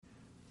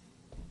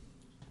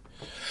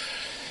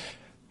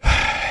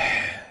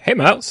Hey,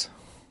 Miles.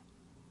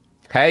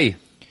 Hey.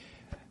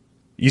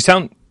 You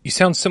sound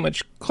so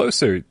much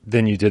closer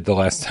than you did the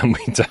last time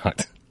we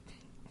talked.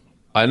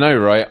 I know,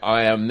 right?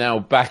 I am now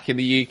back in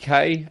the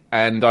UK,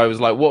 and I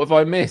was like, what have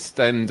I missed?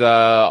 And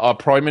our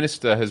Prime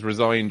Minister has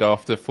resigned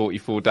after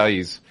 44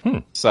 days.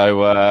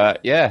 So,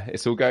 yeah,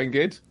 it's all going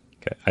good.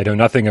 Okay. I know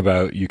nothing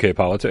about UK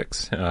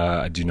politics.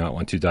 I do not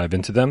want to dive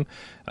into them.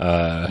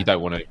 You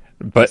don't want to.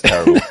 But It's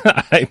terrible.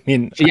 I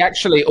mean, She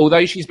actually,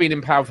 although she's been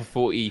in power for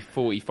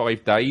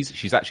 45 days,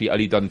 she's actually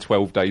only done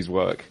 12 days'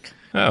 work.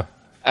 oh,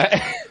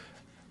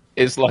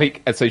 It's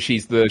like, and so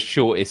she's the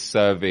shortest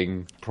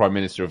serving Prime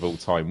Minister of all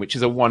time, which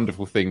is a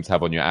wonderful thing to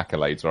have on your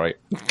accolades, right?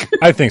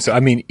 I think so. I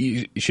mean,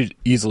 you should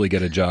easily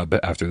get a job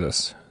after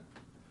this,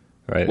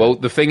 right? Well,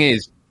 the thing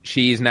is,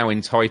 she is now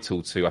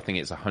entitled to, I think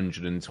it's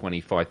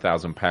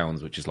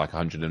 £125,000, which is like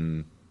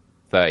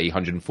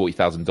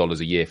 $140,000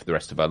 a year for the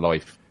rest of her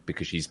life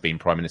because she's been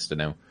Prime Minister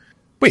now.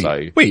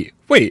 Wait.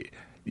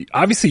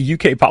 Obviously,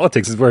 UK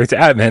politics is where it's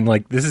at, man.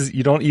 Like, this is,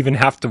 you don't even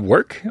have to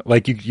work.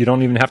 Like, you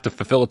don't even have to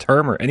fulfill a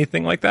term or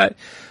anything like that.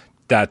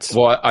 That's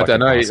well, I don't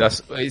know.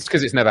 awesome. It's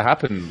because it's never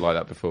happened like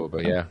that before.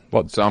 But yeah,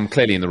 Well, so I'm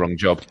clearly in the wrong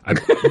job.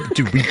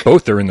 Dude, we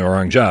both are in the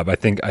wrong job. I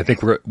think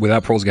we're,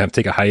 without Pearl's gonna have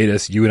to take a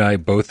hiatus. You and I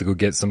both go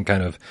get some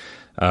kind of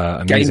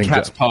amazing Game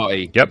Cats job.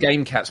 party. Yep.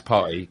 Game Cats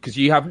party. Because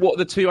you have, what are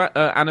the two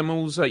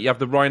animals? You have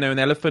the rhino and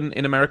elephant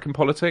in American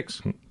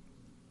politics.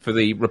 For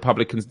the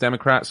Republicans,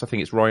 Democrats, I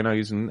think it's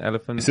rhinos and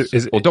elephants,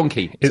 or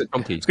donkey. Is it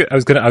donkey? It's good. I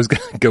was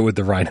gonna go with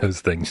the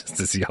rhinos thing just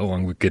to see how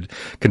long we could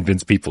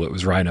convince people it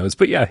was rhinos.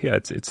 But yeah,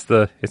 it's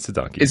the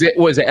donkey. Is it?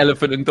 What is it?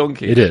 Elephant and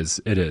donkey? It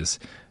is.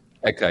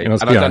 Okay, And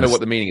and I don't know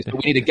what the meaning is,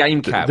 but we need a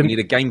game cat. We need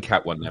a game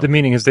cat one now. The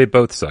meaning is they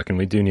both suck, and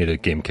we do need a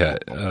game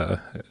cat.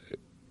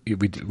 We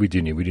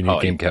do need a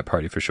game cat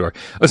party for sure.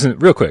 Listen,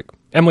 real quick.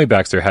 Emily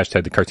Baxter,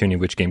 hashtag the cartoony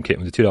witch game kit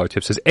with a $2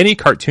 tip, says any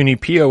cartoony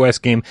POS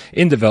game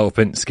in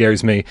development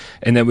scares me.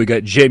 And then we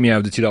got Jamie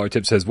out with the $2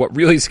 tip, says what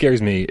really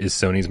scares me is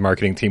Sony's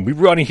marketing team. We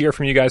want to hear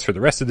from you guys for the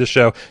rest of the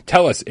show.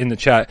 Tell us in the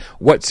chat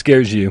what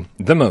scares you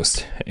the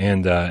most,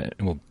 and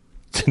we'll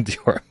do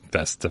our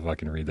best to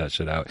fucking read that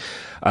shit out.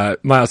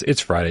 Miles, it's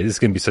Friday. This is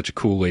going to be such a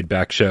cool laid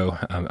back show.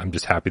 I'm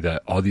just happy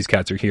that all these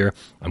cats are here.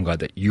 I'm glad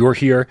that you're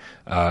here.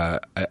 I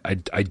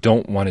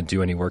don't want to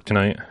do any work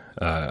tonight.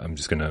 I'm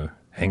just going to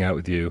hang out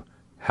with you,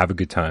 have a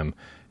good time,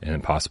 and then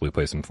possibly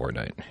play some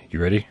Fortnite.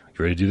 You ready?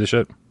 You ready to do this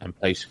shit? And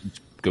play,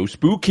 go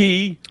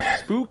spooky.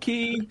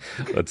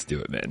 Let's do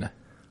it, man.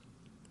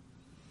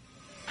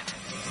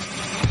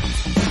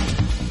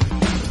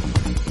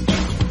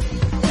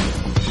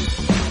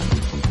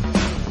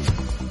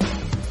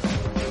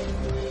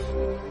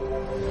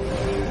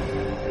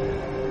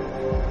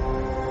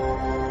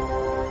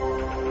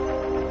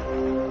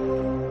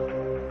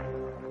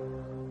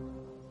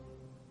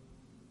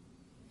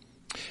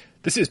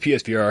 This is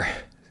PSVR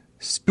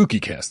Spooky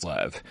Cast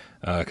Live,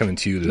 coming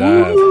to you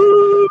live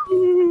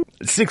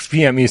at 6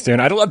 p.m. Eastern.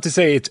 I'd love to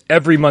say it's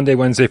every Monday,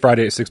 Wednesday,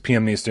 Friday at 6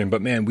 p.m. Eastern,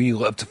 but man, we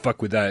love to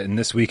fuck with that. And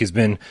this week has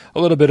been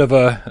a little bit of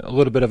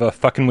a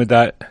fucking with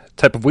that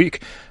type of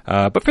week.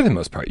 But for the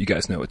most part, you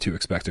guys know what to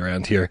expect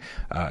around here.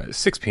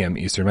 6 p.m.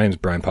 Eastern. My name is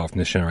Brian Paul from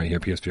this channel right here,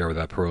 PSVR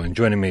Without Parole. And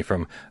joining me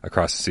from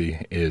across the sea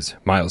is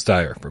Miles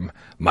Dyer from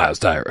Miles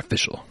Dyer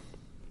Official.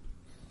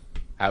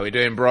 How we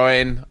doing,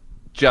 Brian?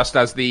 Just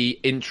as the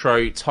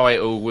intro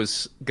title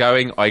was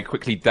going, I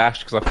quickly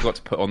dashed because I forgot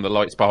to put on the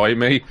lights behind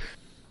me.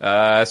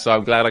 So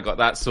I'm glad I got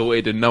that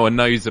sorted and no one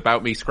knows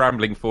about me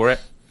scrambling for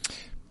it.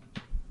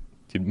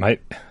 Dude, my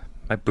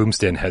boom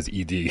stand has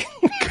ED.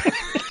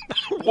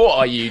 What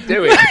are you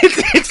doing?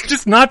 It's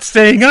just not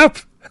staying up.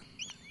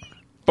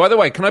 By the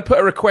way, can I put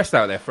a request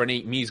out there for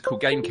any musical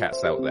game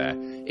cats out there?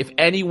 If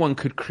anyone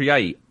could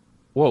create,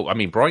 well, I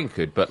mean, Brian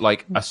could, but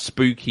like a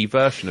spooky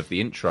version of the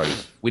intro.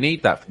 We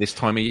need that for this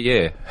time of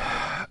year.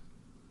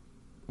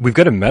 We've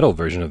got a metal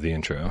version of the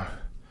intro.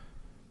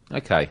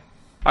 Okay.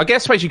 I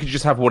guess you could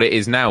just have what it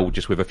is now,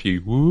 just with a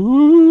few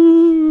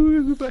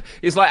woo.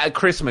 It's like at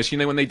Christmas, you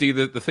know, when they do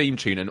the theme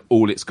tune and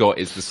all it's got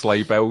is the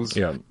sleigh bells.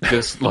 Yeah.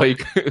 Just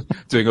like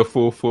doing a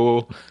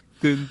 4/4.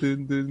 Dun,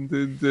 dun, dun,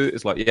 dun, dun.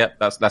 It's like, yeah,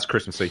 that's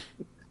Christmassy.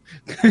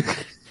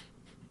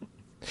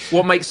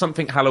 What makes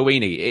something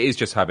Halloweeny? It is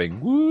just having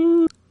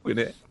woo in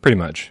it. Pretty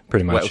much.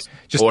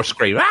 Just, or a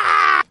scream.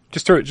 Ah!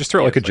 Just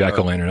throw like a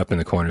jack-o'-lantern up in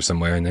the corner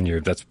somewhere, and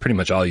then that's pretty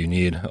much all you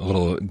need. A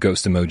little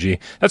ghost emoji.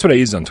 That's what I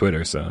used on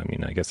Twitter, so I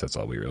mean, I guess that's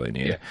all we really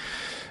need.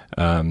 Yeah.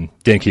 Dan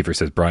Kiefer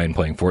says, Brian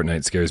playing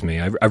Fortnite scares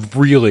me. I've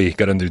really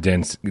got under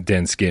Dan's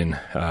skin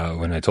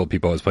when I told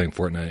people I was playing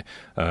Fortnite.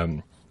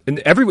 And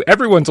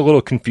everyone's a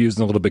little confused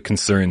and a little bit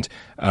concerned.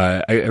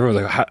 Everyone's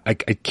like,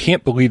 I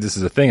can't believe this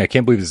is a thing. I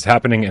can't believe this is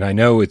happening. And I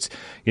know it's,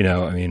 you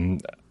know, I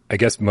mean, I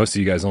guess most of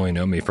you guys only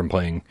know me from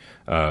playing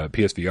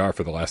PSVR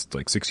for the last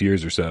like 6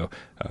 years or so.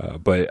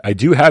 But I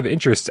do have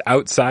interests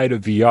outside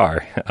of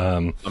VR.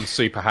 I'm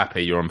super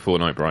happy you're on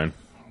Fortnite, Brian.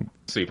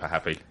 Super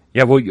happy.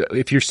 Yeah, well,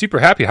 if you're super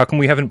happy, how come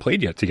we haven't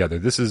played yet together?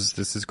 This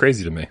is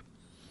crazy to me.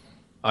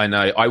 I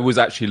know. I was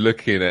actually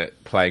looking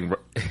at playing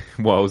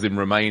while I was in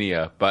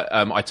Romania. But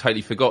I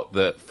totally forgot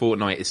that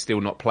Fortnite is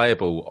still not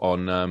playable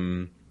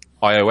on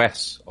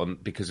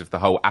iOS because of the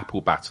whole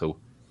Apple battle.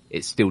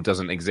 It still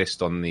doesn't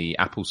exist on the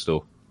Apple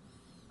Store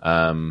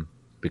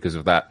because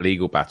of that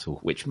legal battle,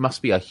 which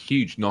must be a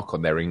huge knock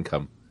on their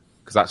income,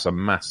 because that's a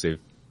massive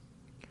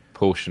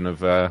portion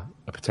of a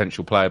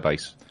potential player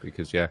base.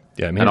 Because I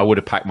mean, and I would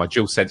have packed my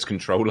DualSense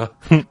controller.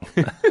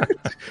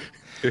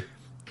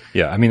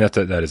 Yeah, I mean that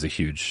is a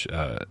huge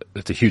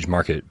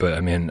market, but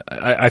I mean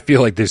I feel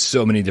like there's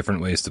so many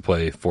different ways to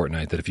play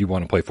Fortnite that if you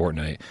want to play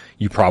Fortnite,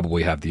 you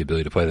probably have the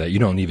ability to play that. You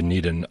don't even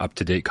need an up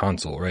to date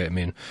console, right? I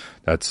mean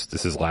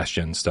this is last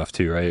gen stuff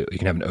too, right? You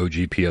can have an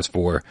OG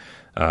PS4,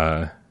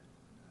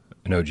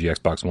 an OG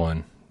Xbox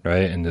One,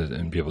 right,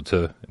 and be able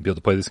to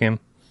play this game.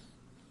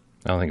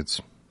 I don't think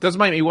it's. Does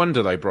make me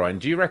wonder though, Brian,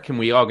 do you reckon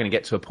we are going to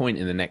get to a point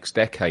in the next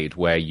decade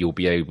where you'll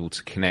be able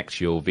to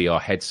connect your VR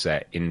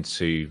headset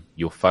into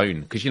your phone?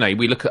 Because,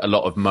 we look at a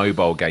lot of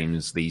mobile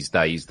games these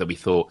days that we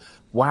thought,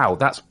 wow,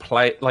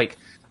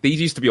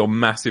 these used to be on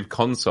massive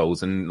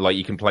consoles, and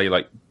you can play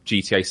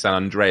GTA San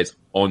Andreas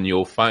on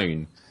your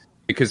phone.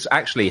 Because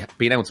actually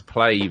being able to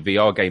play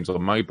VR games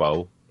on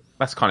mobile,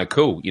 that's kind of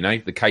cool.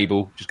 The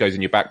cable just goes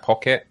in your back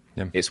pocket.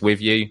 Yeah. It's with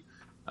you.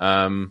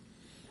 I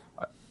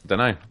don't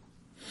know.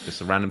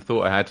 Just a random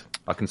thought I had.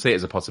 I can see it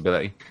as a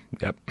possibility.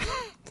 Yep.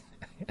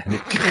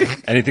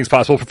 Anything's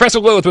possible. Professor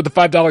Lilith with the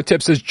 $5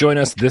 tip says, join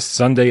us this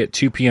Sunday at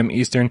 2 p.m.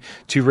 Eastern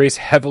to race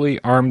heavily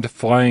armed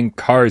flying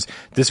cars.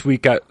 This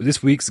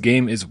week's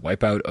game is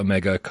Wipeout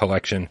Omega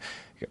Collection.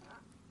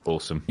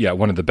 Awesome. Yeah,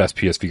 one of the best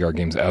PSVR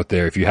games out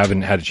there. If you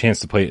haven't had a chance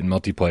to play it in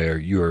multiplayer,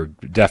 you are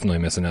definitely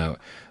missing out.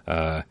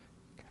 I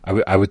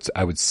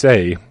would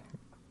say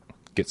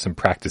get some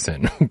practice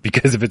in,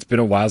 because if it's been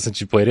a while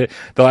since you played it,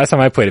 the last time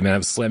I played it, man, I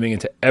was slamming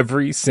into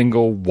every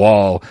single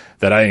wall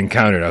that I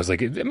encountered. I was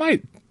like,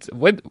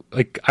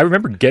 I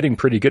remember getting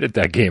pretty good at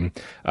that game.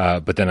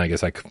 But then I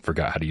guess I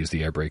forgot how to use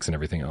the air brakes and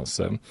everything else.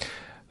 So,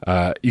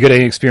 you got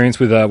any experience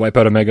with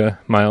Wipeout Omega,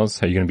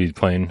 Miles? Are you going to be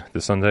playing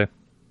this Sunday?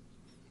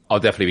 I'll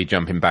definitely be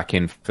jumping back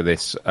in for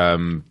this,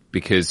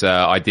 because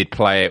I did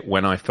play it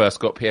when I first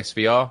got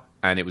PSVR,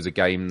 and it was a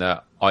game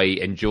that I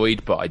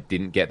enjoyed, but I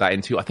didn't get that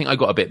into. I think I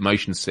got a bit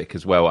motion sick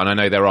as well. And I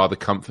know there are the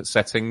comfort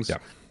settings,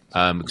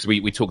 because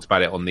we talked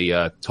about it on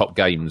the top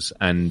games.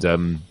 And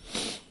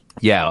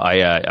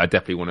I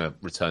definitely want to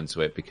return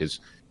to it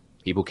because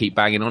people keep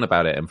banging on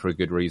about it, and for a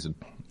good reason.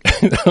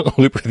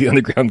 Looper the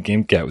Underground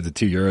Game Cat with the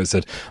 €2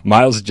 said,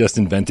 Miles just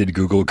invented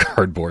Google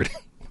Cardboard.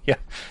 Yeah,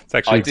 it's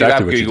actually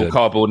exactly what you did. I do have Google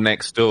Cardboard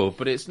next door,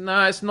 but it's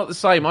not the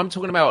same. I'm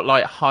talking about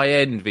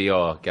high-end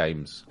VR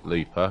games,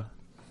 Looper.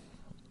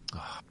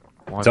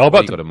 It's all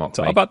about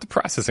the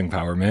processing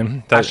power,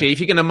 man. Actually, if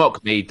you're going to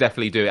mock me,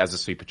 definitely do it as a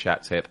super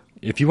chat tip.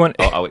 If you want,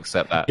 I'll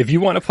accept that. If you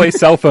want to play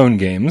cell phone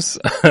games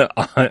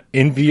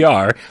in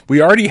VR,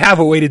 we already have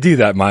a way to do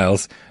that,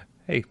 Miles.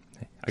 Hey,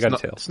 I got a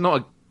tail. It's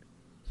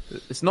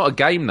not a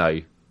game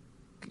though.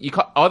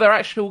 Are there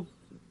actual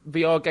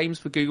VR games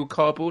for Google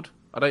Cardboard?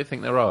 I don't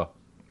think there are.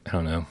 I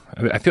don't know.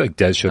 I feel like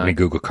Des showed me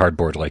Google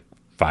Cardboard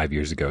 5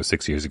 years ago,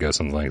 6 years ago,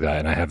 something like that,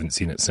 and I haven't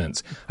seen it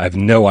since. I have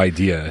no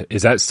idea.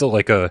 Is that still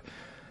a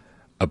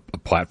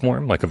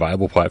platform, a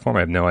viable platform?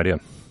 I have no idea.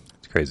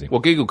 It's crazy. Well,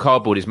 Google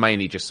Cardboard is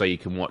mainly just so you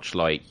can watch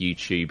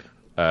YouTube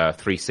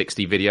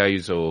 360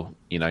 videos, or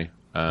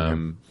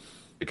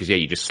because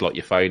you just slot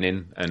your phone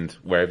in and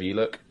wherever you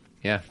look,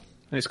 and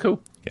it's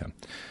cool. Yeah,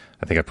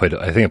 I think I played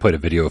a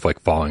video of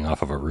falling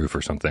off of a roof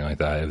or something like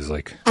that. It was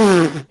it's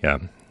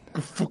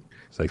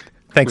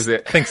thanks,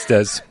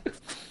 Des.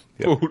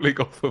 Yeah. Falling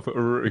off of a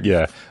roof.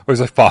 Yeah, or it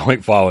was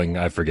falling.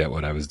 I forget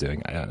what I was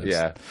doing.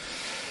 Yeah.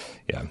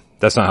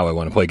 That's not how I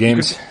want to play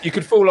games. You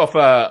could fall off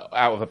out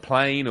of a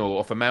plane or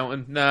off a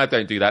mountain. No,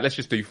 don't do that. Let's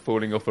just do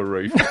falling off a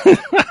roof.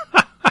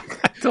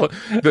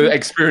 The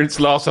experience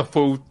lasts a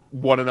full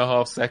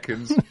 1.5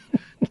 seconds.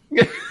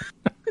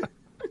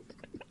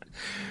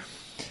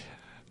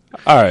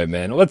 All right,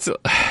 man.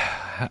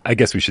 I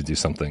guess we should do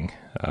something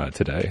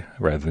today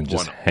rather than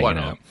just hanging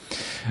out.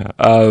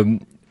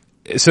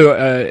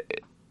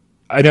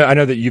 I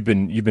know that you've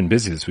been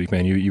busy this week,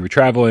 man. You were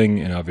traveling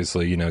and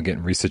obviously,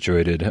 getting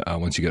resituated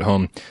once you get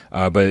home.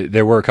 But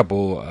there were a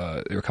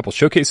couple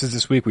showcases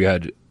this week. We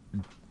had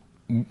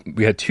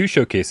 2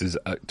 showcases.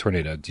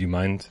 Tornado, do you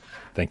mind?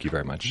 Thank you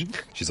very much.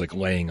 She's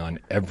laying on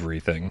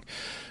everything.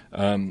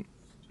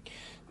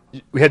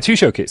 We had 2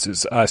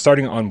 showcases,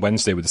 starting on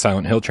Wednesday with the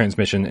Silent Hill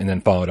transmission, and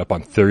then followed up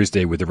on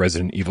Thursday with the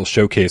Resident Evil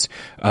showcase.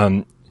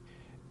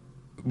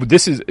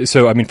 This is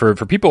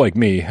for people like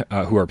me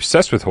who are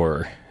obsessed with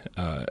horror.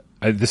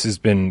 This has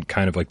been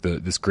kind of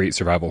this great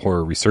survival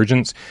horror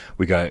resurgence.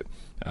 We got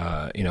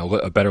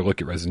a better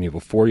look at Resident Evil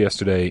 4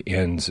 yesterday,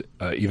 and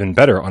even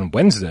better on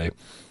Wednesday.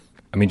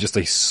 I mean, just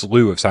a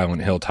slew of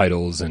Silent Hill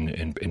titles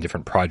and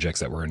different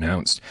projects that were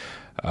announced.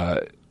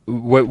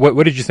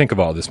 What did you think of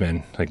all this,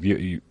 man?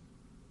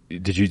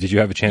 Did you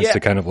have a chance to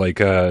kind of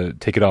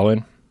take it all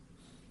in?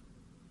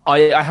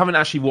 I haven't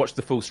actually watched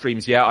the full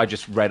streams yet. I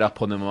just read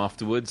up on them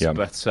afterwards. Yeah.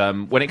 But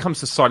when it comes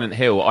to Silent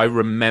Hill, I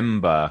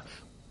remember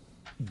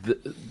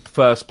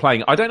first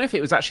playing. I don't know if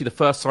it was actually the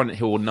first Silent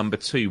Hill or number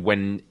 2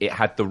 when it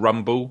had the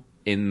rumble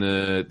in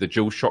the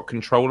DualShock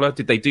controller.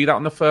 Did they do that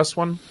on the first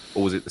one,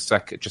 or was it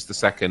just the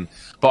second?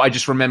 But I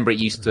just remember it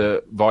used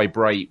to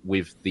vibrate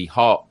with the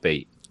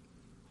heartbeat,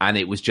 and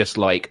it was just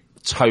like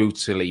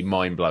totally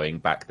mind blowing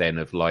back then.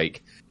 Of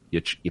like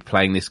you're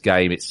playing this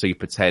game, it's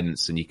super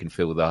tense, and you can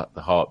feel the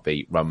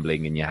heartbeat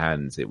rumbling in your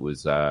hands. It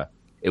was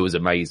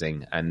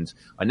amazing, and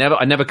I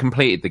never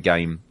completed the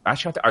game.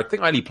 Actually, I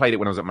think I only played it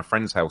when I was at my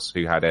friend's house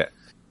who had it.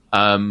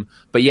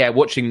 But yeah,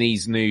 watching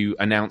these new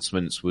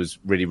announcements was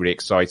really, really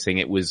exciting.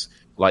 It was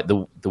like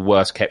the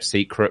worst kept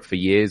secret for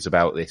years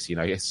about this. You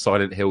know,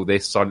 Silent Hill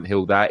this, Silent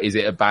Hill that. Is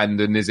it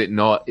abandoned? Is it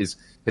not? Is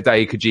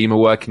Hideo Kojima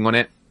working on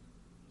it?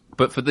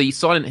 But for the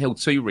Silent Hill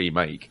 2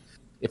 remake,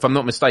 if I'm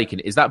not mistaken,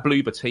 is that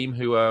Bloober Team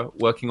who are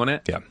working on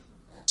it? Yeah.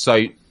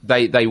 So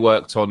they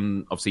worked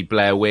on obviously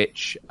Blair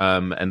Witch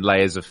and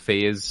Layers of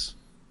Fears,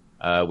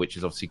 which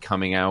is obviously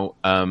coming out.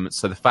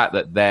 So the fact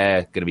that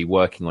they're going to be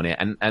working on it,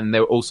 and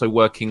they're also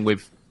working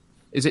with,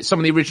 is it some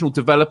of the original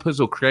developers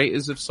or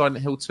creators of Silent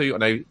Hill 2? I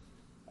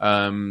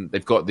know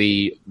they've got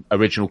the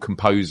original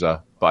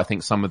composer, but I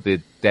think some of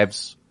the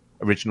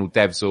original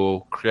devs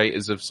or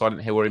creators of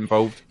Silent Hill are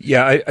involved.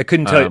 Yeah, I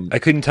couldn't tell. I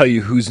couldn't tell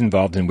you who's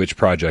involved in which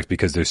project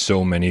because there's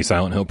so many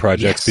Silent Hill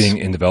projects being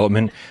in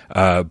development.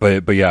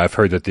 But yeah, I've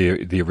heard that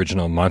the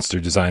original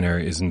monster designer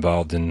is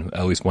involved in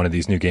at least one of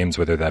these new games,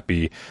 whether that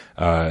be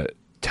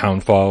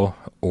Townfall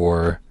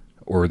or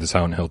the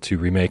Silent Hill 2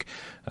 remake.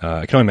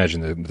 I can only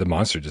imagine the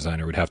monster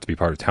designer would have to be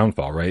part of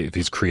Townfall, right? If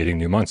he's creating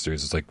new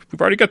monsters, it's like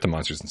we've already got the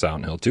monsters in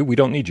Silent Hill 2. We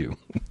don't need you.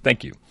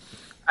 Thank you.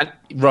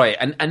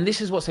 And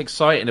this is what's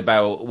exciting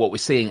about what we're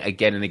seeing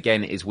again and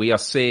again is we are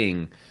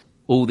seeing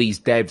all these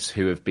devs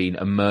who have been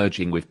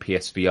emerging with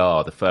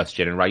PSVR, the first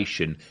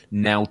generation,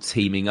 now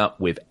teaming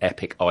up with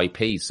epic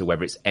IPs. So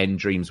whether it's End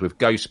Dreams with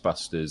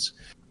Ghostbusters,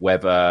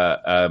 whether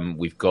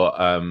we've got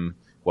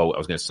well, I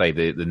was going to say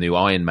the new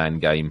Iron Man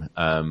game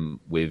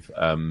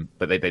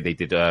but they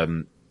did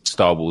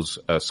Star Wars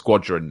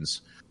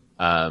Squadrons.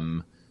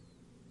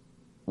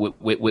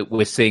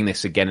 We're seeing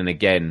this again and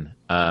again.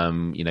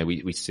 You know,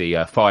 we see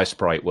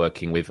Firesprite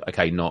working with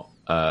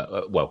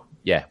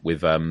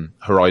with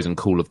Horizon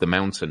Call of the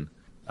Mountain.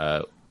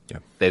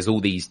 There's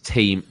all these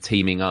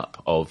teaming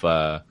up of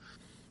VR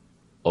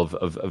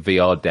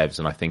devs,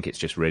 and I think it's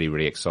just really,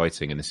 really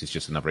exciting. And this is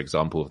just another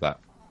example of that.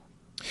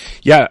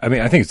 Yeah, I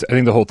mean, I think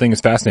the whole thing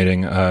is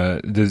fascinating. I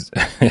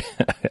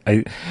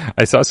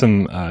saw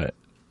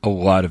a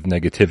lot of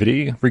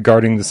negativity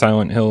regarding the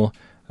Silent Hill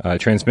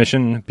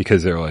transmission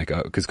because they're like,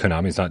 because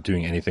Konami's not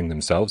doing anything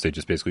themselves. They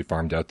just basically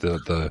farmed out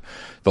the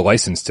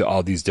license to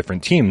all these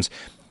different teams.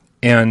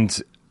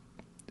 And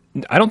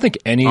I don't think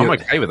I'm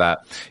okay with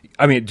that.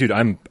 I mean, dude,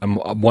 I'm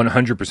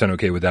 100%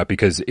 okay with that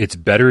because it's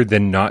better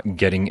than not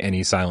getting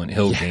any Silent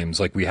Hill games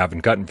like we haven't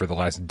gotten for the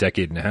last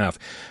decade and a half.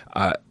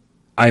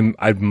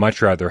 I'd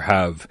much rather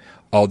have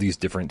all these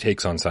different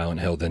takes on Silent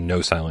Hill than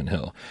no Silent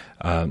Hill.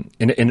 Or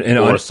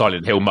a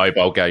Silent Hill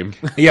mobile game.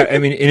 Yeah, I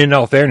mean, in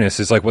all fairness,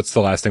 it's like, what's the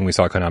last thing we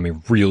saw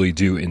Konami really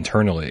do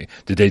internally?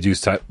 Did they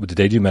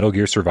do Metal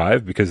Gear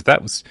Survive? Because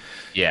that was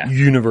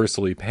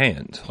universally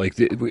panned. Like,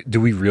 do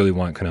we really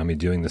want Konami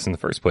doing this in the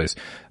first place?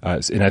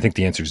 And I think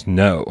the answer is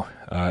no.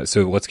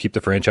 So let's keep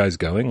the franchise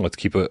going. Let's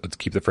keep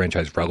the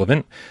franchise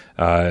relevant,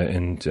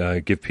 and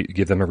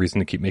give them a reason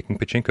to keep making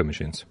pachinko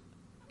machines.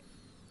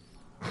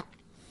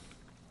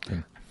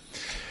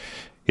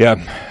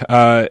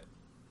 Yeah.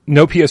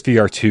 No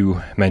PSVR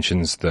 2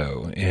 mentions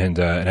though, and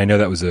I know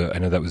that was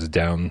a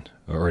down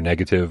or a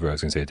negative, or I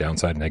was going to say a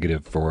downside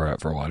negative for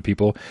a lot of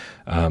people.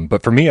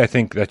 But for me, I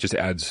think that just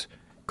adds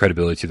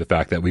credibility to the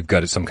fact that we've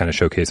got some kind of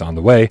showcase on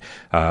the way.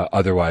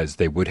 Otherwise,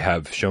 they would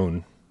have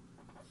shown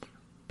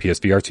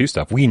PSVR 2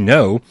 stuff. We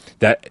know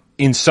that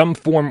in some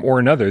form or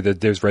another that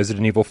there's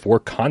Resident Evil 4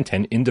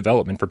 content in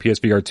development for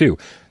PSVR 2.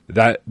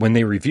 That when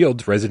they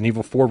revealed Resident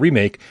Evil 4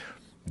 Remake,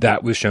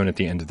 that was shown at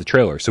the end of the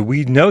trailer. So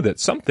we know that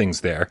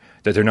something's there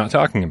that they're not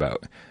talking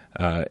about.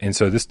 And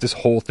so this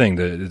whole thing,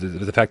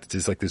 the fact that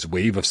there's like this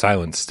wave of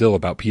silence still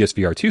about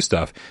PSVR 2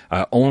 stuff,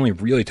 only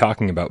really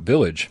talking about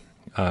Village,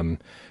 and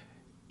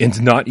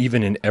not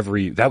even in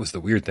that was the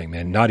weird thing,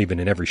 man, not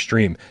even in every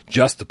stream,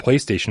 just the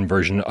PlayStation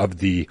version of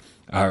the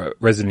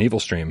Resident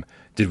Evil stream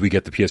did we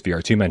get the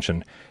PSVR 2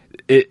 mention.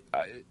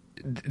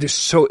 There's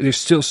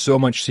still so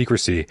much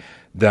secrecy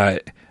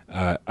that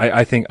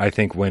I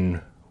think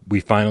when we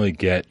finally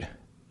get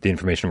the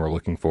information we're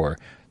looking for,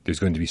 there's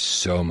going to be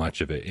so much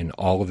of it in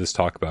all of this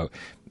talk about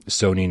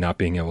Sony not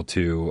being able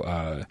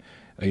to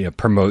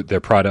promote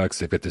their products.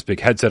 They've got this big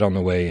headset on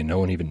the way and no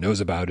one even knows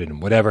about it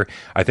and whatever.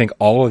 I think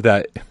all of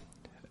that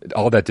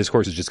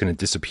discourse is just going to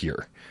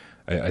disappear.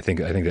 I think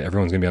that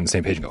everyone's going to be on the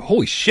same page and go,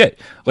 holy shit,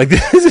 like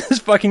this is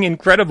fucking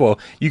incredible.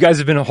 You guys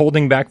have been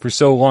holding back for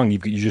so long. You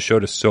just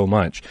showed us so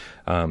much.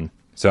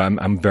 So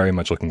I'm very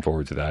much looking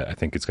forward to that. I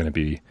think it's going to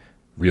be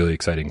really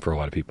exciting for a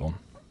lot of people.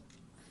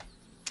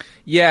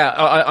 Yeah,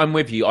 I'm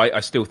with you.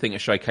 I still think a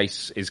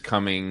showcase is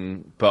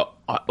coming, but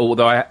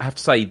although I have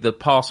to say the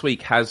past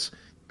week has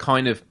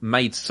kind of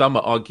made some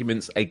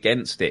arguments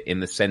against it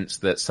in the sense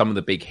that some of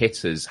the big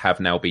hitters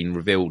have now been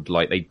revealed.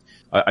 Like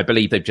I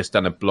believe they've just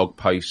done a blog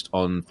post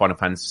on Final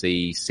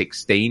Fantasy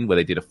 16 where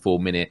they did a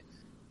 4-minute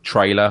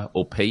trailer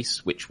or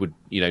piece, which was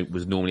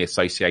normally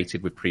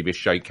associated with previous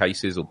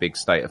showcases or big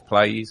state of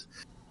plays.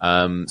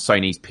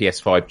 Sony's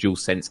PS5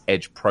 DualSense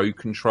Edge Pro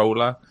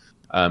controller,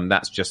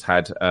 that's just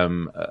had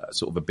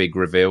sort of a big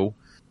reveal.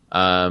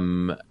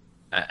 And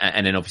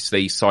then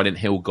obviously Silent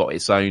Hill got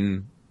its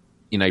own,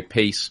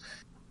 piece.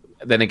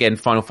 Then again,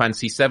 Final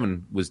Fantasy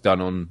VII was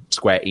done on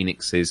Square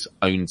Enix's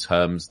own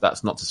terms.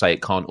 That's not to say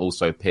it can't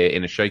also appear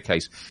in a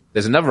showcase.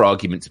 There's another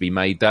argument to be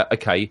made that,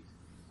 okay,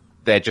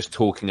 they're just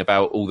talking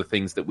about all the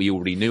things that we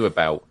already knew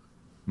about.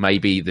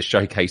 Maybe the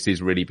showcase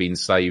is really being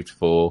saved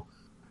for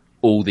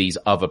all these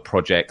other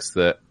projects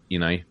that,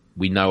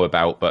 we know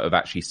about but have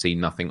actually seen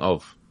nothing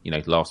of.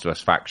 Last of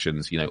Us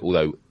Factions,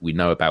 although we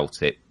know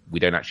about it, we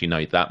don't actually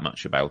know that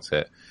much about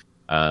it.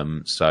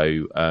 And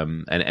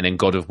then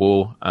God of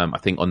War, I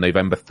think on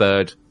November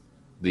 3rd,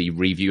 the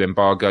review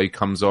embargo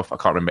comes off. I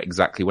can't remember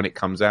exactly when it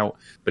comes out,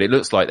 but it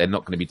looks like they're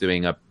not going to be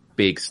doing a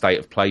big state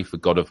of play for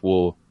God of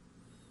War.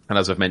 And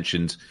as I've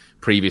mentioned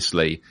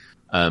previously,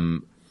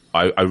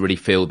 I really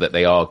feel that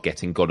they are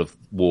getting God of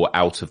War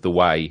out of the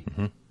way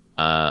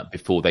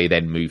before they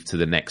then move to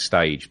the next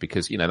stage,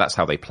 because that's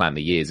how they plan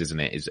the years, isn't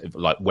it? Is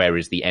like, where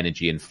is the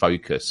energy and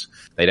focus?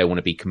 They don't want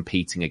to be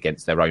competing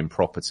against their own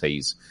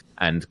properties.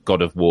 And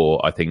God of War,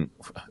 I think,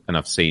 and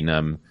I've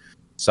seen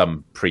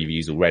some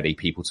previews already,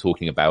 people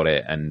talking about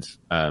it, and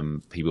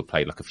people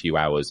played like a few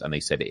hours, and they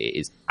said it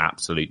is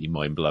absolutely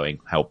mind blowing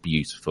how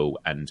beautiful,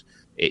 and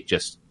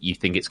you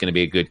think it's going to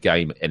be a good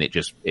game, and it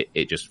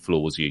just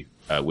floors you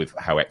with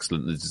how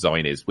excellent the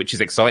design is, which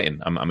is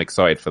exciting. I'm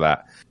excited for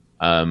that.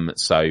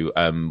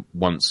 So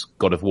once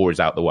God of War is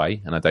out the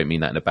way, and I don't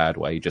mean that in a bad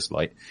way, just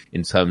like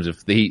in terms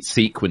of the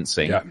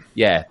sequencing,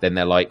 then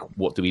they're like,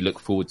 what do we look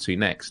forward to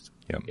next?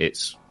 Yep.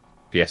 It's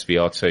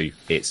PSVR 2.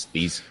 It's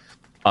these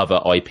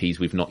other IPs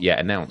we've not yet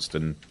announced,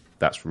 and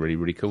that's really,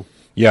 really cool.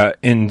 Yeah,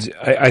 and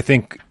I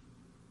think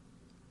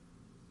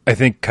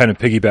kind of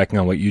piggybacking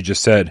on what you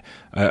just said,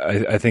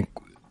 I think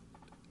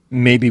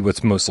maybe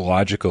what's most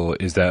logical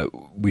is that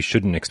we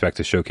shouldn't expect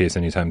a showcase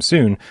anytime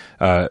soon.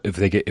 If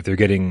they're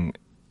getting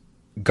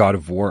God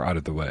of War out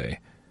of the way,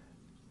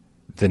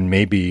 then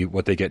maybe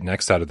what they get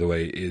next out of the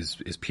way is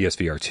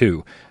PSVR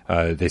 2.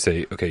 They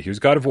say, okay, here's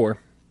God of War,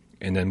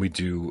 and then we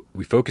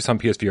focus on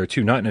PSVR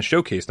 2, not in a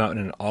showcase, not in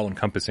an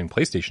all-encompassing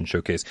PlayStation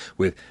showcase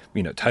with,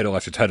 title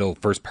after title,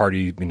 first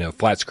party,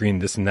 flat screen,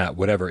 this and that,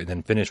 whatever, and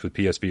then finish with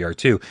PSVR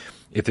 2.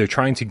 If they're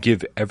trying to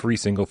give every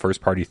single first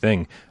party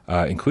thing,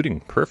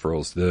 including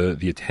peripherals,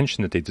 the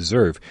attention that they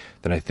deserve,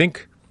 then I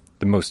think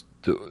the most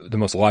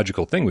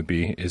logical thing would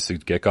be is to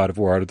get God of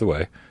War out of the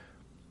way,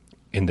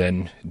 and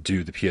then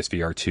do the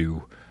PSVR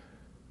 2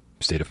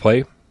 state of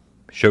play,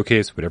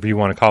 showcase, whatever you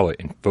want to call it,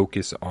 and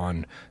focus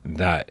on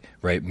that,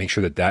 right? Make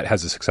sure that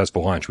has a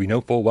successful launch. We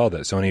know full well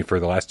that Sony for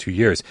the last 2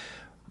 years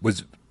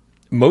was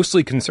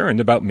mostly concerned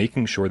about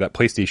making sure that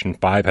PlayStation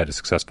 5 had a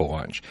successful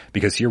launch,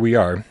 because here we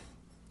are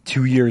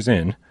 2 years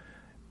in,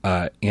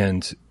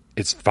 and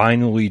it's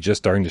finally just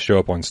starting to show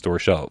up on store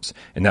shelves,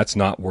 and that's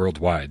not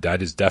worldwide.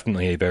 That is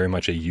definitely very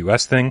much a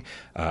U.S. thing.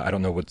 I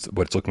don't know what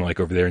it's looking like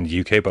over there in the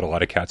U.K., but a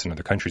lot of cats in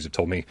other countries have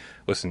told me,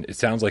 listen, it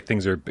sounds like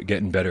things are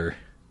getting better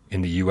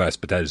in the U.S.,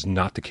 but that is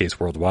not the case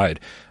worldwide.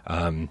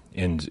 And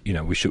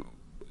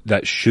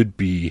that should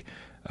be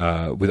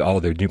with all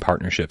of their new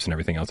partnerships and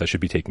everything else, that should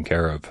be taken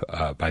care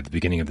of by the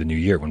beginning of the new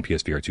year when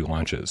PSVR 2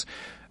 launches.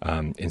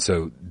 And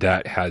so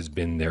that has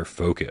been their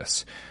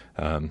focus.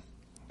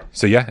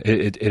 So yeah,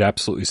 it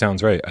absolutely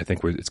sounds right. I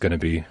think it's going to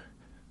be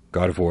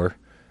God of War,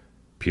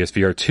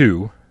 PSVR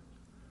 2,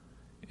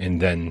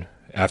 and then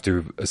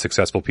after a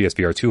successful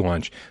PSVR 2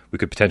 launch, we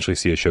could potentially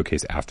see a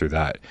showcase after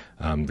that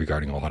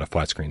regarding a lot of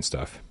flat screen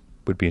stuff.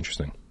 Would be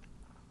interesting.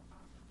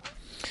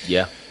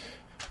 Yeah.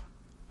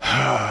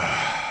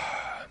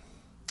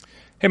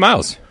 Hey,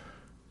 Miles.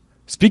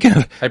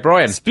 Hey,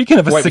 Brian. Speaking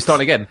of we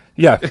start again.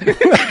 Yeah.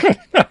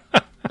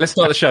 Let's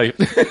start the show.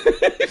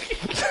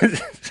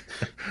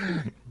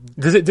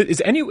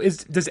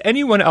 Does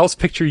anyone else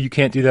picture you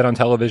can't do that on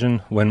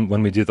television when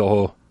we do the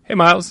whole, hey,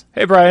 Miles,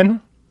 hey,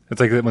 Brian? It's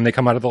like when they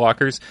come out of the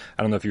lockers.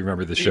 I don't know if you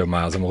remember this show,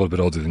 Miles. I'm a little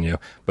bit older than you.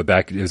 But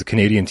it was a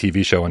Canadian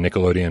TV show on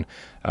Nickelodeon.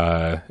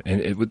 And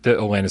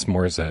Alanis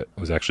Morissette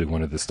was actually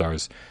one of the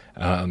stars.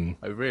 Oh,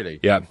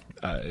 really? Yeah.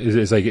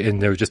 It's like, and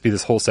there would just be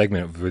this whole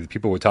segment where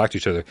people would talk to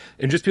each other.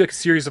 And just be like a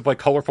series of like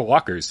colorful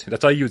lockers.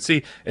 That's all you would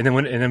see. And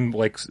then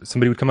like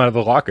somebody would come out of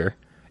the locker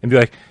and be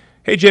like,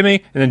 hey,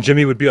 Jimmy. And then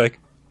Jimmy would be like,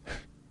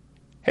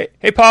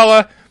 hey,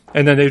 Paula.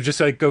 And then they would just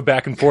like go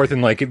back and forth,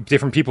 and like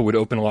different people would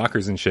open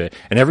lockers and shit.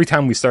 And every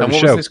time we started a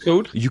show, what was this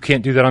called? You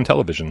can't do that on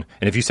television.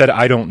 And if you said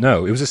I don't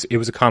know, it was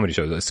a comedy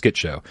show, a sketch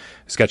show,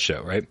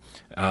 right?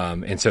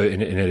 And so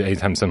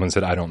anytime someone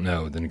said I don't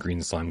know, then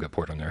green slime got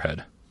poured on their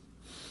head.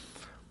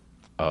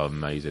 Oh,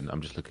 amazing!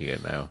 I'm just looking at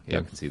it now. Yeah,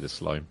 I can see the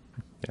slime.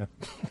 Yeah,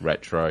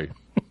 retro.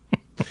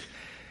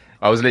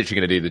 I was literally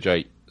going to do the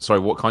joke. Sorry,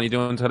 what can't you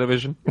do on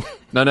television?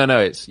 No.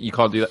 It's you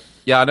can't do that.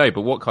 Yeah, I know,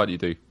 but what can't you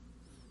do?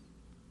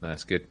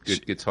 That's good.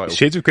 Good title.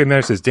 Shades of Grey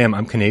Matter says, "Damn,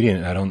 I'm Canadian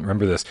and I don't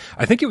remember this."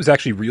 I think it was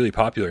actually really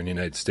popular in the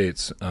United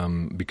States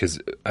because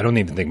I don't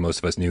even think most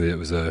of us knew it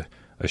was a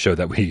show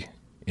that we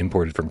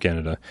imported from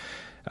Canada.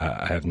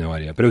 I have no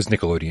idea, but it was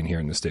Nickelodeon here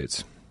in the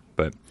States.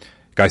 But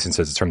Geisen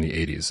says it's from the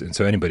 80s, and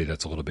so anybody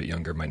that's a little bit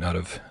younger might not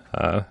have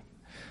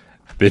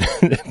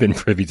been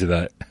privy to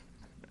that.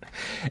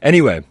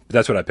 Anyway,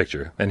 that's what I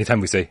picture. Anytime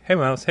we say, "Hey,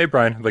 Miles," "Hey,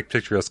 Brian," I like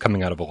picture us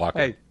coming out of a locker.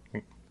 Hey,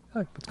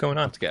 what's going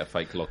on? To get a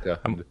fake locker.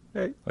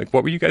 Hey. Like,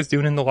 what were you guys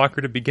doing in the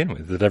locker to begin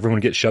with? Did everyone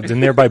get shoved in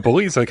there by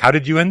bullies? Like, how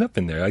did you end up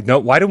in there? Like, no,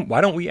 why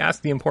don't we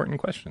ask the important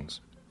questions?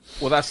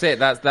 Well, that's it.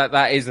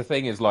 That is the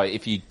thing. Is like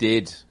if you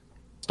did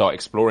start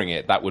exploring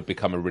it, that would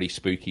become a really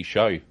spooky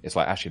show. It's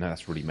like, actually, no,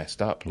 that's really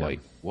messed up. Yeah. Like,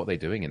 what are they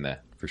doing in there?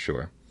 For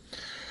sure.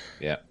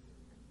 Yeah.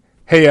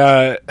 Hey,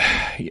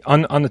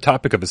 on the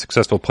topic of a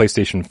successful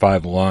PlayStation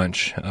 5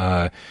 launch,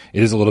 it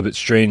is a little bit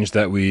strange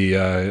that we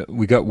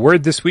got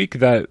word this week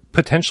that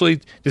potentially,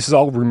 this is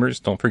all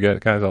rumors, don't forget,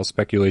 guys, all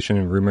speculation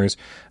and rumors.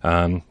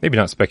 Maybe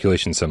not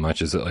speculation so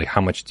much, is it like,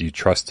 how much do you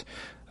trust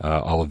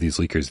all of these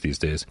leakers these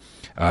days?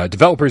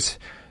 Developers,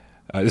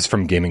 this is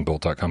from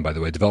GamingBolt.com, by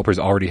the way, developers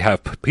already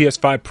have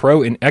PS5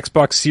 Pro and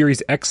Xbox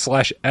Series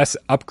X/S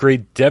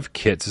upgrade dev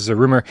kits. This is a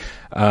rumor.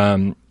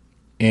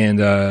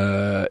 And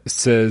it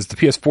says the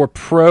PS4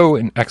 Pro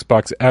and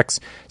Xbox X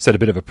set a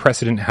bit of a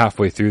precedent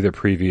halfway through their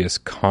previous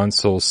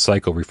console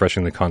cycle,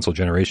 refreshing the console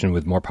generation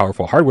with more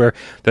powerful hardware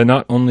that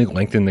not only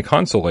lengthened the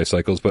console life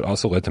cycles, but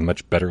also led to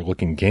much better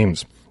looking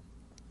games.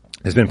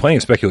 There's been plenty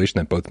of speculation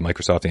that both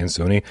Microsoft and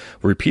Sony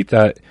will repeat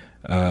that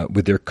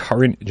with their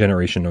current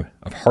generation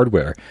of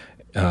hardware.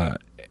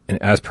 And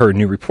as per a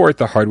new report,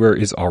 the hardware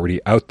is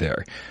already out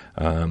there.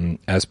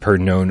 As per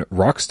known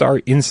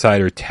Rockstar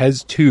insider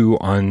Tez2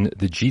 on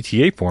the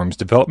GTA forums,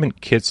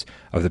 development kits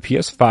of the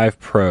PS5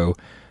 Pro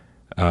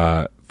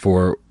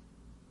for...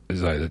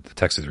 Sorry, the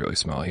text is really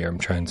small here. I'm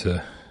trying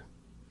to...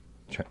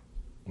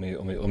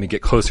 Let me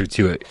get closer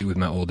to it with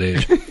my old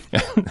age.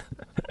 Development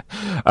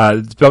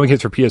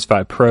kits for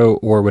PS5 Pro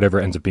or whatever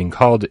ends up being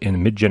called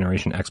in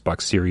mid-generation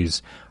Xbox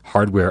Series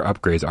hardware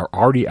upgrades are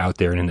already out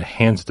there and in the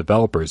hands of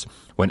developers.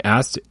 When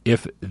asked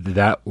if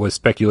that was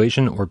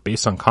speculation or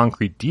based on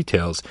concrete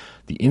details,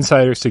 the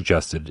insider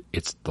suggested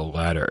it's the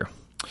latter.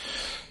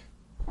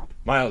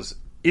 Miles,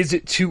 is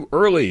it too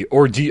early,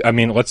 or do you,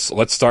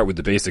 let's start with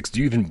the basics.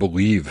 Do you even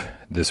believe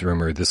this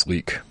rumor, this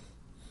leak?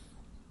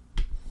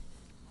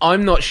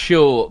 I'm not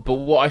sure, but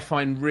what I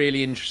find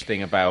really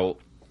interesting about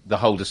the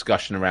whole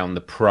discussion around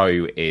the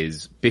Pro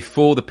is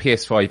before the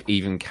PS5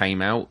 even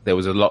came out, there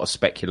was a lot of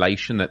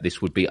speculation that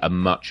this would be a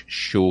much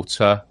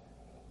shorter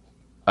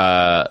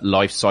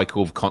life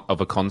cycle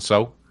of a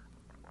console.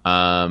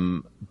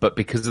 But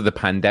because of the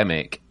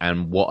pandemic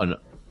and we're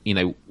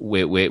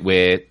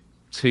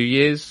 2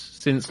 years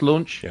since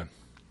launch. Yeah.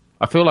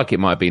 I feel like it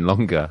might have been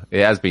longer.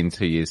 It has been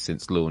 2 years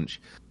since launch.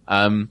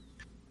 A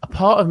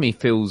part of me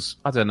feels,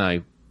 I don't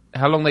know,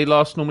 how long they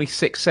last normally,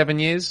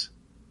 6-7 years?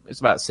 It's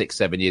about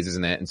 6-7 years,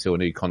 isn't it, until a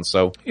new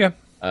console? Yeah.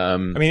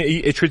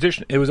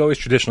 It was always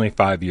traditionally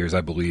 5 years, I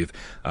believe,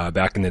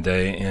 back in the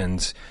day.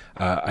 And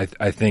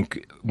I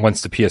think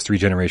once the PS3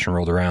 generation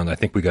rolled around, I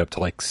think we got up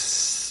to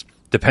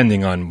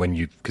depending on when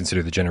you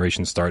consider the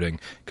generation starting,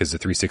 because the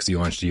 360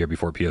 launched a year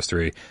before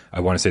PS3, I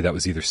want to say that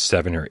was either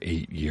 7 or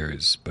 8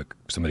 years, but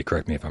somebody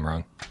correct me if I'm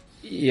wrong.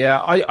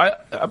 Yeah,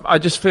 I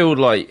just feel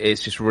like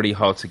it's just really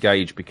hard to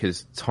gauge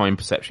because time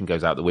perception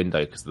goes out the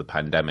window because of the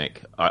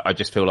pandemic. I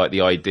just feel like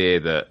the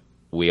idea that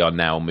we are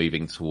now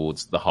moving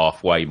towards the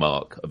halfway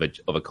mark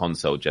of a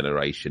console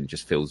generation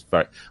just feels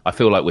I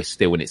feel like we're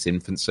still in its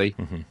infancy.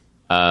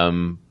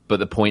 Mm-hmm. But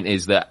the point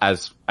is that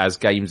as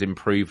games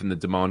improve and the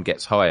demand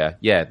gets higher,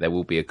 yeah, there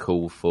will be a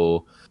call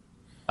for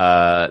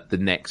the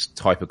next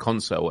type of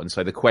console. And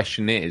so the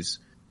question is,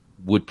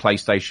 would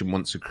PlayStation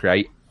want to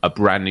create a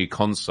brand new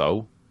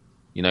console?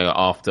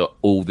 After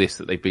all this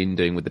that they've been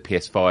doing with the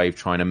PS5,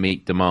 trying to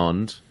meet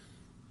demand,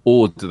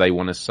 or do they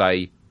want to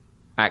say,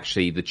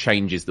 actually, the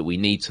changes that we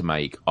need to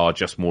make are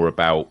just more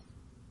about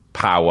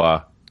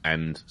power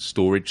and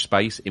storage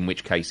space, in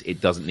which case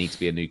it doesn't need to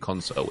be a new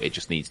console. It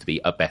just needs to be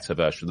a better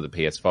version of the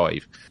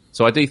PS5.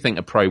 So I do think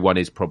a Pro 1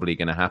 is probably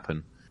going to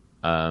happen.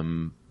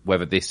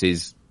 Whether this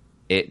is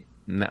it,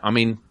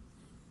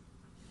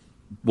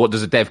 what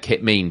does a dev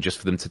kit mean? Just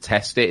for them to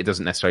test it? It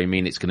doesn't necessarily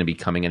mean it's going to be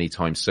coming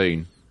anytime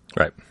soon.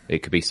 Right.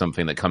 It could be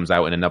something that comes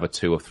out in another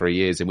 2 or 3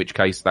 years, in which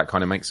case that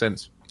kind of makes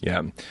sense.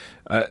 Yeah.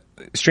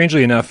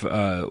 Strangely enough,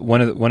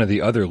 one of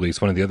the other leaks,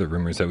 one of the other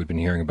rumors that we've been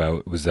hearing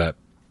about was that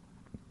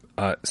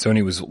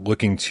Sony was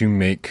looking to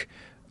make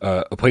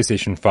a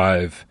PlayStation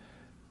 5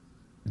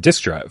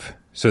 disk drive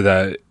so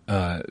that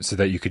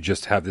you could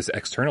just have this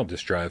external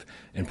disk drive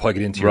and plug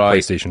it into your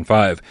PlayStation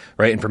 5,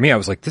 right? And for me, I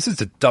was like, this is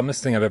the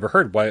dumbest thing I've ever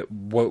heard.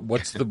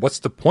 What's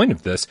the point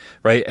of this,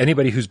 right?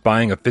 Anybody who's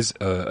buying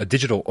a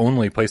digital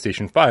only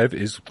PlayStation 5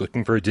 is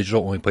looking for a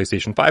digital only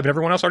PlayStation 5, and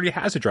everyone else already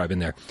has a drive in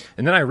there.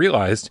 And then I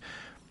realized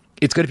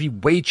it's going to be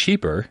way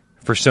cheaper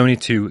for Sony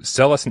to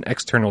sell us an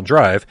external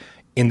drive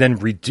and then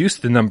reduce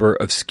the number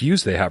of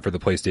SKUs they have for the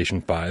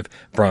PlayStation 5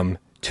 from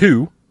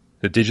 2,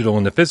 the digital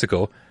and the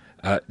physical,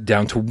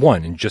 down to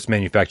 1, and just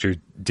manufacture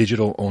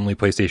digital-only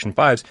PlayStation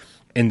 5s,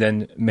 and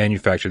then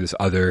manufacture this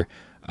other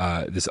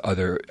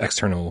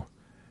external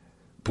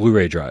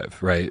Blu-ray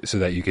drive, right? So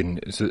that you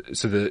can, so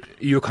that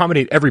you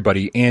accommodate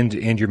everybody, and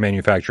your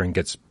manufacturing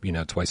gets,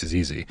 twice as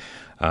easy.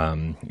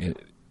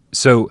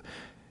 So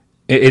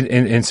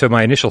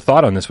my initial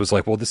thought on this was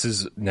like, well, this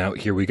is now,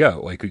 here we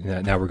go. Like,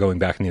 now we're going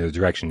back in the other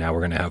direction. Now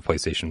we're going to have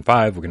PlayStation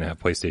 5. We're going to have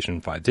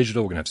PlayStation 5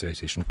 digital. We're going to have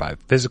PlayStation 5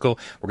 physical.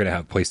 We're going to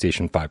have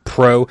PlayStation 5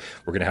 Pro.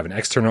 We're going to have an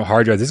external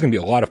hard drive. This is going to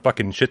be a lot of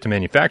fucking shit to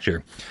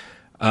manufacture.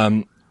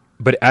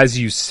 But as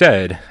you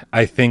said,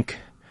 I think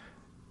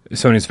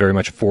Sony's very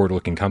much a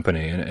forward-looking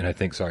company, and I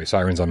think, sorry,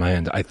 sirens on my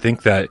end. I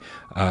think that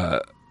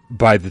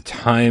by the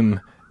time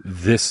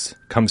this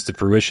comes to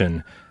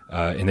fruition,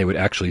 and they would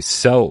actually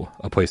sell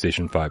a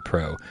PlayStation 5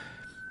 Pro,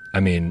 I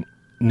mean,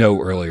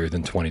 no earlier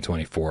than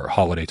 2024,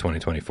 holiday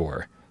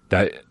 2024.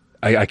 That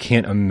I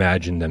can't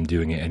imagine them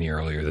doing it any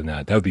earlier than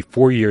that. That would be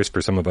 4 years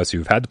for some of us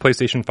who've had the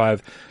PlayStation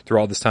 5 through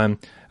all this time,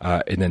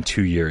 and then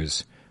 2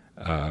 years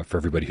for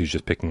everybody who's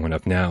just picking one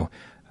up now.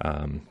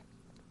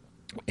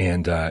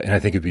 And I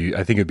think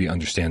it'd be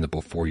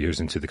understandable 4 years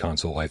into the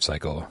console life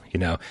cycle.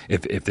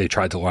 If they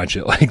tried to launch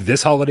it like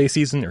this holiday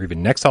season or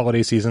even next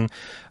holiday season,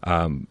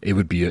 it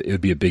would be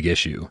a big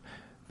issue.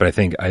 But I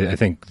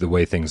think the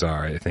way things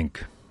are, I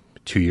think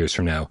 2 years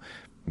from now,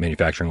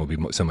 manufacturing will be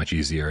so much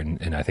easier,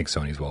 and I think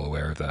Sony's well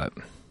aware of that.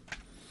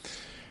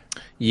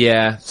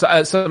 Yeah,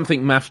 so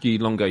something Matthew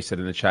Longo said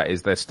in the chat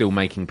is they're still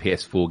making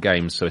PS4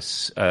 games, so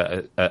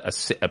a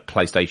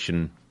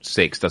PlayStation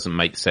 6 doesn't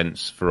make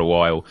sense for a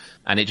while,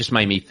 and it just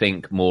made me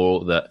think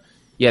more that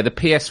the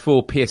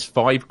PS4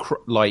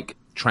 PS5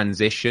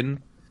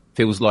 transition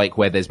feels like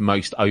where there's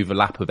most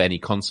overlap of any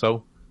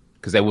console,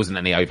 because there wasn't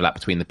any overlap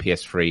between the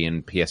PS3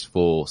 and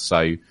PS4,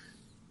 so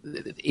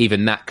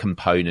even that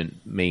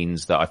component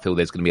means that I feel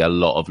there's going to be a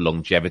lot of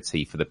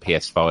longevity for the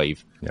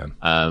PS5. Yeah.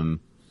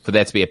 For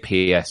there to be a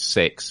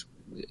PS6,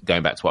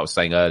 going back to what I was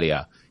saying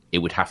earlier, it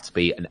would have to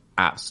be an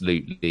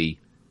absolutely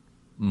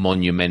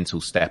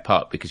monumental step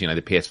up, because, the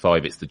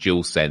PS5, it's the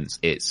DualSense,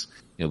 it's,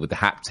 with the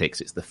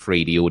haptics, it's the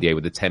 3D audio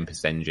with the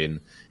Tempest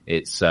engine,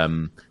 it's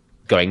going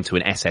to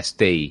an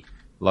SSD.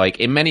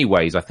 Like, in many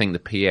ways, I think the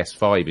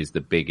PS5 is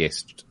the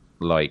biggest,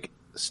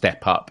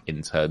 step up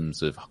in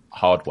terms of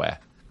hardware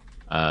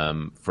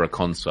for a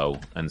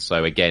console. And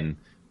so, again,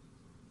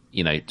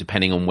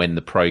 depending on when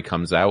the Pro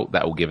comes out,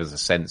 that will give us a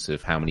sense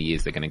of how many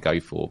years they're going to go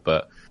for.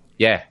 But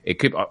yeah, it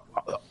could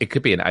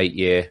be an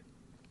 8-year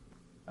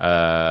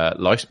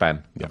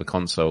lifespan of a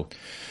console.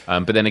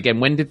 But then again,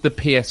 when did the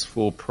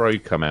PS4 Pro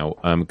come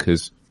out?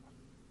 Because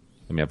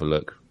let me have a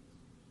look.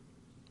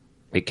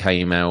 It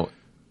came out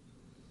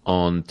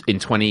in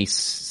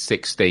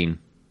 2016.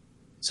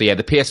 So yeah,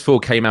 the PS4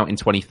 came out in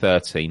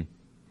 2013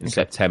 in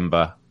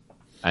September,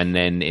 and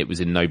then it was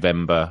in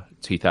November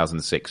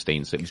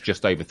 2016, so it was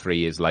just over 3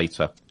 years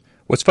later.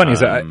 What's funny is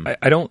that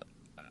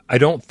I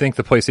don't think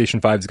the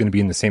PlayStation 5 is going to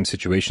be in the same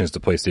situation as the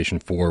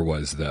PlayStation 4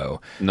 was,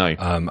 though. No.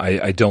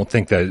 I don't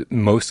think that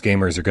most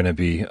gamers are going to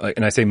be,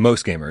 and I say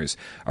most gamers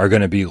are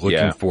going to be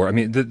looking for. I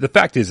mean, the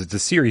fact is, it's a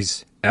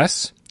Series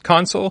S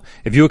console.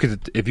 If you look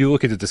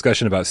at the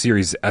discussion about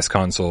Series S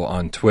console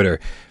on Twitter,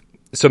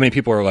 so many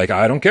people are like,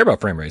 I don't care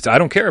about frame rates. I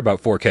don't care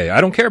about 4K. I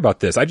don't care about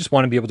this. I just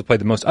want to be able to play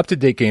the most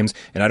up-to-date games,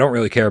 and I don't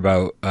really care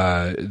about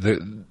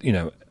I'm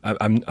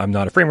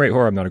not a frame rate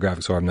whore. I'm not a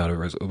graphics whore. I'm not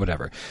a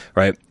whatever,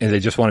 right? And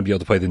they just want to be able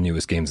to play the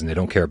newest games, and they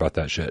don't care about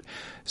that shit.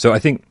 So I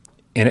think,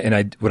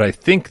 what I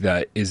think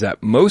that is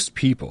that most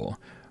people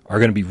are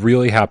going to be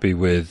really happy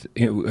with.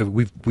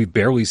 We've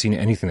barely seen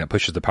anything that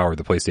pushes the power of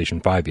the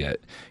PlayStation 5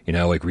 yet.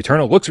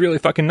 Returnal looks really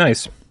fucking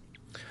nice.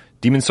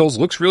 Demon's Souls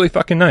looks really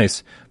fucking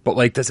nice, but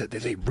does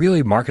it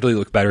really markedly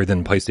look better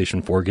than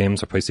PlayStation 4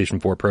 games or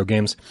PlayStation 4 Pro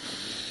games?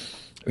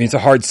 I mean, it's a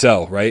hard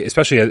sell, right?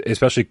 Especially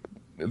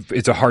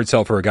it's a hard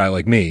sell for a guy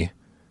like me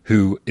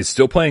who is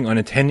still playing on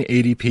a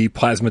 1080p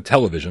plasma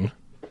television,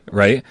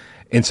 right?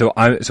 And so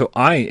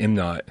I am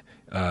not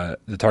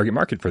the target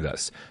market for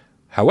this.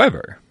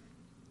 However,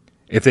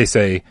 if they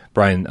say,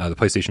 Brian, the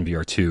PlayStation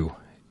VR 2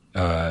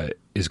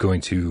 is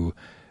going to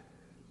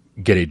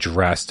get a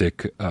drastic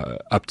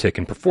uptick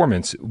in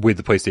performance with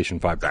the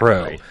PlayStation 5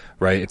 Pro,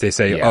 right? If they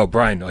say, oh,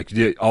 Brian,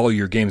 all of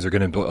your games are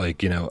going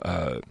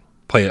to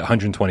play at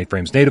 120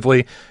 frames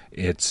natively,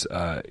 it's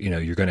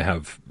you're going to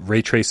have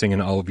ray tracing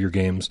in all of your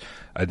games,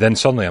 then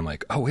suddenly I'm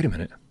like, oh, wait a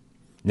minute,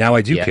 now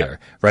I do care,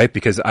 right?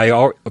 Because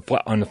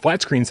on the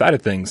flat screen side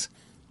of things,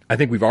 I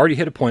think we've already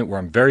hit a point where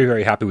I'm very,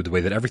 very happy with the way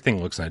that everything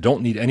looks, and I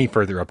don't need any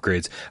further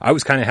upgrades. I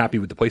was kind of happy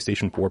with the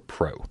PlayStation 4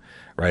 Pro,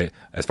 right,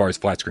 as far as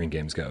flat screen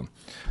games go.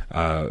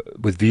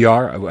 With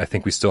VR, I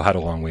think we still had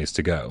a long ways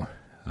to go.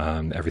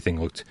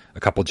 Everything looked a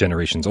couple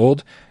generations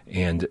old,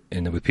 and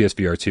with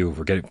PSVR 2,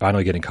 we're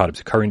finally getting caught up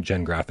to current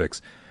gen graphics,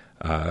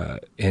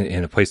 and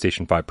a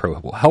PlayStation 5 Pro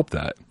will help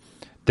that.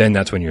 then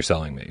that's when you're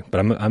selling me. But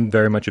I'm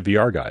very much a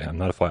VR guy. I'm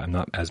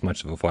not as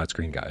much of a flat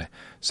screen guy.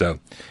 So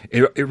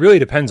it really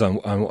depends on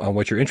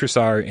what your interests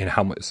are and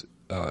how much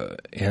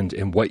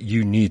and what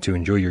you need to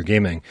enjoy your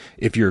gaming.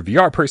 If you're a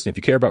VR person, if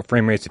you care about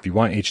frame rates, if you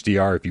want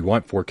HDR, if you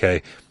want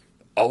 4K,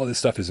 all of this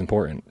stuff is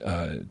important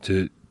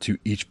to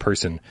each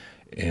person.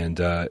 And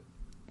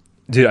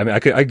dude, I mean, I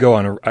could go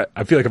on.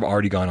 I feel like I've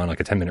already gone on like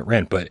a 10-minute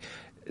rant, but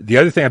the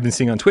other thing I've been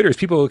seeing on Twitter is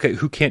people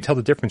who can't tell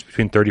the difference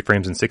between 30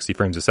 frames and 60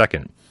 frames a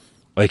second.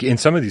 Like, and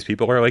some of these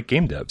people are like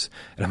game devs,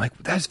 and I'm like,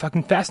 that's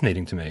fucking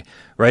fascinating to me,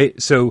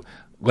 right? So,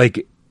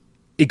 like,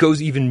 it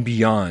goes even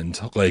beyond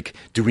like,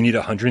 do we need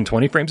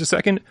 120 frames a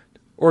second,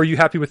 or are you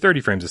happy with 30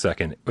 frames a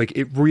second? Like,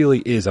 it really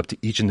is up to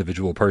each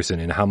individual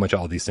person and how much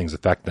all these things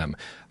affect them.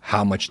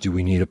 How much do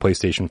we need a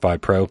PlayStation 5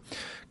 Pro?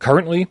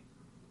 Currently,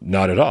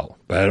 not at all.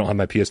 But I don't have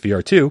my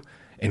PSVR 2.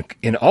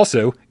 And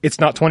also, it's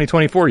not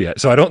 2024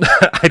 yet, so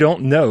I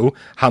don't know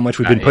how much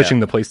we've been pushing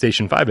the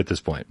PlayStation 5 at this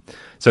point.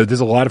 So there's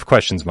a lot of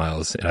questions,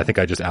 Miles, and I think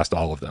I just asked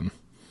all of them.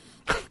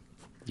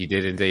 You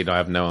did indeed. I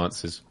have no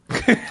answers.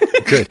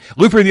 Good.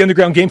 Looper, the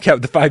Underground Game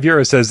Cat with the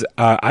 €5 says,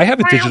 I have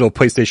a digital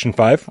PlayStation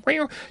 5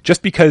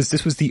 just because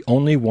this was the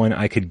only one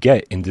I could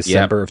get in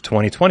December of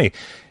 2020.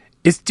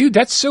 Dude,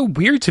 that's so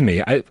weird to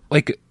me.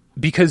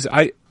 Because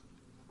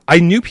I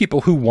knew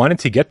people who wanted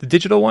to get the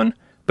digital one,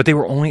 but they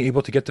were only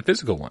able to get the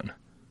physical one.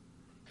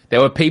 There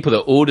were people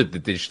that ordered the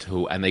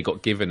digital and they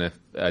got given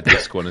a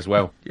disc one as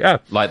well. Yeah.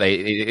 Like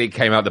it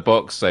came out the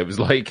box, so it was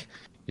like,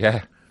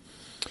 yeah.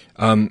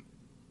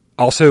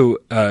 Also,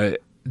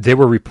 there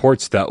were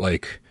reports that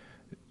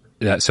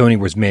that Sony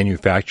was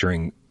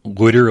manufacturing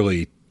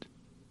literally.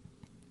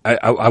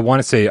 I want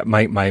to say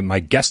my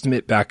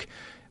guesstimate back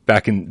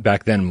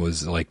then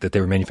was like that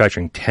they were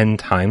manufacturing 10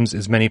 times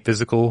as many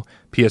physical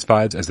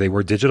PS5s as they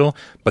were digital,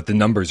 but the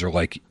numbers are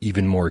like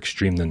even more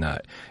extreme than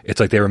that. It's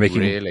like they were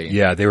making,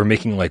 they were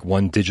making like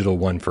one digital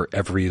one for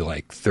every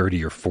like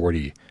 30 or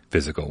 40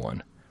 physical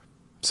one.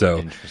 So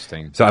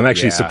interesting. So I'm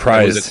actually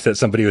surprised that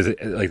somebody was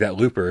like that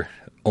Looper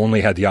only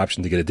had the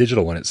option to get a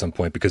digital one at some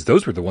point, because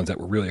those were the ones that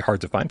were really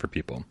hard to find for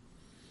people.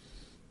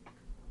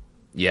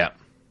 Yeah.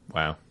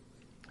 Wow.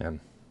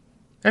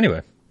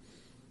 Anyway,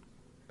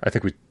 I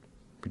think we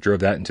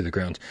drove that into the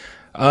ground.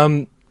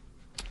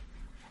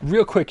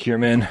 Real quick here,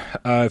 man.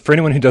 For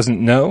anyone who doesn't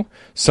know,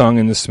 Song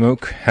in the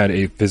Smoke had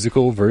a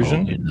physical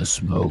version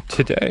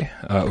today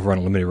over on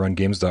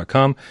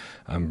limitedrungames.com.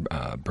 I'm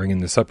bringing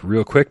this up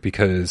real quick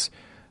because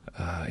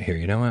here,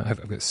 you know what?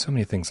 I've got so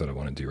many things that I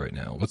want to do right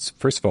now.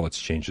 First of all, let's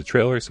change the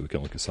trailer so we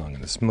can look at Song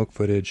in the Smoke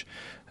footage.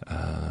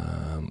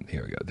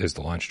 Here we go. There's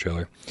the launch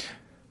trailer.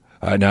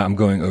 Now I'm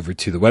going over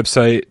to the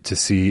website to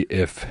see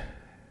if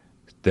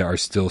there are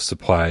still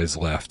supplies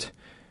left.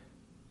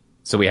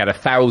 So we had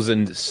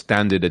 1,000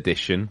 standard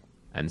edition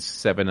and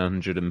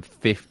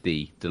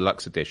 750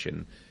 deluxe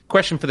edition.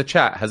 Question for the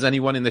chat: has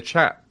anyone in the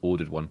chat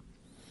ordered one?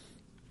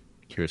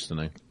 Curious to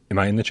know. Am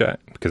I in the chat?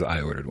 Because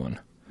I ordered one.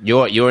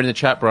 You're in the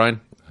chat,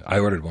 Brian. I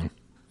ordered one.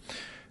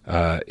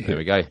 Here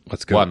we go.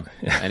 Let's go. One.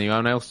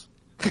 Anyone else?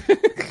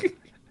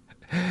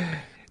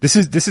 This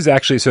is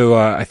actually, so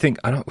I think,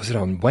 was it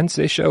on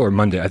Wednesday's show or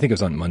Monday? I think it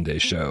was on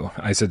Monday's show.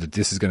 I said that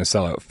this is going to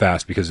sell out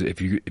fast because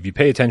if you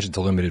pay attention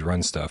to limited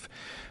run stuff,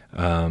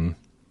 let's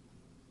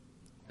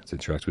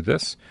interact with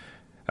this.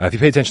 If you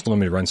pay attention to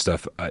limited run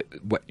stuff,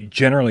 what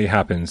generally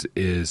happens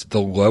is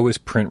the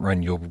lowest print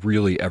run you'll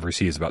really ever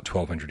see is about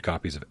 1,200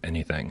 copies of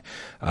anything.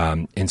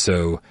 And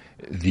so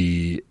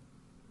the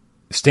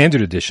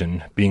standard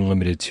edition being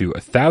limited to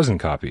 1,000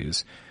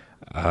 copies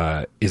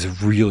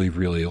is really,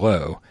 really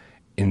low.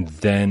 And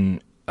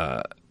then,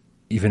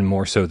 even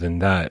more so than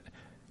that,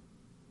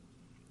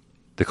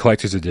 the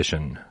collector's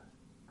edition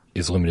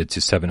is limited to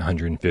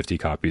 750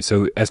 copies.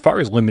 So as far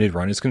as limited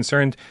run is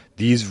concerned,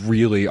 these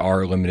really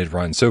are limited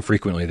runs. So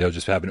frequently they'll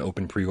just have an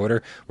open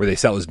pre-order where they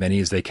sell as many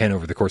as they can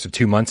over the course of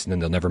 2 months, and then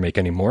they'll never make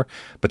any more.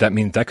 But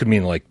that could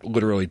mean like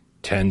literally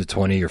 10 to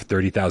 20 or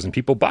 30,000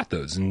 people bought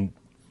those, and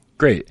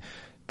great.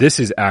 This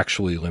is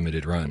actually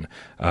limited run.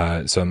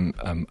 So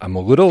I'm a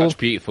little... That's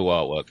beautiful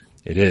artwork.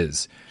 It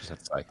is.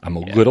 I'm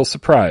a little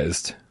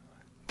surprised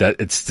that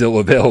it's still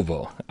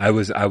available. I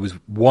was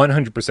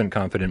 100%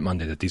 confident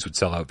Monday that these would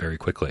sell out very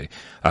quickly,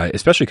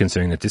 especially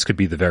considering that this could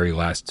be the very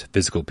last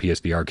physical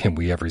PSVR game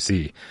we ever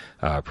see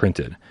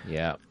printed.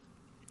 Yeah.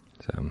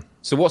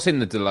 So what's in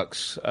the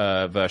deluxe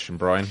version,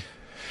 Brian?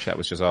 Chat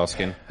was just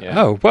asking. Yeah.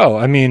 Oh, well,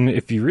 I mean,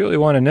 if you really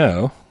want to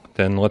know,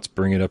 then let's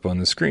bring it up on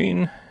the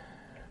screen.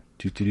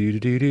 And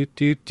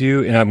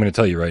I'm going to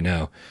tell you right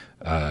now,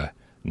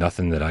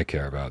 nothing that I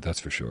care about, that's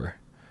for sure.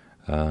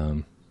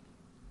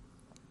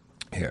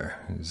 Here,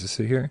 is this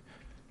it here?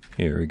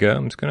 Here we go.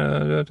 I'm just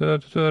gonna,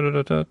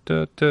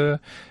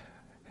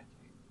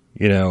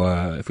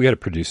 if we had a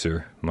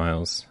producer,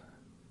 Miles,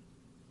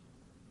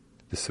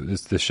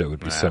 this show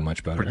would be so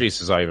much better.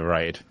 Producer's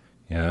overrated.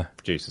 Yeah,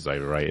 producer's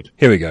overrated.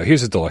 Here we go.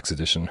 Here's a deluxe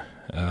edition.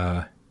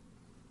 I'm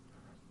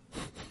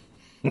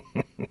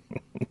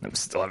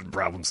still having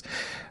problems.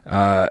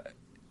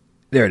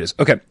 There it is.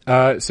 Okay.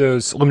 So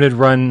it's limited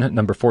run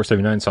number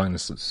 479, Song in the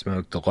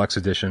Smoke Deluxe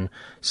Edition,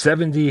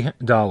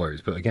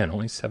 $70. But again,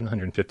 only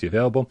 750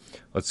 available.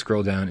 Let's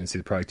scroll down and see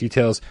the product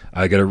details.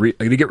 I gotta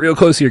get real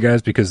close here,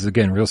 guys, because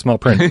again, real small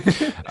print.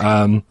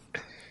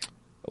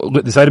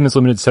 This item is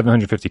limited to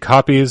 750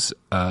 copies.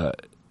 It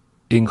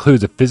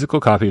includes a physical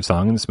copy of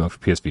Song in the Smoke for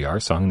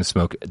PSVR, Song in the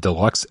Smoke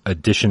Deluxe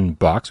Edition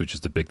box, which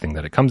is the big thing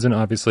that it comes in,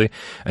 obviously,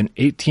 an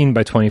 18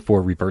 by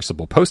 24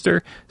 reversible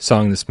poster,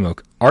 Song in the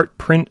Smoke art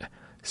print,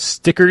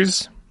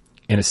 stickers,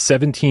 and a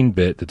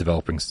 17-bit, the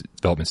development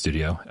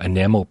studio,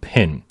 enamel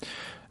pin,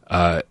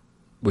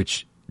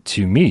 which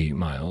to me,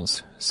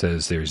 Miles,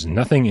 says there's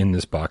nothing in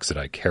this box that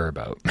I care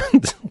about.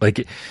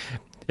 Like,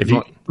 if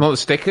you not the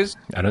stickers,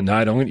 I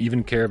don't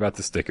even care about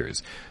the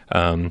stickers.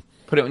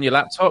 Put it on your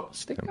laptop.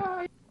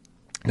 Sticker.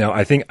 No,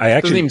 I think I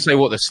actually doesn't even say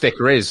what the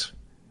sticker is.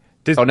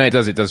 Oh no, it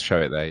does. It does show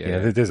it there.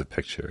 Yeah, there's a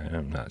picture.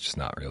 I'm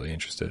not really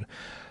interested.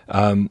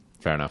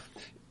 Fair enough.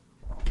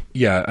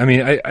 Yeah, I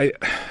mean,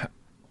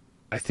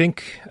 I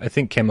think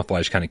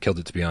Camouflage kind of killed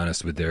it, to be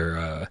honest, with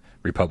their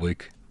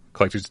Republic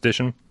Collector's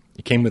Edition.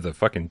 It came with a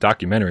fucking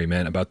documentary,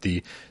 man, about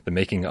the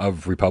making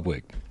of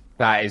Republic.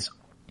 That is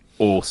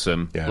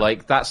awesome. Yeah.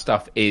 Like, that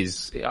stuff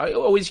is... I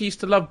always used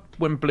to love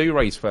when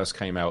Blu-rays first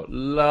came out.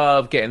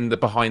 Love getting the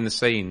behind the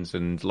scenes.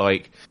 And,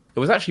 like,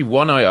 there was actually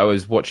one I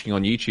was watching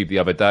on YouTube the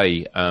other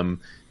day.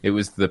 It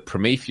was the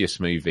Prometheus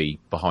movie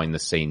behind the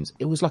scenes.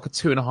 It was like a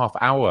 2.5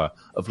 hour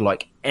of,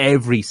 like,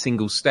 every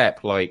single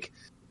step. Like...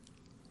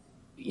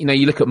 You know,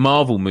 you look at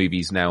Marvel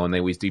movies now and they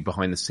always do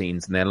behind the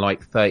scenes and they're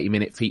like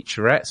 30-minute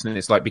featurettes, and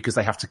it's like because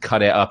they have to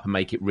cut it up and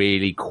make it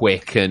really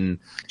quick and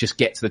just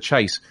get to the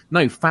chase.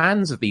 No,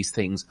 fans of these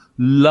things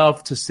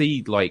love to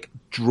see like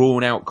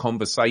drawn out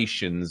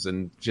conversations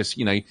and just,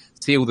 you know,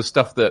 see all the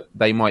stuff that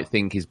they might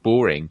think is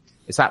boring.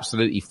 It's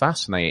absolutely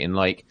fascinating.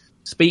 Like,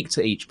 speak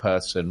to each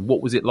person.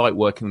 What was it like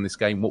working on this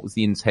game? What was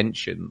the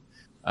intention?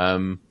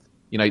 You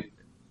know,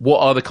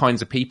 what are the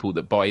kinds of people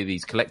that buy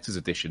these collector's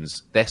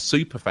editions? They're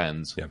super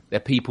fans. Yeah. They're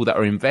people that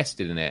are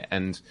invested in it.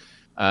 And,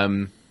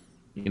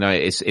 you know,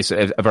 it's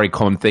a very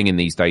common thing in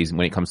these days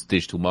when it comes to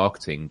digital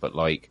marketing, but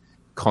like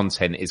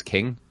content is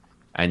king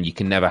and you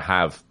can never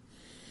have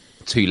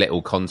too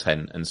little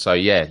content. And so,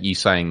 yeah, you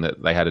saying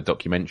that they had a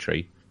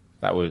documentary,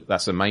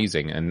 that's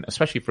amazing. And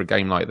especially for a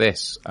game like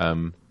this,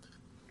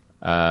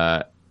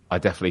 I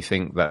definitely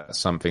think that's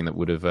something that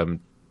would have,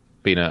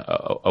 been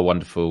a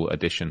wonderful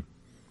addition.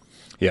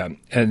 Yeah,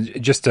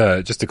 and just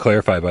to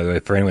clarify, by the way,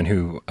 for anyone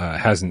who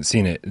hasn't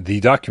seen it,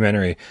 the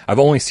documentary, I've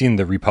only seen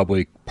the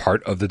Republic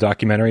part of the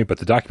documentary, but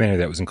the documentary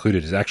that was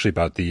included is actually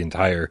about the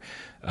entire,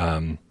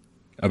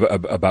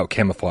 about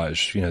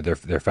Camouflage, you know,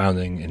 their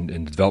founding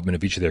and the development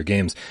of each of their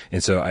games.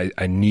 And so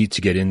I need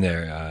to get in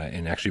there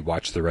and actually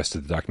watch the rest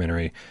of the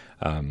documentary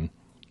and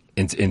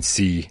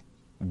see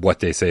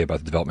what they say about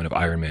the development of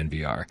Iron Man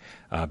VR,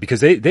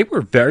 because they were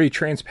very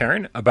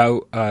transparent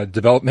about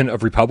development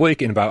of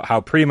Republic and about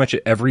how pretty much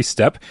at every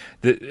step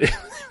that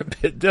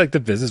like the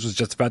business was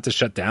just about to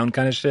shut down,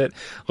 kind of shit.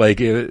 Like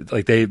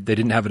they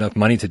didn't have enough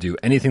money to do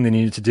anything they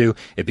needed to do.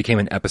 It became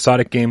an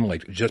episodic game,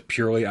 like just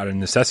purely out of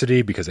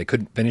necessity because they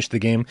couldn't finish the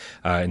game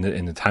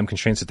in the time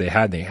constraints that they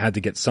had. They had to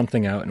get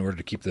something out in order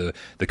to keep the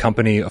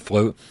company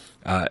afloat,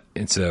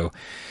 and so.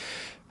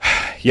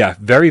 Yeah,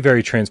 very,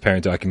 very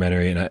transparent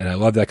documentary, and I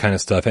love that kind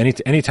of stuff.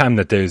 Anytime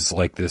that there's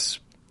like this,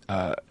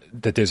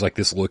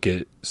 look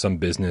at some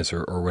business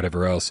or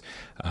whatever else,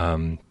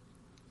 and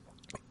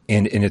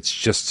it's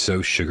just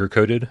so sugar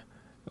coated,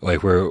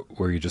 like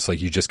where you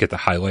just get the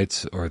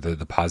highlights or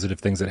the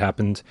positive things that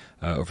happened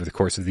over the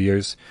course of the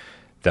years.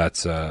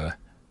 That's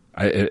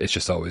it's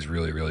just always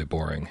really, really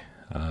boring.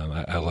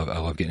 I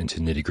love getting into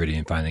nitty gritty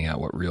and finding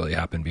out what really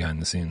happened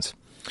behind the scenes.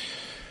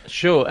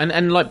 Sure,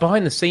 and like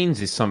behind the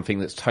scenes is something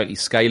that's totally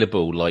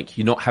scalable. Like,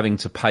 you're not having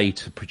to pay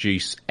to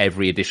produce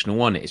every additional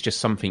one. It's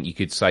just something you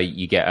could say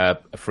you get a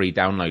free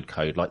download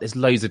code. Like, there's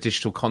loads of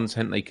digital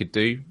content they could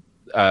do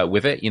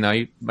with it. You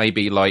know,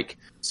 maybe like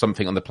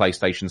something on the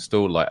PlayStation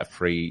Store, like a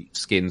free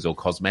skins or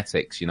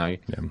cosmetics. You know,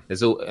 yeah.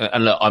 There's all.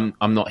 And look,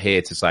 I'm not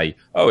here to say,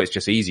 oh, it's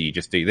just easy. You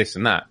just do this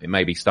and that. It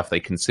may be stuff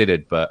they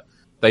considered, but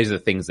those are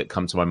the things that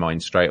come to my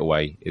mind straight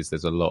away. Is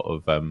there's a lot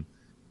of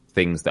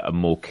things that are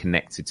more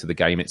connected to the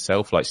game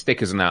itself, like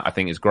stickers and that I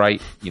think is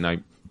great. You know,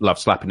 love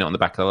slapping it on the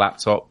back of the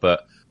laptop,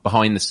 but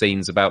behind the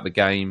scenes about the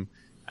game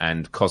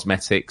and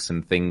cosmetics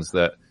and things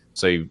that,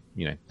 so, you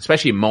know,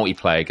 especially in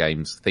multiplayer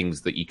games,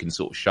 things that you can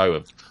sort of show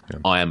of, yeah.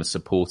 I am a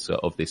supporter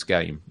of this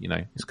game, you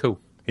know, it's cool.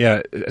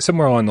 Yeah,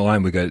 somewhere along the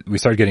line we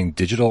started getting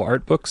digital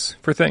art books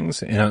for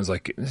things, and I was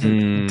like,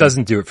 it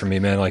doesn't do it for me,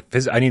 man. Like,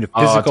 I need a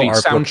physical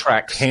art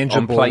book,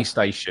 tangible, on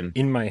PlayStation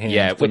in my hand.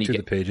 Yeah, when you get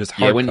the pages,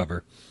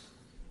 hardcover.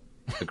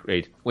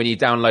 Agreed. When you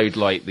download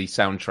like the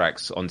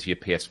soundtracks onto your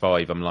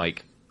PS5, I'm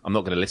like, I'm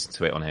not going to listen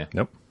to it on here.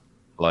 Nope.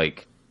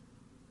 Like,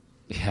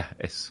 yeah,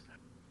 it's,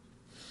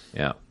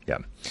 yeah. Yeah.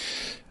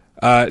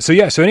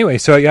 We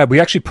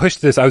actually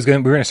pushed this. We were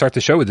going to start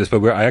the show with this,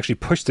 but I actually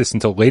pushed this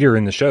until later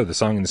in the show, the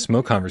Song and the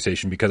Smoke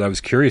conversation, because I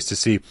was curious to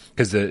see,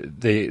 because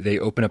they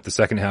open up the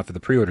second half of the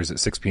pre-orders at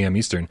 6 p.m.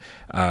 Eastern.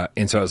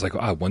 And so I was like,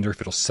 I wonder if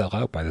it'll sell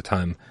out by the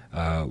time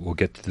we'll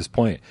get to this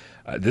point.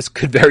 This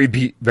could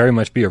very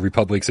much be a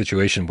Republic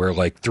situation where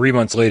like 3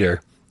 months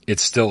later,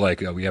 it's still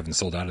like, we haven't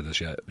sold out of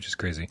this yet, which is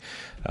crazy.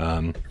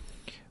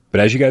 But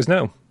as you guys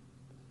know,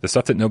 the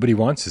stuff that nobody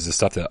wants is the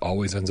stuff that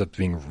always ends up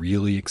being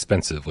really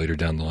expensive later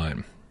down the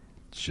line.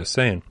 Just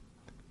saying.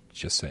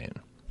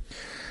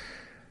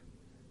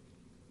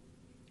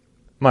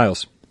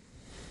 Miles.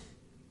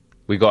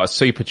 We got a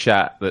super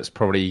chat that's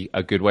probably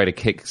a good way to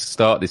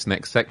kick-start this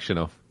next section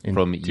off.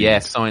 From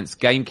Science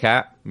Game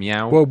Cat.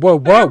 Meow.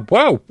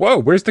 Whoa.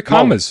 Where's the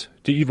commas?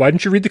 Why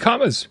didn't you read the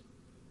commas?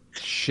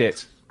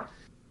 Shit.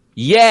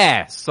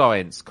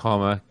 Science,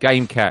 comma,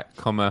 Game Cat,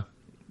 comma,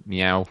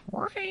 meow.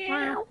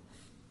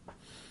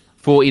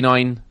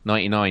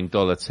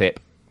 $49.99 tip.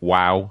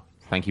 Wow.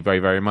 Thank you very,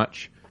 very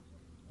much.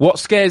 What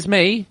scares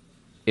me?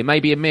 It may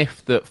be a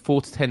myth that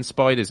 4 to 10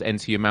 spiders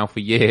enter your mouth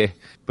a year,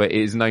 but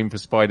it is known for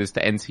spiders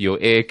to enter your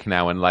ear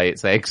canal and lay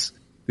its eggs.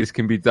 This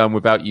can be done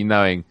without you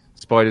knowing.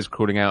 Spiders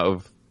crawling out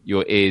of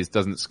your ears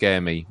doesn't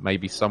scare me.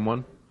 Maybe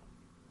someone?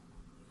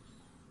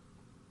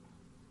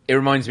 It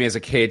reminds me as a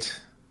kid,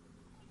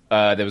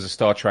 there was a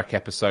Star Trek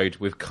episode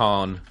with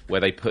Khan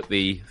where they put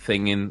the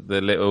thing in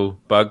the little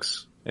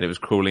bugs and it was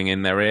crawling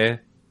in their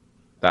ear.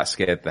 That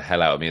scared the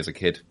hell out of me as a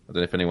kid. I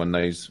don't know if anyone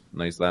knows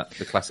that.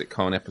 The classic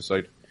Khan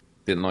episode.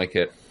 Didn't like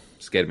it.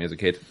 Scared me as a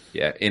kid.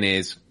 Yeah, in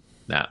ears.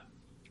 Nah.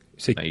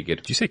 No, you good.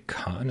 Did you say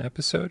Khan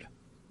episode?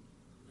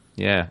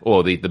 Yeah,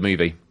 or the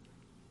movie.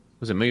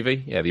 Was it a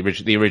movie? Yeah,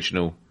 the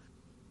original.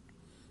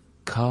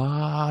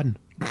 Khan.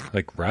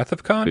 Like Wrath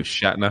of Khan? With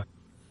Shatner.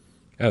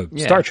 Oh,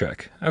 yeah. Star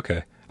Trek.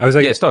 Okay. I was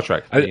like, yeah, Star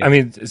Trek. I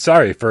mean,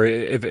 sorry for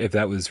if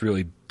that was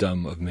really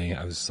dumb of me.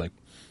 I was like,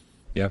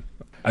 yeah.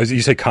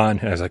 You said Khan,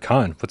 and I was like,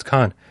 Khan? What's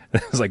Khan?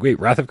 And I was like, wait,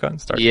 Wrath of Khan?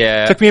 Star Trek.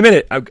 Yeah. It took me a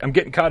minute. I'm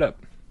getting caught up.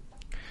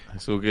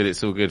 It's all good.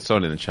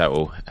 Someone in the chat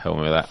will help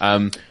me with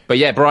that. But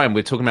yeah, Brian,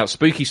 we're talking about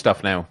spooky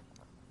stuff now.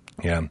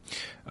 Yeah.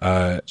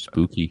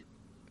 Spooky.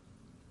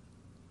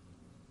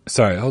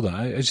 Sorry, hold on.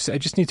 I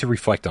just need to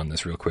reflect on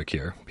this real quick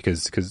here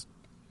because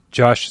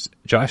Josh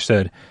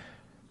said,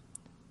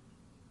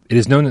 it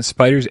is known that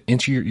spiders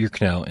enter your ear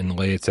canal and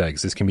lay its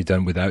eggs. This can be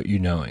done without you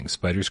knowing.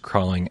 Spiders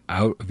crawling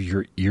out of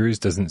your ears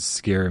doesn't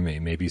scare me.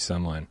 Maybe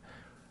someone.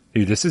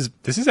 Dude, this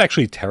is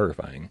actually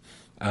terrifying.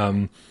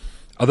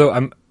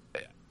 Although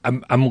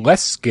I'm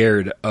less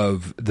scared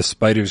of the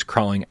spiders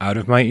crawling out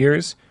of my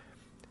ears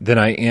than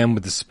I am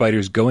with the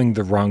spiders going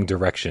the wrong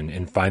direction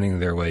and finding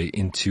their way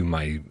into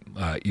my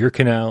ear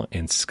canal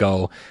and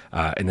skull,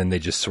 and then they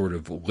just sort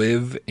of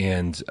live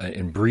and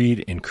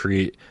breed and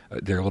create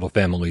their little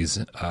families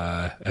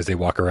as they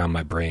walk around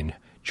my brain,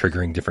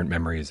 triggering different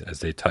memories as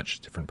they touch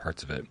different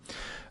parts of it.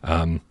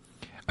 I'm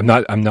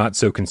not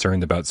so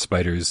concerned about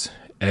spiders'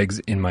 eggs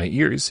in my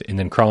ears and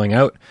then crawling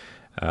out.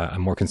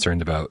 I'm more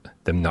concerned about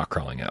them not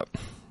crawling out.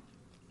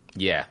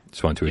 Yeah.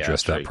 Just wanted to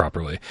address that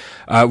properly.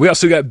 We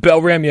also got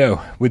Bel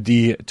Ramio with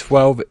the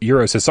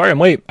 €12. Says, sorry I'm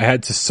late. I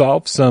had to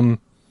solve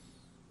some...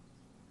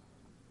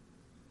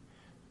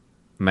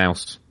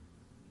 Mouse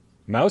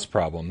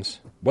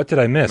problems. What did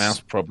I miss? Mouse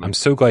problems. I'm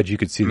so glad you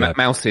could see that.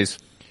 Mouses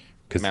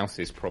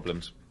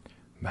problems.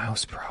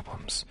 Mouse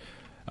problems.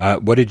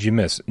 What did you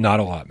miss? Not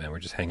a lot, man. We're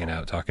just hanging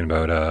out talking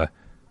about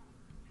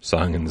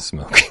Song and the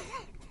Smoke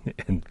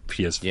and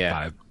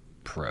PS5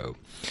 Pro.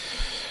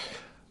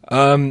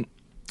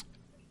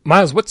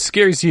 Miles, what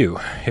scares you?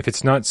 If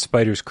it's not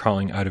spiders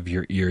crawling out of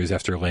your ears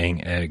after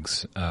laying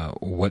eggs,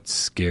 what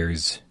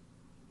scares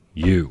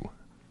you?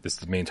 This is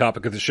the main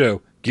topic of the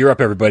show. Gear up,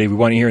 everybody. We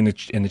want to hear in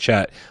the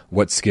chat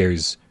what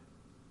scares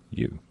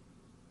you.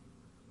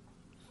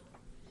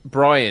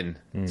 Brian,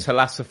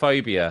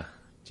 thalassophobia.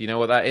 Do you know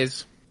what that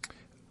is?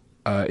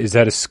 Is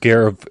that a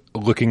scare of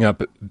looking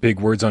up big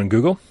words on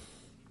Google?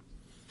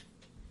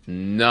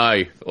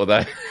 No,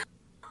 although...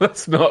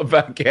 That's not a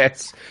bad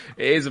guess.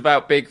 It is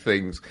about big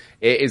things.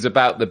 It is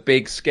about the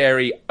big,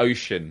 scary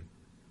ocean.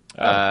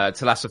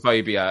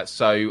 Thalassophobia.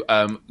 So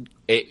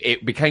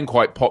it became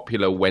quite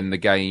popular when the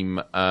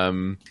game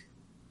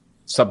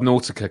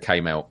Subnautica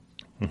came out.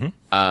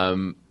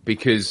 Mm-hmm.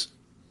 Because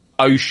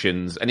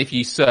oceans, and if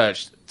you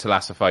search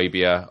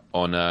thalassophobia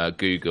on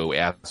Google, it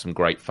has some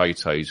great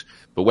photos.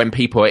 But when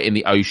people are in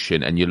the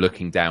ocean and you're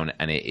looking down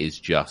and it is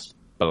just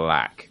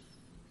black,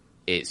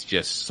 it's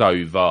just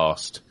so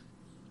vast.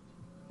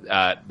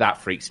 That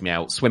freaks me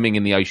out. Swimming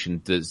in the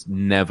ocean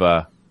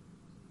never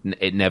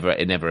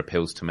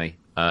appeals to me.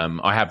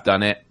 I have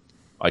done it.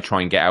 I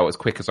try and get out as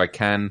quick as I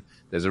can.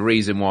 There's a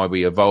reason why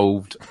we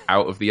evolved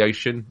out of the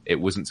ocean. It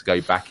wasn't to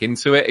go back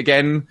into it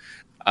again.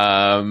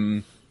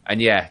 And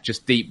yeah,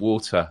 just deep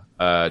water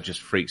just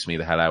freaks me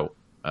the hell out.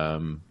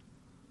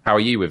 How are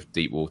you with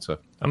deep water?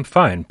 I'm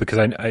fine because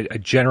I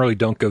generally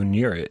don't go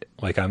near it.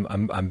 Like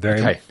I'm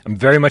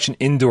very much an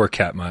indoor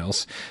cat,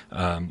 Miles.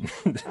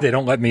 They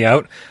don't let me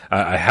out.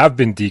 I have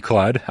been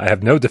declawed. I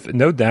have no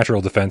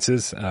natural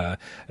defenses. And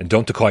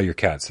don't declaw your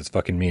cats. That's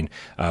fucking mean.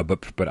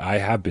 But I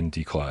have been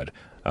declawed.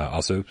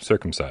 Also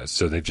circumcised.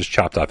 So they've just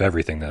chopped off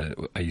everything that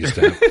I used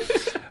to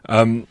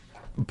have.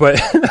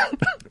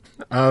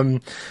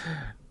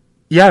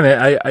 Yeah,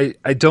 man,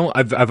 I don't.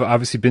 I've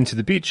obviously been to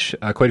the beach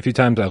quite a few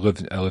times. I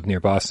live near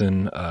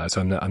Boston,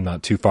 so I'm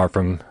not too far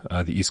from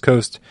the East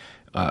Coast,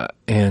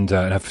 and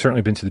I've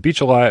certainly been to the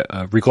beach a lot,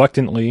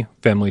 reluctantly,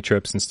 family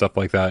trips and stuff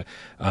like that.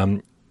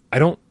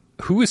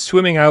 Who is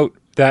swimming out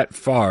that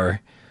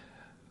far,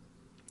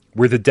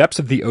 where the depths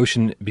of the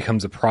ocean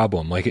becomes a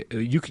problem? Like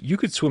you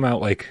could swim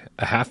out like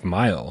a half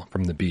mile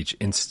from the beach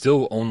and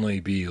still only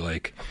be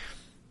like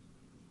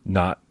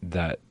not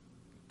that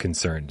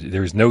concerned.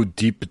 There's no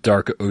deep,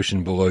 dark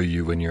ocean below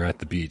you when you're at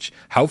the beach.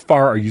 How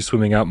far are you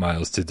swimming out,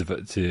 Miles, to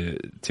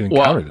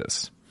encounter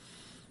this?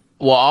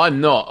 Well,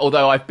 I'm not.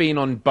 Although I've been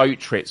on boat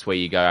trips where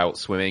you go out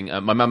swimming.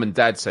 My mum and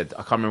dad said,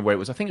 I can't remember where it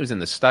was. I think it was in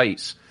the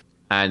States,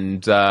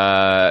 and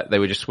they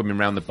were just swimming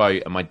around the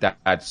boat. And my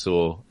dad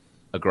saw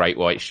a great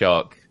white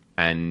shark,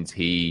 and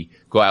he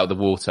got out of the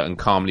water and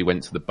calmly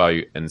went to the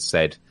boat and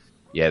said,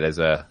 "Yeah, there's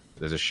a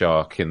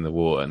shark in the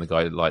water." And the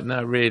guy was like,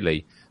 "No,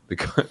 really."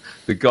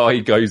 The guy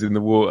goes in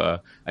the water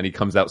and he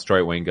comes out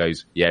straight away and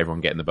goes, "Yeah, everyone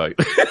get in the boat."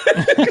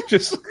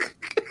 Just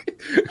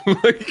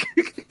like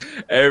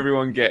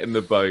everyone get in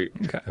the boat.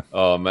 Okay.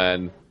 Oh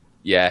man.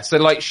 Yeah. So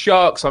like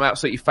sharks, I'm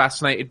absolutely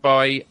fascinated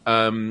by.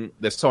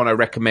 There's someone I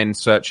recommend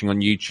searching on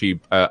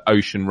YouTube,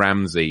 Ocean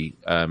Ramsey.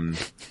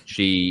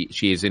 She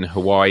is in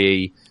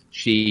Hawaii.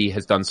 She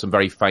has done some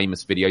very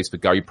famous videos for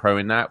GoPro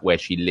in that, where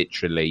she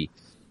literally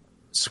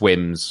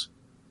swims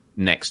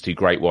next to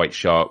great white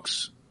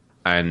sharks,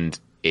 and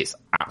it's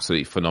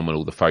absolutely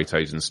phenomenal, the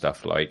photos and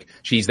stuff. Like,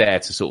 she's there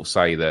to sort of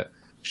say that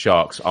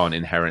sharks aren't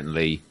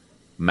inherently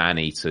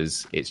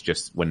man-eaters. It's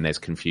just when there's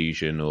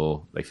confusion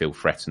or they feel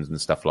threatened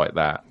and stuff like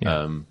that.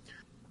 Yeah.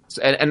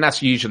 And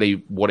that's usually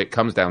what it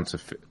comes down to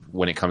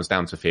when it comes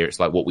down to fear. It's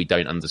like what we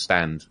don't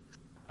understand,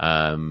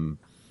 because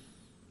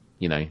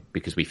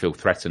we feel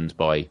threatened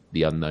by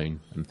the unknown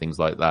and things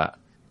like that.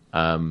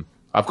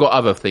 I've got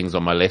other things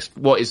on my list.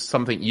 What is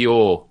something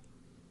you're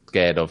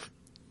scared of?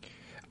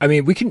 I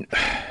mean, we can...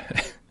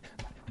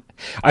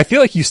 I feel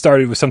like you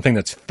started with something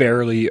that's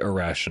fairly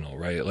irrational,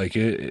 right? Like,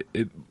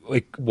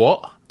 like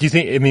what do you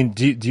think? I mean,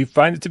 do you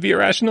find it to be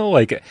irrational?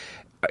 Like, I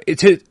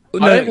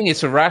don't think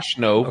it's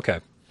irrational. Okay,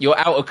 you're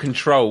out of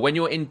control when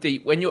you're in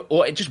deep.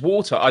 Or just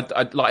water.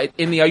 I like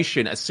in the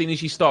ocean. As soon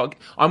as you start,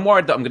 I'm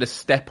worried that I'm going to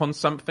step on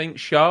something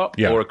sharp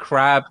or a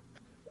crab.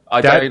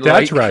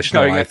 That's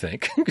rational, I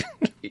think.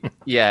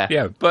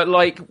 Yeah. But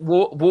like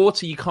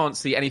water, you can't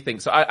see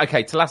anything. So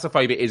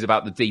thalassophobia is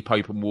about the deep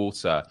open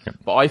water. Yeah.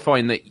 But I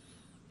find that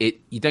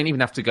you don't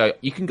even have to go.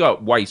 You can go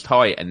up waist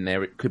high, and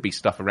there could be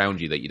stuff around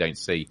you that you don't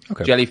see.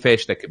 Okay.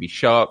 Jellyfish, there could be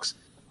sharks.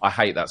 I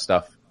hate that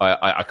stuff.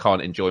 I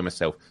can't enjoy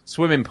myself.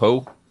 Swimming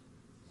pool,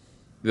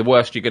 the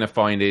worst you're going to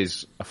find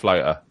is a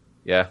floater.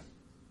 Yeah,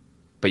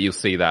 but you'll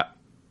see that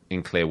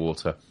in clear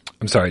water.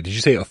 I'm sorry, did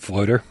you say a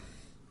floater?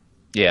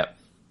 Yeah.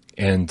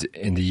 And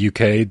in the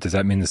UK, does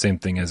that mean the same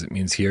thing as it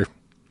means here?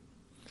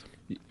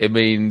 It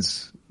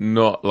means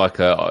not like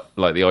the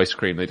ice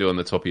cream they do on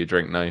the top of your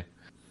drink. No.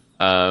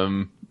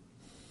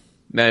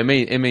 No,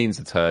 it means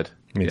a turd.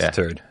 It means a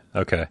turd.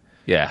 Okay.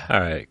 Yeah. All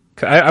right.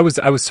 I was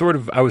sort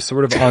of on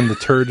the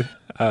turd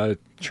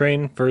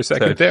train for a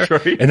second there,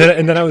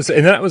 and then I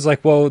was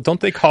like, well, don't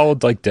they call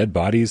like dead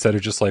bodies that are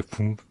just like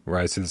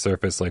rise to the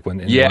surface, like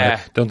when in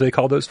water? Don't they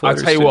call those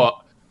floaters? I'll tell you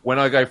what. When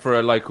I go for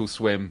a local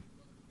swim,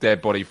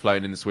 dead body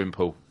floating in the swim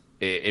pool,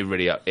 it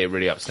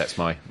really upsets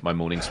my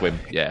morning swim.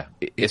 Yeah,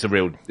 it's a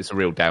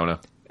real downer.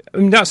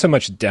 Not so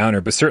much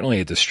downer, but certainly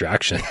a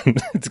distraction.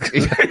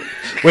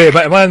 Wait,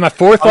 am I on my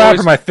fourth lap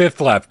or my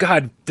fifth lap?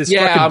 God, this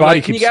fucking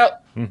body keeps...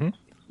 Mm-hmm.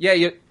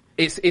 Yeah,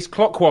 it's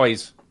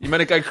clockwise. You're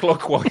meant to go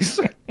clockwise.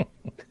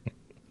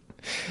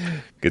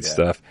 Good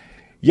stuff.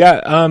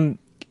 Yeah,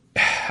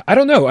 I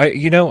don't know.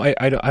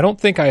 I don't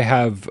think I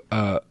have...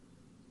 I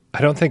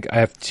don't think I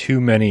have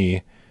too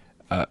many...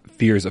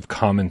 fears of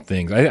common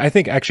things. I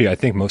think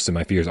most of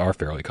my fears are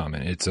fairly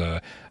common. It's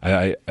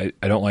I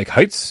don't like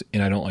heights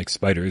and I don't like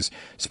spiders.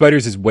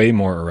 Spiders is way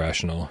more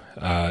irrational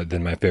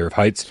than my fear of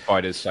heights.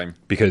 Spiders, same.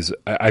 Because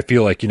I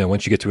feel like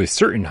once you get to a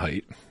certain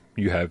height,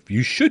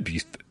 you should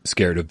be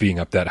scared of being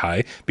up that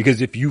high, because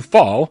if you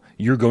fall,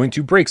 you're going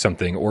to break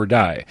something or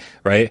die,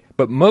 right?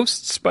 But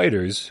most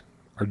spiders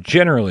are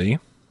generally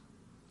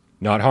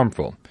not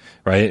harmful.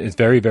 Right, it's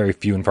very, very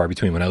few and far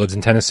between. When I lived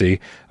in Tennessee,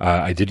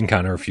 I did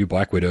encounter a few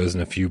black widows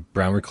and a few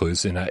brown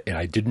recluse, and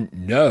I didn't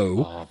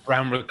know. Oh,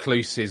 brown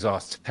recluses are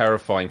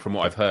terrifying, from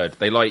what I've heard.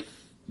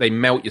 They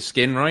melt your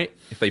skin, right?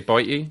 If they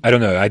bite you. I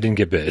don't know. I didn't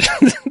get bit.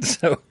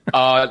 So.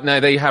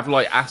 No, they have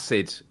like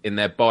acid in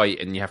their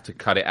bite, and you have to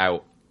cut it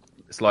out.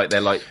 It's like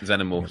they're like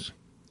xenomorphs.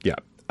 Yeah.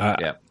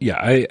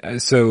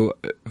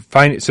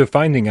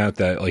 Finding out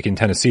that like in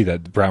Tennessee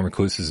that brown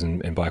recluses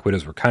and black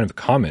widows were kind of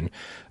common.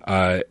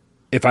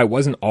 If I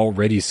wasn't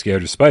already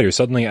scared of spiders,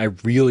 suddenly I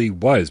really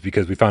was,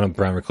 because we found a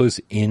brown recluse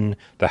in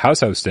the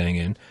house I was staying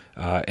in.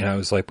 And I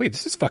was like, wait,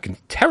 this is fucking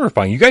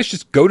terrifying. You guys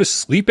just go to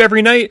sleep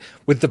every night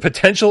with the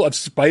potential of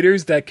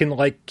spiders that can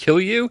like kill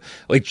you,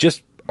 like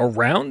just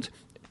around.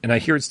 And I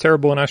hear it's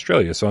terrible in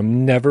Australia, so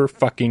I'm never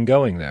fucking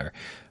going there.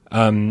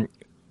 And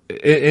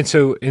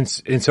so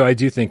I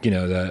do think,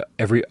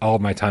 that all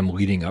of my time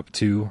leading up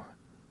to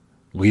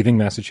leaving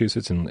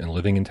Massachusetts and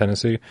living in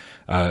Tennessee,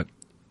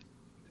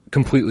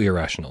 completely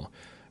irrational,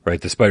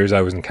 right? The spiders I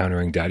was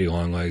encountering, daddy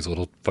long legs,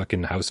 little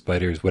fucking house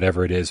spiders,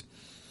 whatever it is,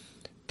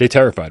 they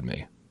terrified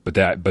me.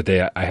 I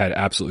had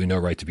absolutely no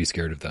right to be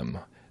scared of them.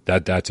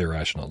 That's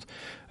irrational.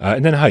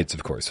 And then heights,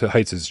 of course.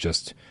 Heights is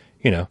just,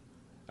 you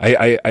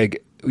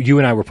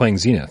and I were playing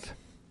Zenith,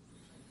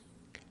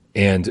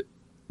 and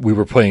we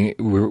were playing.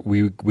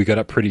 We got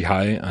up pretty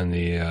high on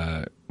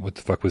the what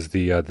the fuck was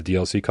the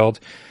DLC called?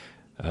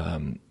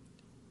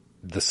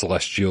 The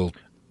Celestial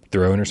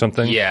Throne or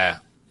something. Yeah.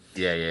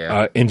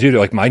 And dude,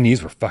 like my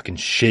knees were fucking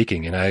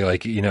shaking, and I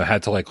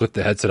had to like lift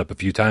the headset up a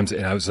few times,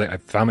 and I was like, I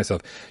found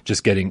myself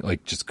just getting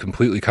like just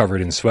completely covered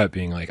in sweat,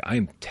 being like,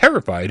 I'm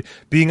terrified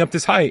being up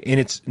this high, and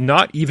it's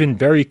not even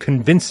very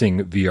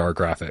convincing VR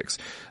graphics.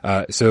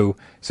 So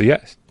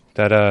yes,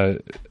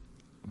 that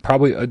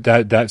probably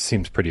that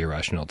seems pretty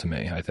irrational to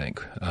me. I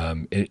think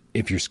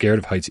if you're scared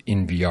of heights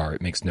in VR,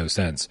 it makes no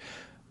sense,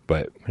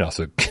 but it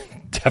also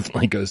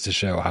definitely goes to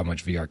show how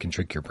much VR can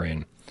trick your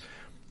brain.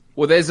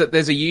 Well, there's a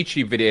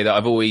YouTube video that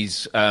I've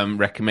always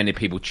recommended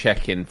people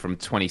check in from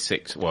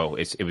 26. Well,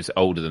 it was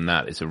older than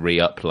that. It's a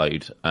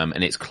re-upload,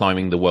 and it's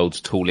climbing the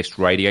world's tallest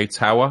radio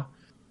tower.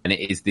 And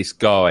it is this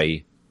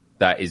guy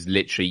that is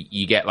literally,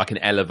 you get like an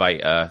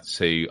elevator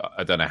to,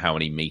 I don't know how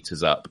many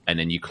meters up, and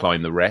then you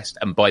climb the rest.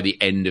 And by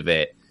the end of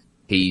it,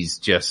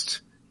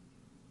 it's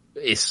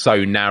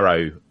so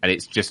narrow, and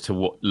it's just to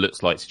what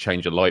looks like to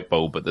change a light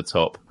bulb at the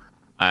top.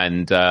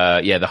 And,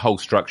 the whole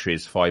structure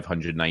is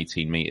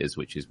 518 meters,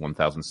 which is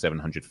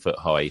 1,700 foot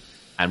high.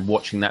 And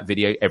watching that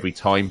video every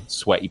time,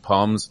 sweaty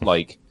palms,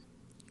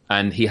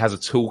 and he has a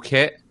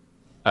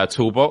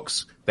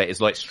toolbox that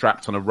is like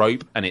strapped on a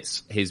rope, and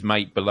it's his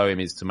mate below him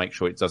is to make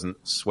sure it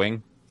doesn't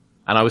swing.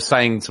 And I was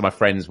saying to my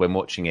friends when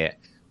watching it,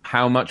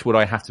 how much would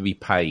I have to be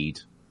paid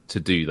to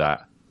do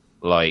that?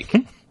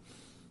 Even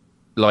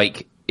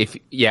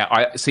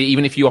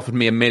if you offered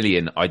me $1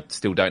 million, I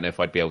still don't know if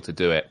I'd be able to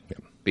do it,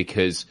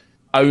 because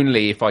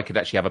only if I could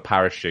actually have a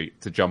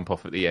parachute to jump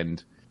off at the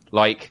end.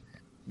 Like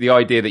the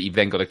idea that you've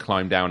then got to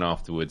climb down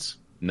afterwards.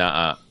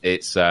 Nah,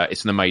 it's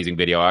an amazing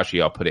video.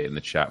 I'll put it in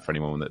the chat for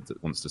anyone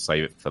that wants to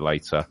save it for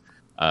later.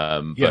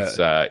 Dude,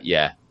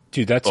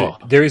 that's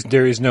it.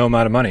 There is no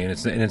amount of money, and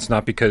it's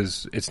not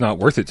because it's not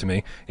worth it to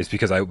me. It's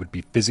because I would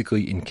be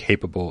physically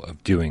incapable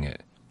of doing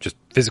it. Just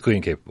physically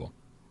incapable.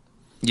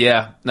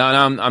 Yeah, no,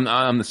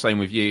 I'm the same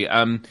with you.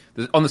 On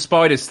the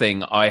spiders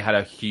thing, I had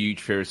a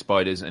huge fear of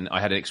spiders, and I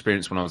had an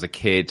experience when I was a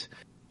kid.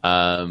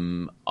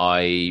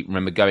 I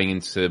remember going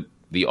into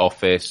the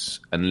office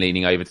and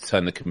leaning over to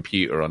turn the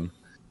computer on,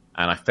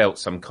 and I felt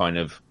some kind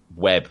of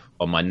web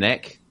on my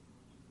neck,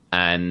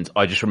 and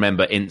I just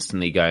remember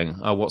instantly going,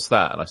 "Oh, what's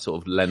that?" And I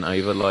sort of leant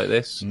over like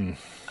this, and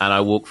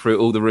I walked through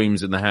all the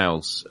rooms in the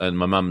house, and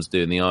my mum's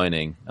doing the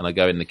ironing, and I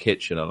go in the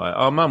kitchen, I'm like,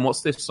 "Oh, mum,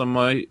 what's this on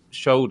my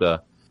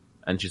shoulder?"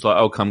 And she's like,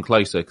 "Oh, come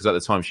closer," because at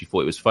the time she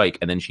thought it was fake.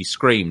 And then she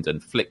screamed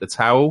and flicked the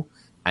towel,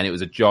 and it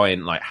was a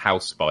giant like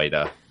house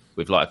spider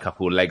with like a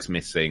couple of legs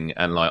missing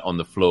and like on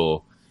the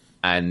floor.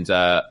 And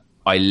I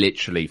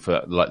literally,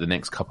 for like the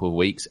next couple of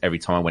weeks, every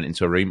time I went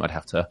into a room, I'd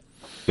have to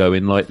go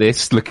in like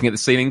this, looking at the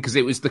ceiling, because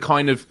it was the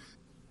kind of,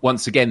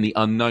 once again, the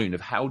unknown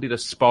of how did a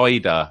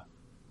spider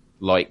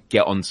like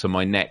get onto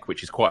my neck,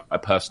 which is quite a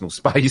personal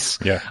space.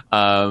 Yeah.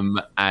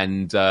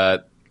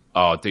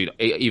 Oh, dude,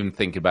 even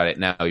thinking about it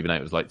now, even though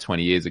it was like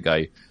 20 years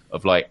ago,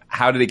 of like,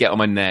 how did it get on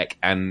my neck?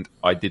 And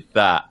I did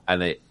that,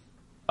 and I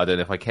don't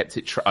know if I kept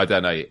it, I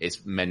don't know,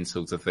 it's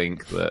mental to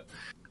think that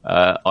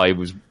I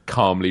was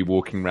calmly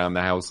walking around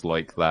the house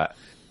like that,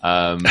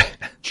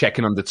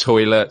 checking under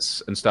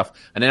toilets and stuff.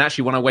 And then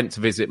actually when I went to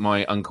visit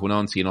my uncle and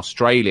auntie in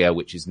Australia,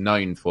 which is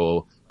known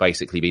for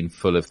basically being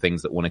full of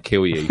things that want to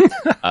kill you,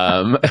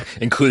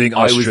 including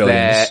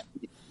Australians.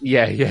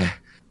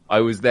 I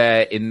was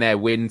there in their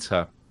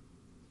winter.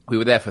 We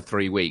were there for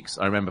 3 weeks.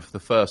 I remember for the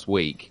first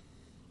week,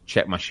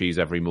 check my shoes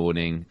every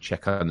morning,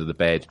 check under the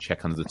bed,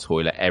 check under the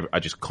toilet. I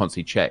just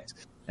constantly checked.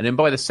 And then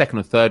by the second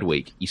or third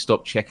week, you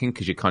stop checking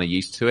because you're kind of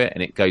used to it.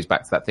 And it goes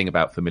back to that thing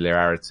about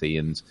familiarity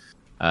and,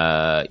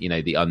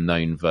 the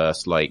unknown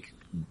verse. Like,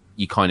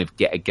 you kind of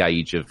get a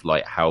gauge of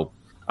like how,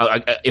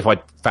 if I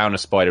found a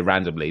spider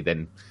randomly,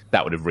 then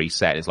that would have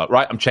reset. It's like,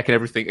 right, I'm checking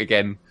everything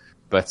again.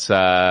 But,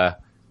 spiders,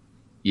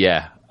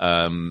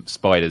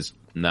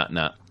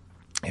 nah.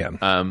 Yeah,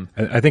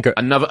 I think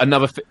another.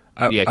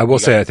 I will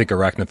say I think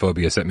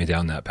Arachnophobia set me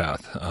down that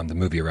path. The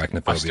movie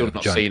Arachnophobia. I've still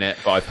not seen it,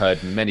 but I've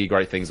heard many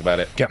great things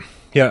about it. Yeah,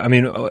 Yeah, I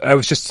mean, I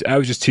was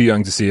just too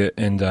young to see it,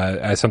 and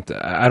I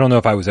don't know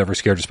if I was ever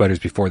scared of spiders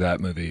before that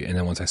movie, and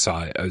then once I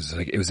saw it, I was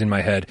like, it was in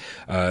my head.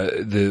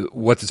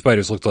 What the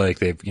spiders looked like,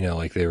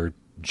 they were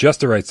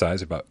just the right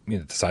size, about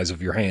the size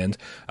of your hand,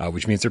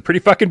 which means they're pretty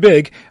fucking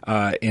big,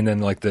 and then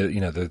like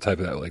the type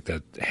of like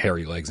the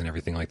hairy legs and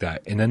everything like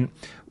that, and then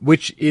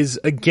which is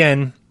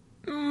again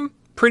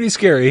pretty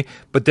scary,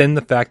 but then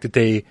the fact that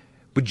they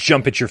would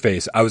jump at your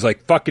face. I was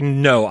like,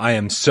 fucking no, I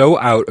am so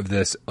out of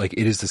this. Like,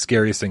 it is the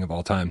scariest thing of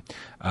all time.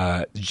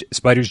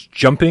 Spiders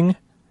jumping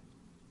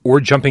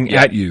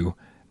at you.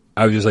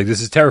 I was just like,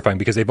 this is terrifying,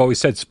 because they've always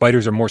said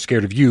spiders are more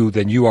scared of you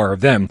than you are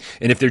of them.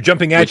 And if they're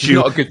jumping at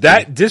you,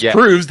 that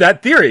disproves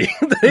that theory.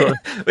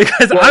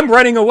 Because I'm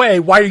running away.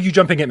 Why are you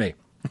jumping at me?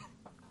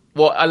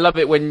 Well, I love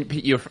it when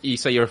you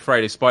say you're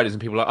afraid of spiders and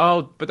people are like,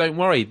 oh, but don't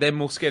worry, they're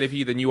more scared of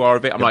you than you are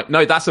of it. I'm like,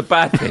 no, that's a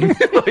bad thing.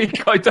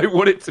 Like, I don't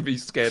want it to be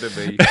scared of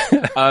me.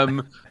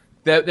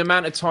 The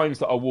amount of times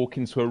that I walk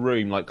into a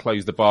room, like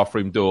close the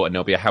bathroom door, and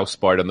there'll be a house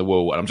spider on the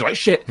wall, and I'm just like,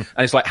 shit. And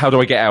it's like, how do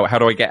I get out? How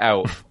do I get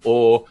out?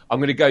 Or I'm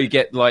going to go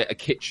get like a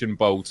kitchen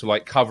bowl to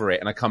like cover it,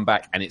 and I come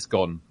back and it's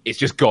gone. It's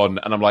just gone.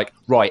 And I'm like,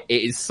 right,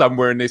 it is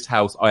somewhere in this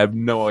house. I have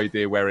no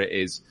idea where it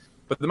is.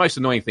 But the most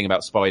annoying thing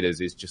about spiders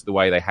is just the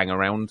way they hang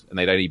around, and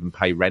they don't even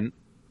pay rent,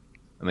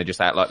 and they just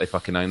act like they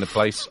fucking own the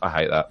place. I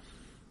hate that.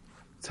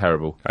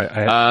 Terrible. I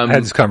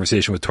had this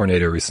conversation with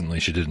Tornado recently.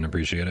 She didn't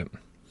appreciate it.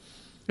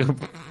 One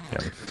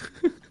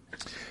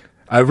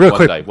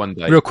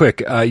day. Real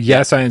quick.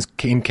 Science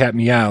Game Cat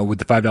Meow with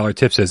the $5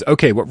 tip says,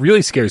 okay, what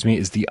really scares me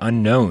is the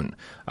unknown.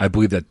 I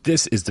believe that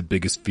this is the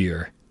biggest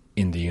fear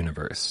in the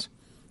universe.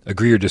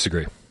 Agree or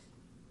disagree?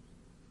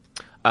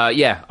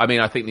 Yeah, I mean,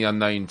 I think the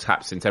unknown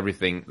taps into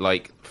everything.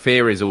 Like,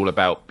 fear is all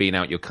about being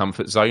out your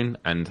comfort zone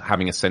and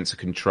having a sense of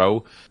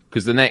control.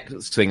 Because the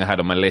next thing I had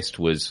on my list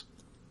was,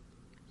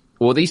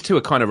 well, these two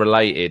are kind of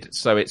related.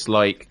 So it's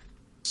like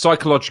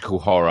psychological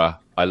horror.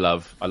 I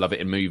love it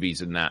in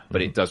movies and that,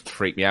 but it does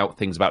freak me out.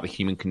 Things about the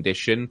human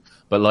condition,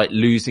 but like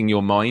losing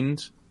your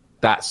mind,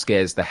 that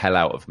scares the hell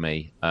out of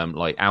me.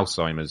 Like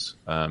Alzheimer's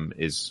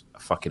is a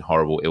fucking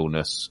horrible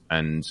illness,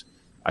 and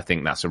I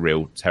think that's a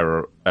real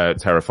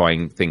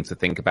terrifying thing to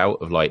think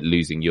about, of like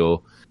losing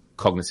your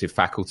cognitive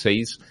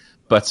faculties.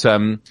 But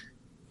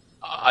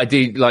I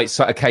do like,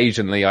 so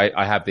occasionally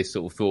I have this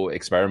sort of thought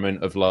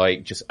experiment of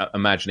like just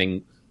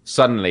imagining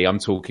suddenly I'm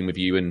talking with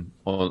you and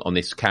on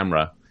this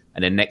camera,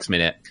 and then next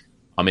minute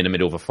I'm in the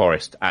middle of a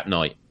forest at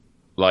night.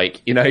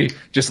 Like,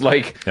 just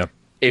like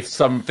if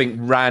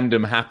something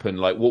random happened,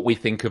 like what we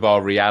think of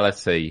our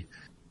reality,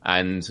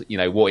 and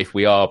what if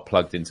we are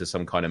plugged into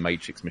some kind of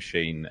matrix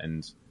machine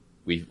and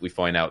we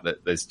find out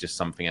that there's just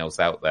something else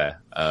out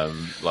there.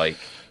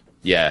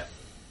 The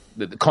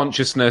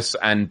consciousness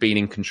and being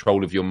in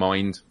control of your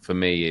mind for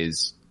me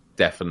is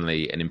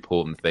definitely an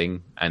important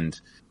thing, and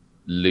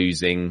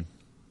losing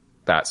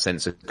that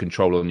sense of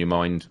control on your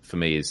mind for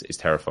me is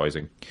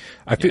terrifying.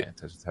 I feel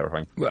it's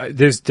terrifying.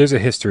 There's a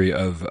history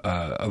of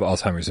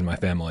Alzheimer's in my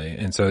family,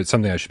 and so it's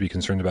something I should be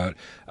concerned about.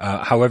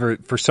 However,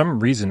 for some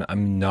reason,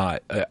 I'm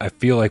not. I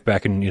feel like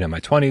back in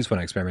my 20s when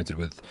I experimented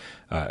with,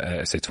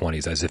 I say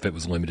 20s as if it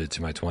was limited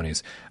to my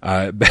 20s,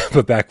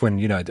 but back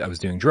when I was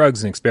doing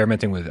drugs and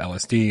experimenting with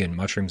LSD and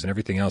mushrooms and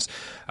everything else,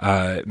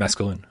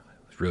 mescaline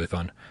was really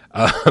fun.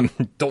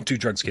 Don't do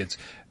drugs, kids.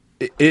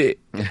 It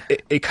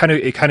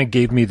kind of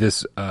gave me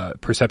this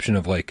perception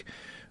of like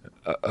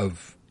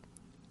of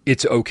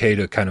it's okay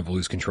to kind of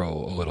lose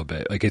control a little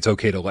bit. Like, it's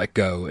okay to let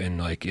go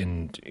and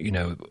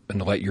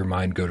and let your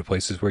mind go to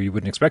places where you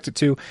wouldn't expect it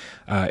to,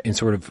 and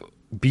sort of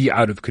be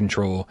out of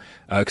control.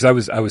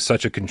 Because I was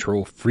such a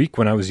control freak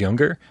when I was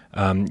younger.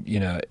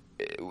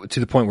 To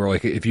the point where,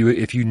 like, if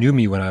you knew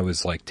me when I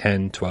was like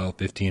 10, 12,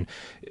 15,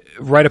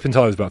 right up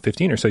until I was about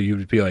 15 or so, you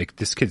would be like,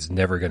 this kid's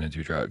never going to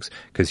do drugs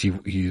because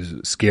he's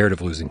scared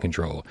of losing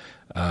control.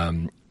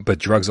 But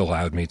drugs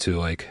allowed me to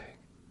like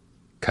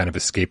kind of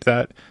escape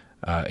that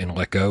and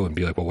let go and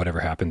be like, well, whatever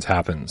happens,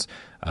 happens.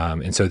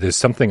 And so there's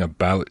something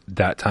about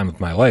that time of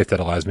my life that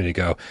allows me to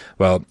go,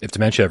 well, if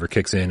dementia ever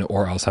kicks in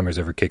or Alzheimer's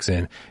ever kicks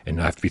in and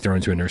I have to be thrown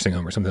into a nursing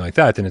home or something like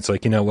that, then it's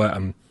like, you know what,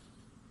 I'm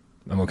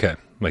okay.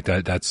 Like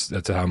that's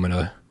how I'm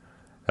gonna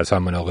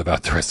live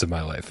out the rest of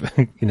my life.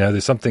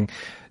 There's something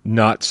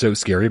not so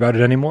scary about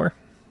it anymore.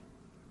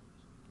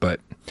 But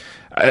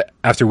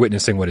after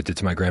witnessing what it did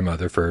to my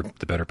grandmother for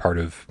the better part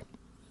of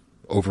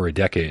over a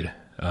decade,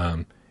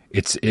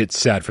 it's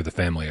sad for the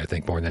family, I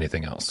think, more than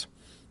anything else.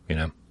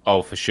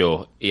 Oh, for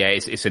sure. Yeah,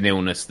 it's an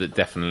illness that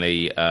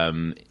definitely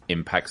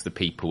impacts the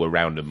people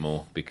around them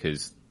more,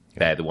 because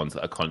they're the ones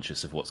that are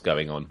conscious of what's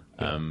going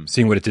on.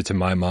 Seeing what it did to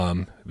my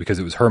mom, because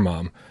it was her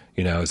mom,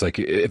 it's like,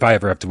 if I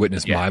ever have to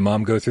witness my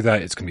mom go through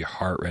that, it's going to be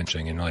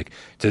heart-wrenching. And like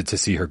to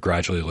see her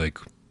gradually like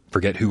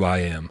forget who I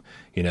am,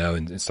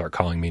 and start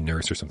calling me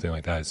nurse or something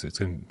like that. It's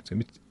going to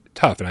be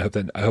tough.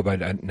 And I hope I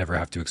never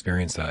have to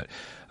experience that.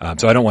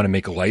 So I don't want to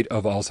make light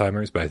of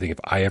Alzheimer's, but I think if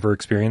I ever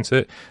experience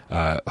it,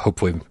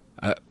 hopefully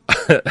I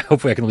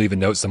can leave a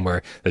note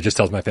somewhere that just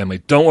tells my family,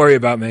 don't worry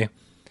about me.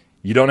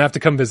 You don't have to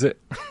come visit.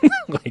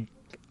 Like,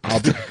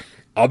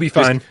 I'll be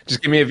fine.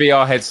 Just give me a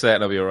VR headset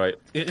and I'll be all right.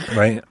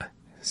 Right?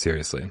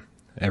 Seriously.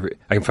 I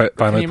can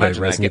finally play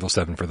Resident Evil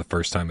 7 for the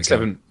first time again.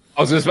 7.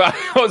 I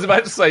was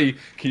about to say,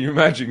 can you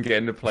imagine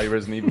getting to play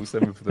Resident Evil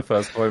 7 for the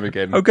first time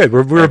again? Oh, good.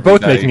 We're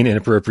both making an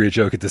inappropriate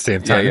joke at the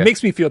same time. Yeah. It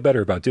makes me feel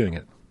better about doing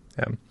it.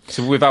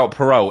 So without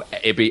parole,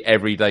 it'd be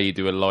every day you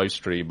do a live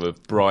stream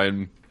of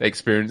Brian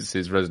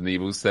experiences Resident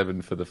Evil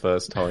 7 for the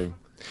first time.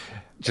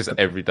 Just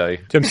every day.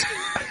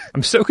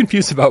 I'm so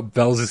confused about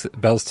Bell's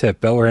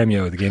tip. Bell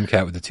Ramio, the game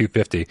cat with the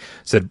 250,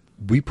 said,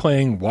 "We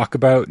playing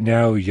Walkabout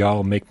now,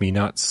 y'all make me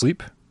not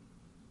sleep."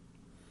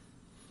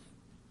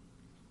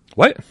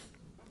 What?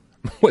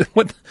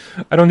 What?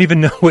 I don't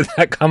even know what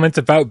that comment's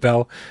about,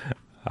 Bell.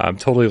 I'm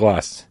totally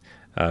lost.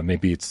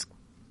 Maybe it's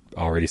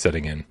already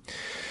setting in.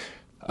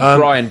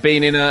 Brian,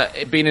 being in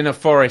a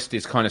forest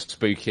is kind of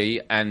spooky,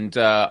 and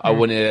I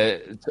want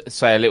to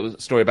say a little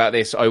story about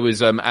this. I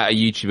was at a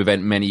YouTube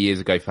event many years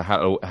ago for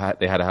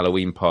they had a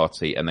Halloween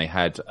party, and they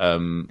had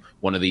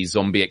one of these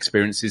zombie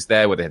experiences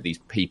there, where they had these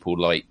people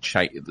like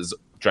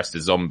dressed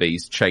as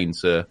zombies, chained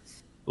to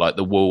like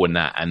the wall and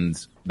that,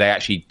 and they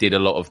actually did a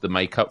lot of the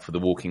makeup for The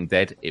Walking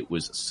Dead. It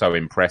was so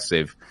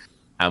impressive,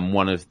 and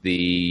one of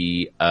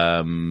the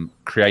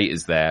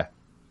creators there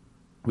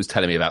was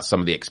telling me about some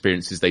of the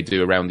experiences they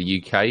do around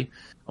the UK,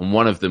 and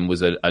one of them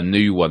was a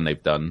new one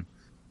they've done.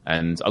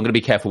 And I'm going to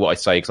be careful what I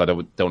say because I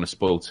don't want to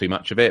spoil too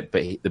much of it.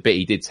 But the bit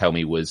he did tell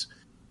me was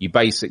you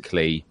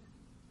basically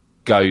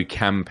go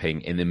camping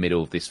in the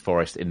middle of this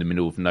forest in the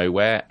middle of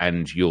nowhere,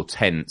 and your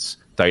tents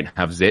don't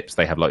have zips;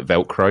 they have like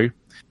Velcro.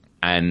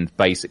 And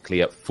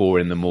basically at 4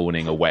 a.m.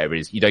 or whatever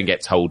it is, you don't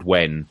get told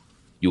when,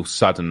 you'll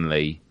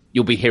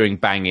be hearing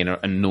banging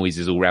and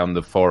noises all around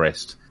the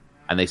forest.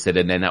 And they said,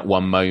 and then at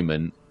one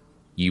moment,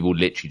 you will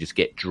literally just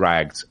get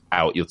dragged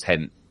out your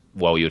tent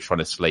while you're trying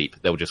to sleep.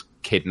 They'll just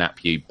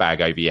kidnap you,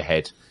 bag over your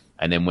head.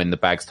 And then when the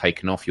bag's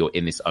taken off, you're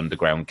in this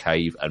underground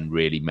cave and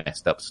really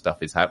messed up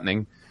stuff is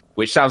happening,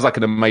 which sounds like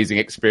an amazing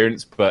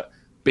experience. But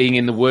being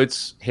in the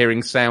woods,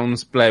 hearing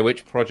sounds, Blair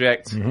Witch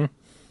Project,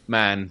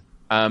 man.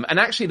 And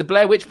actually the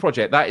Blair Witch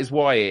Project, that is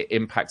why it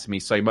impacted me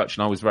so much.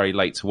 And I was very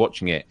late to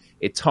watching it.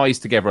 It ties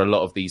together a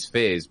lot of these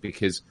fears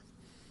because,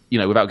 you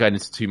know, without going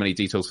into too many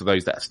details for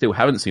those that still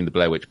haven't seen the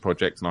Blair Witch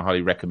Project, and I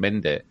highly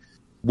recommend it,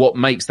 what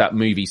makes that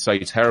movie so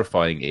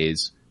terrifying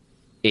is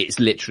it's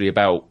literally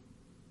about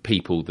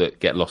people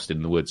that get lost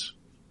in the woods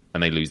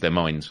and they lose their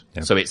minds.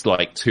 Yeah. So it's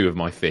like two of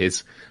my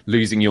fears,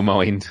 losing your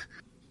mind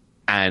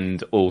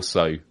and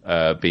also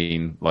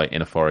being like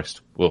in a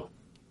forest, well,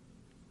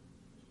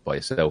 by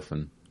yourself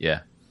and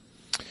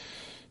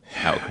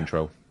out of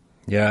control.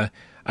 Yeah.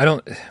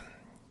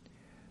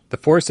 The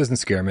forest doesn't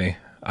scare me.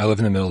 I live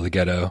in the middle of the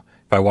ghetto.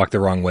 If I walk the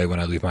wrong way when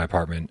I leave my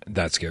apartment,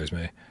 that scares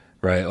me,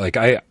 right? Like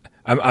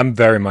I'm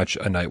very much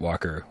a night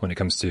walker when it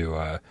comes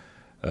to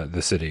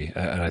the city,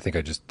 and I think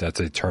that's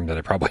a term that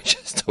I probably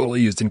just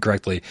totally used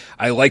incorrectly.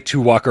 I like to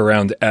walk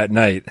around at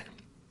night.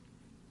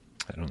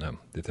 I don't know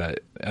if I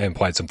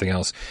implied something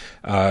else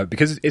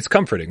because it's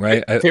comforting,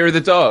 right? Fear of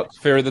the dark.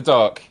 Fear of the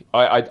dark.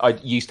 I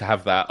used to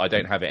have that. I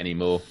don't have it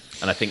anymore,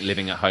 and I think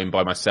living at home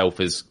by myself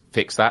has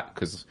fixed that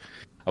because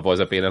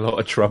otherwise I'd be in a lot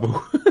of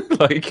trouble.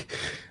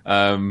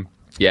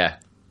 Yeah,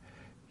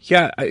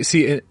 I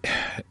see.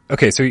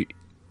 Okay, so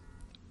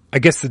I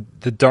guess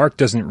the dark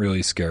doesn't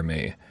really scare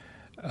me.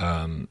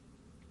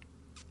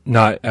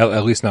 Not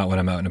at least not when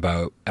I'm out and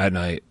about at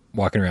night,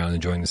 walking around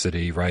enjoying the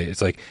city. Right?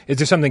 It's like, is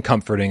there something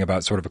comforting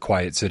about sort of a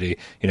quiet city?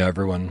 You know,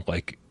 everyone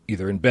like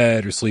either in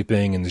bed or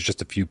sleeping, and there's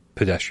just a few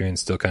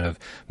pedestrians still kind of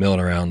milling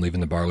around, leaving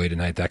the bar late at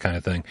night, that kind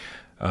of thing.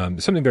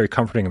 There's something very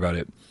comforting about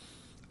it.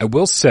 I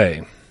will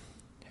say,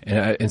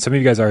 and some of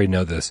you guys already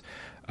know this,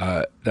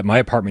 that my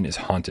apartment is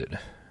haunted.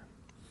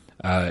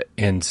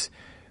 And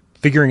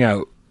figuring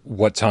out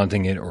what's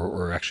haunting it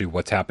or actually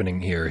what's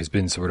happening here has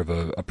been sort of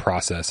a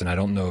process. And I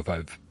don't know if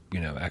I've,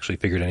 actually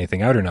figured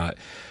anything out or not.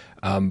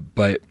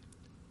 But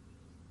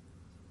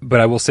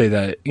I will say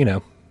that,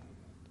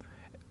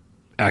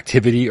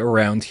 activity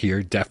around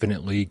here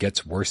definitely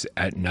gets worse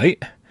at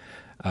night.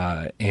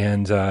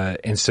 And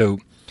so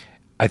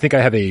I think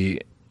I have a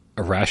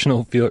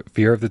rational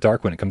fear of the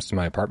dark when it comes to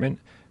my apartment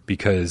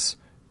because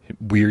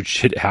weird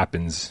shit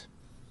happens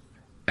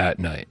at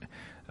night.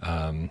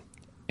 Have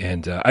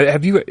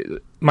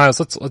you, Miles,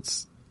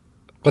 let's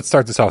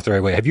start this off the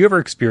right way. Have you ever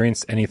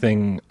experienced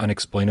anything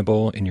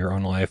unexplainable in your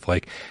own life?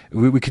 Like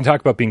we can talk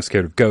about being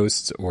scared of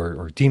ghosts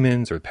or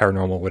demons or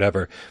paranormal,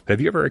 whatever, but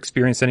have you ever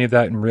experienced any of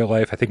that in real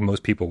life? I think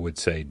most people would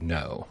say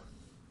no.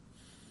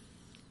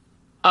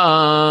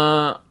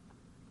 I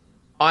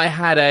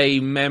had a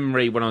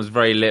memory when I was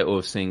very little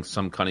of seeing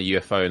some kind of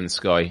UFO in the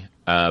sky.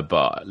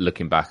 But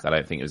looking back, I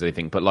don't think it was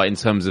anything, but like in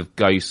terms of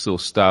ghosts or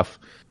stuff,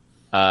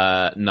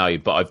 no,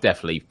 but I've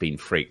definitely been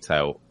freaked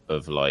out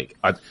of like,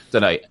 I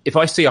don't know, if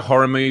I see a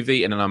horror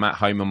movie and then I'm at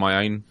home on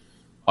my own,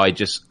 I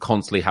just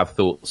constantly have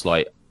thoughts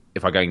like,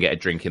 if I go and get a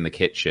drink in the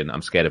kitchen,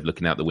 I'm scared of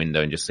looking out the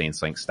window and just seeing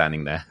something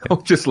standing there.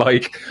 Just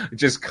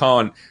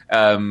can't.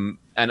 And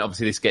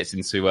obviously this gets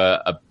into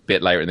a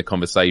bit later in the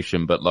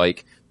conversation, but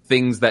like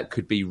things that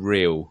could be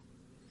real,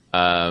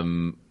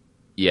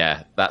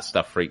 Yeah, that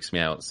stuff freaks me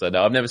out. So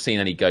no, I've never seen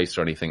any ghosts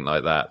or anything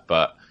like that,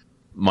 but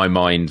my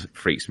mind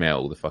freaks me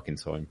out all the fucking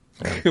time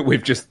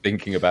with just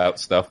thinking about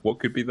stuff. What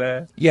could be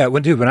there? Yeah,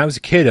 when I was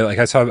a kid, like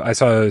I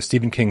saw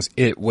Stephen King's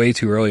It way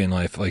too early in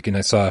life. Like,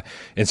 and so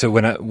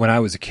when I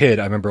was a kid,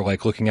 I remember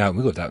like looking out.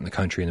 We lived out in the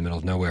country in the middle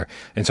of nowhere,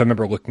 and so I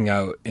remember looking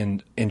out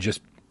and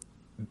just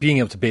being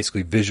able to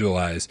basically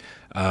visualize,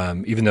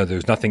 even though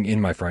there's nothing in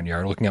my front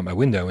yard, looking out my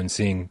window and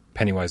seeing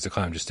Pennywise the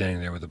Clown just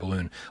standing there with a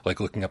balloon, like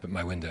looking up at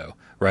my window,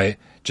 right?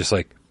 Just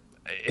like,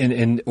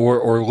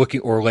 or looking,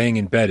 or laying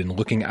in bed and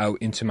looking out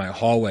into my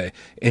hallway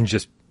and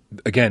just,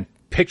 again,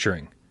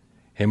 picturing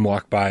him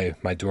walk by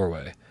my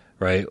doorway,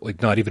 right?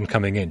 Like not even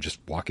coming in, just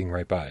walking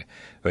right by.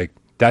 Like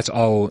that's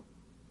all,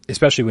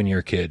 especially when you're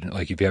a kid,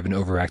 like if you have an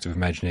overactive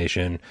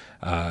imagination,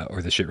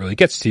 or the shit really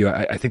gets to you,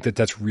 I think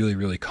that's really,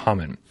 really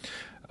common.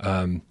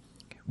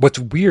 What's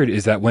weird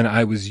is that when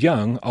I was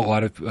young, a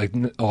lot of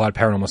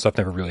paranormal stuff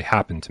never really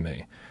happened to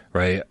me,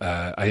 right?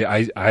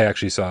 I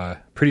actually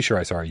pretty sure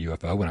I saw a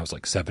UFO when I was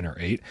like 7 or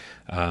 8.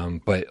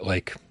 But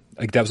like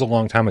that was a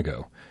long time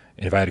ago.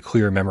 And if I had a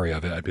clear memory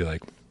of it, I'd be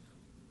like,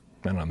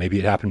 I don't know, maybe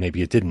it happened,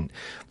 maybe it didn't.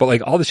 But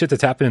like all the shit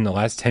that's happened in the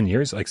last 10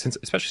 years, like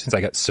especially since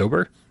I got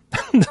sober,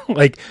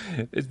 like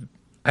I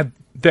have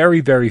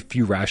very, very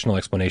few rational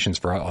explanations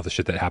for all the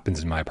shit that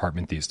happens in my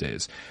apartment these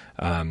days.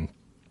 Let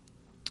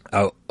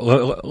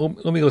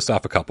me list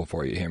off a couple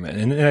for you here,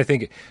 man. And I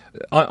think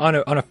on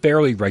a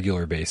fairly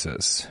regular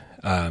basis,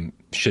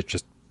 shit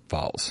just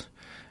falls,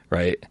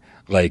 right?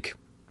 Like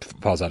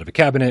falls out of a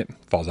cabinet,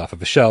 falls off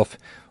of a shelf,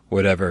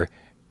 whatever.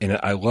 And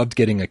I loved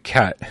getting a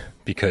cat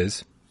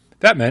because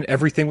that meant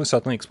everything was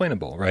suddenly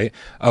explainable, right?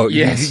 Oh,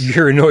 yes. You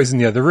hear a noise in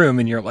the other room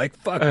and you're like,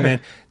 fuck, man,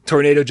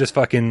 tornado just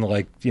fucking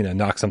like,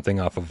 knocked something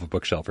off of a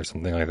bookshelf or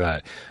something like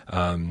that.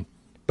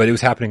 But it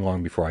was happening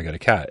long before I got a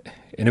cat.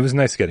 And it was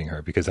nice getting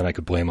her because then I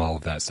could blame all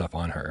of that stuff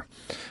on her.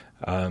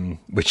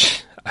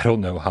 Which I don't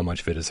know how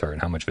much of it is her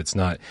and how much of it's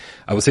not.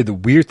 I will say the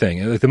weird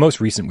thing, like the most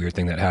recent weird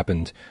thing that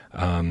happened,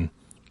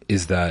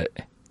 is that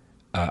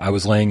I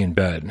was laying in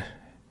bed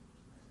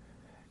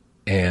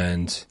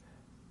and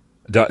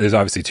there's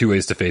obviously two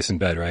ways to face in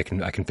bed,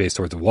 right? I can face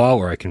towards the wall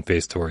or I can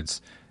face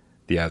towards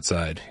the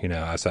outside,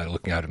 outside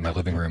looking out at my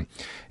living room.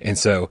 And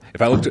so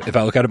if I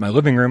look out at my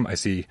living room, I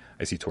see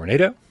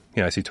tornado.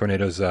 I see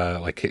tornadoes,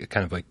 like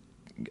kind of like,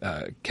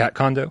 cat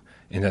condo.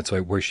 And that's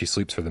like where she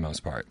sleeps for the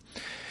most part.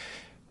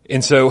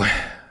 And so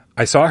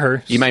I saw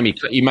her. You made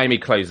me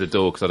close the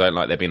door because I don't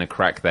like there being a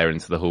crack there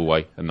into the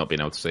hallway and not being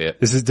able to see it.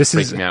 This is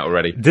freaking out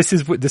already. This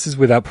is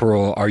Without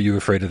Parole. Are You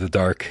Afraid of the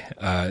Dark?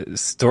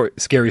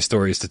 Scary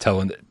stories to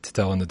tell in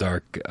the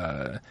dark.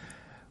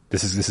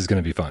 This is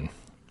going to be fun.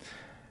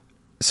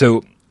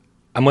 So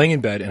I'm laying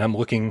in bed and I'm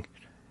looking,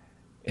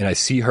 and I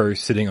see her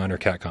sitting on her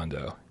cat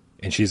condo.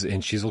 And she's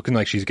looking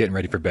like she's getting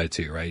ready for bed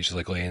too, right? She's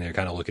like laying there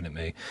kind of looking at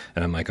me.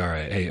 And I'm like, all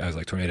right, hey, I was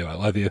like, Tornado, I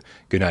love you.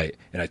 Good night.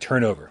 And I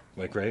turn over,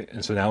 like, right?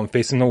 And so now I'm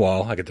facing the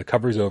wall. I get the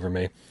covers over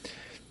me.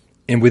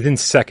 And within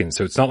seconds,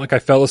 so it's not like I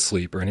fell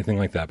asleep or anything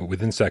like that, but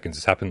within seconds,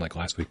 this happened like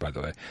last week, by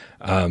the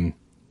way.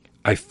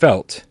 I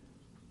felt,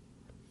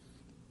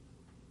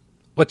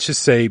 let's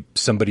just say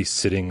somebody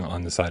sitting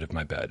on the side of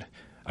my bed.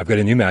 I've got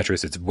a new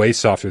mattress. It's way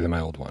softer than my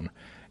old one.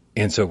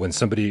 And so when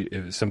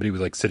if somebody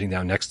was like sitting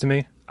down next to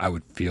me, I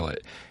would feel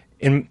it.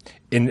 And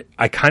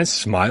I kind of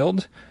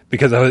smiled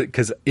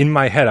because in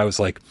my head I was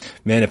like,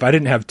 man, if I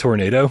didn't have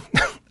tornado,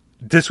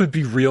 this would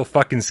be real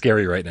fucking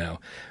scary right now,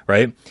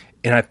 right?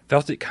 And I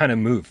felt it kind of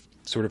move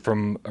sort of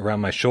from around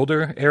my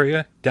shoulder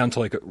area down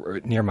to like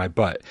near my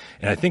butt.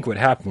 And I think what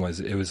happened was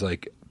it was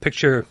like,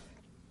 picture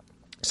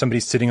somebody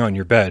sitting on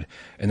your bed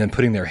and then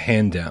putting their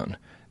hand down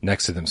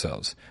next to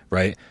themselves,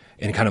 right?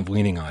 And kind of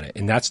leaning on it.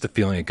 And that's the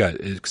feeling it got.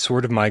 It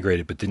sort of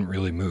migrated but didn't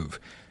really move.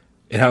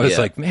 And I was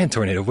like, man,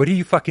 Tornado, what are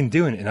you fucking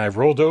doing? And I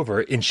rolled over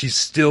and she's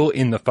still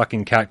in the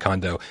fucking cat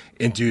condo.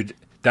 And dude,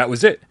 that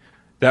was it.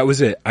 That was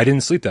it. I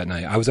didn't sleep that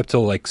night. I was up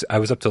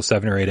till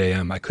 7 or 8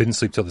 a.m. I couldn't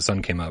sleep till the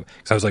sun came up.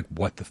 So I was like,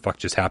 what the fuck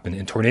just happened?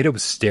 And Tornado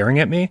was staring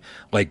at me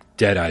like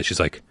dead eyes.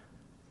 She's like,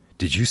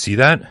 did you see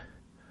that?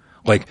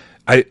 Like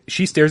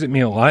she stares at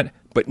me a lot,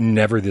 but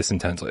never this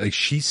intensely. Like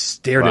she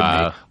stared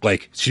at me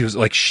like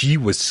she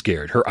was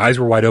scared. Her eyes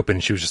were wide open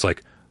and she was just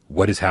like,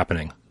 what is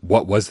happening?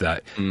 What was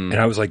that? And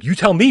I was like, you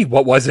tell me,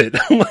 what was it?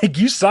 Like,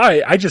 you saw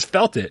it. I just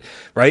felt it.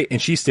 Right.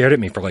 And she stared at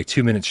me for like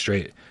 2 minutes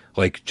straight,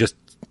 like just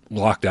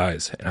locked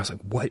eyes. And I was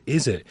like, what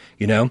is it?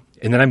 And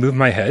then I moved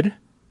my head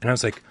and I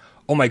was like,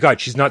 oh my God,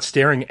 she's not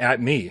staring at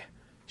me.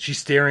 She's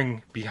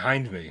staring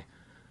behind me.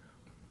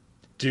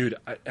 Dude,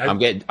 I'm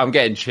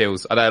getting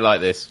chills. I don't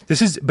like this.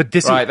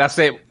 Right, that's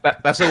it.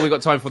 That's all we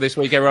got time for this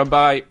week, everyone.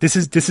 Bye. This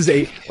is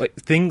a like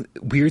thing.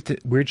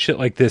 Weird shit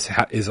like this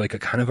is like a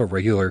kind of a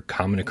regular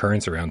common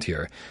occurrence around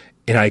here,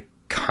 and I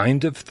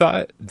kind of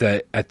thought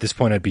that at this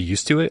point I'd be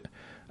used to it.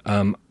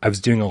 I was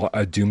doing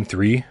a Doom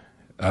 3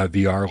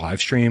 VR live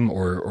stream,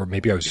 or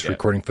maybe I was just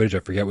recording footage. I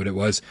forget what it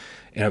was,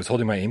 and I was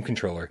holding my aim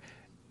controller,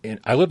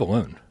 and I live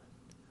alone.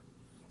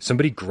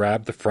 somebody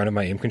grabbed the front of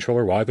my aim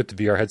controller while I put the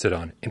VR headset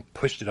on and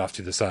pushed it off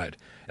to the side.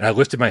 And I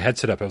lifted my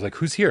headset up. I was like,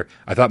 who's here?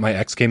 I thought my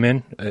ex came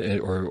in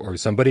or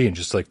somebody and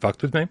just like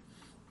fucked with me.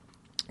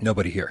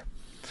 Nobody here.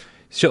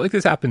 Shit like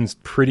this happens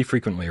pretty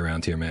frequently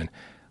around here, man.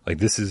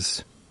 Like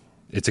it's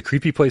a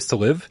creepy place to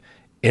live.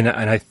 And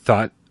I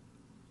thought,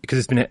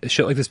 because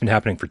shit like this has been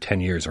happening for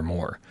 10 years or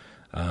more.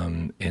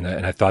 And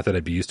I thought that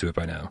I'd be used to it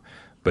by now.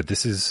 But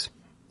this is,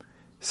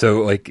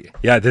 so like,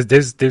 yeah,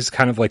 there's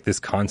kind of like this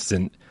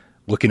constant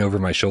looking over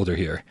my shoulder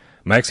here.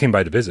 My ex came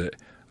by to visit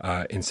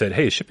and said,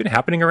 hey, is shit been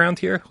happening around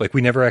here? Like,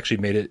 we never actually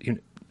made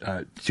it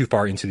too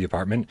far into the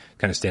apartment,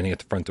 kind of standing at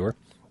the front door.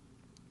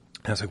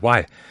 And I was like,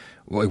 why?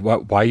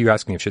 Why are you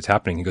asking if shit's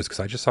happening? He goes, because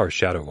I just saw a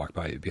shadow walk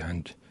by you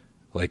behind,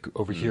 like,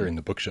 over here in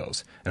the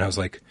bookshelves. And I was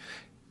like,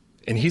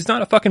 and he's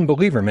not a fucking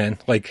believer, man.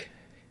 Like,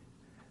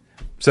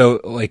 so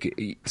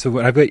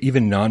when I've got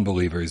even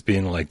non-believers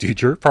being like,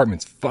 dude, your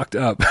apartment's fucked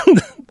up.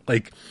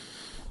 Like,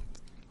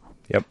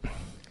 yep,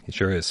 it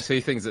sure is.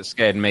 Two things that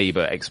scared me,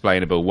 but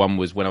explainable. One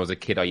was when I was a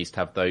kid, I used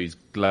to have those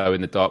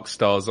glow-in-the-dark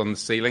stars on the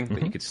ceiling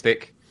that you could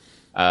stick.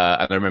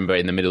 And I remember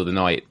in the middle of the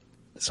night,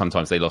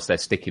 sometimes they lost their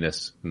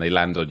stickiness and they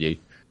land on you.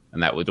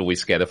 And that would always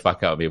scare the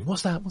fuck out of me.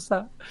 What's that? What's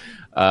that?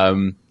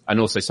 And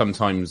also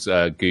sometimes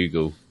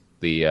Google,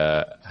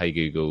 Hey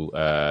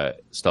Google,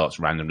 starts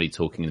randomly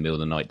talking in the middle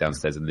of the night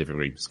downstairs in the living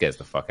room. Scares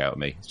the fuck out of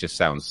me. It just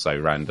sounds so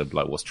random,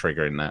 like what's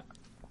triggering that?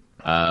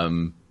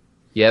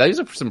 Yeah, those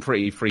are some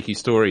pretty freaky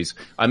stories.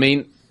 I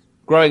mean,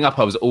 growing up,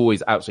 I was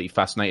always absolutely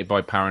fascinated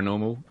by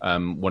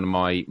paranormal. One of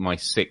my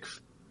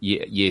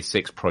year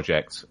six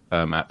projects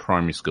at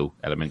primary school,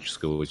 elementary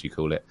school, as you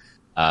call it,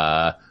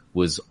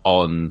 was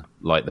on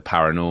like the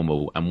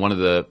paranormal. And one of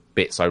the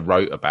bits I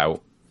wrote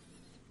about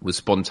was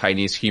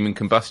spontaneous human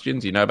combustion.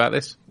 Do you know about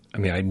this? I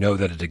mean, I know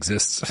that it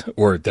exists,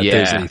 or that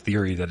there's a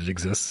theory that it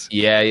exists.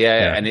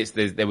 Yeah. And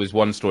there was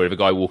one story of a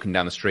guy walking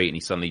down the street and he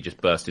suddenly just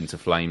burst into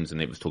flames,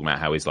 and it was talking about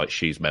how his like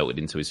shoes melted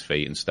into his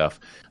feet and stuff.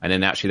 And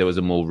then actually there was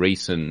a more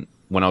recent,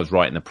 when I was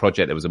writing the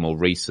project, there was a more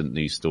recent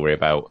news story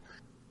about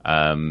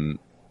an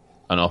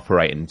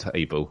operating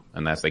table,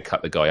 and as they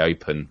cut the guy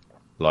open,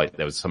 like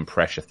there was some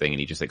pressure thing and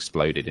he just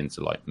exploded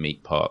into like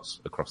meat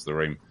parts across the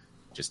room,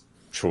 just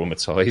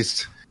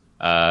traumatized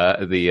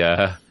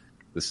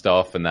the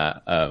staff and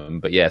that.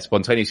 But yeah,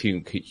 spontaneous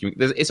human,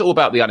 it's all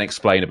about the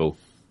unexplainable,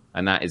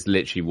 and that is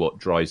literally what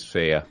drives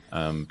fear.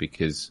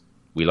 Because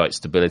we like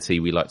stability,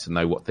 we like to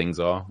know what things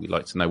are, we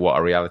like to know what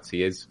our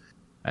reality is,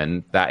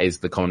 and that is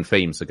the common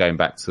theme. So going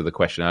back to the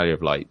question earlier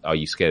of like, are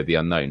you scared of the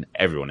unknown?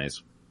 Everyone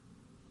is,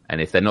 and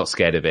if they're not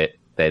scared of it,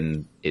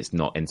 then it's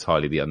not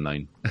entirely the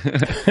unknown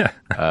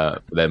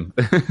for them.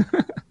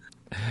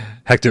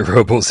 Hector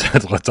Robles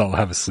said, let's all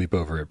have a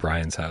sleepover at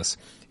Brian's house.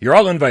 You're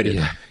all invited.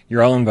 Yeah.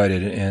 You're all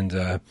invited.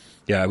 And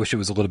I wish it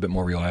was a little bit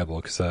more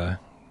reliable because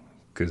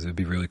it'd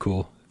be really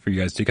cool for you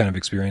guys to kind of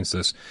experience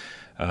this.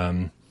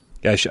 I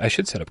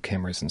should set up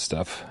cameras and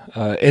stuff.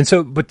 And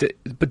so, but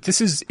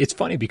this is, it's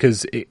funny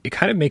because it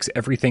kind of makes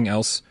everything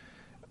else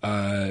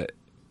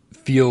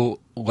feel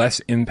less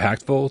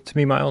impactful to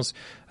me, Miles.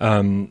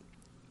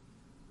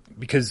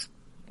 Because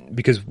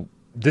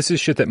this is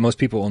shit that most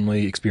people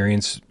only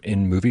experience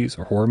in movies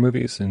or horror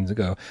movies, and they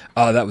go,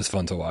 oh, that was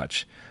fun to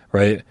watch,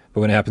 right?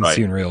 But when it happens to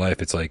you in real life,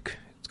 it's like,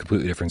 it's a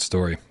completely different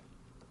story.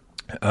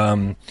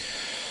 But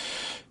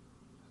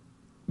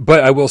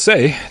I will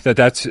say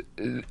that's,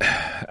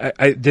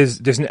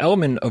 there's an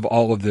element of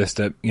all of this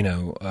that,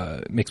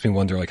 makes me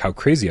wonder like how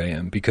crazy I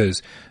am,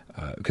 because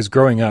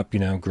growing up,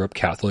 grew up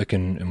Catholic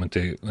and went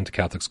to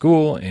Catholic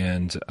school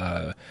and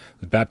was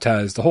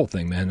baptized, the whole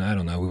thing, man. I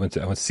don't know. I went to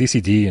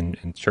CCD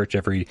and church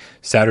every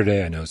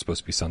Saturday. I know it's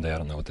supposed to be Sunday. I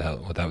don't know what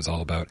that was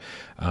all about.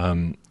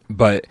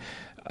 But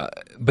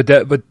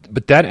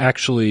that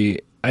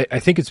actually, I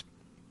think it's,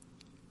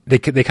 they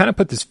kind of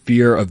put this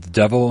fear of the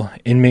devil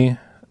in me.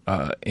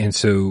 And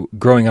so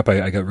growing up,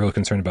 I got real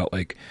concerned about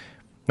like,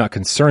 not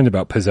concerned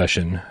about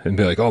possession and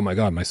be like, oh my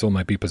God, my soul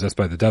might be possessed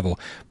by the devil.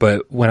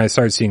 But when I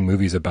started seeing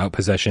movies about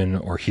possession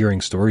or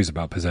hearing stories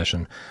about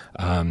possession,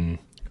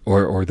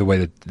 or the way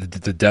that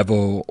the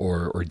devil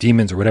or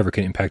demons or whatever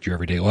can impact your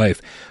everyday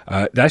life,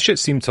 that shit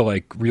seemed to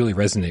like really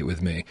resonate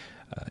with me.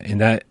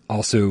 And that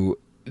also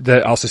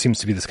seems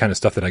to be this kind of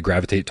stuff that I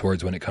gravitate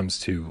towards when it comes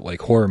to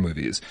like horror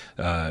movies,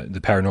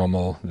 the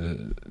paranormal,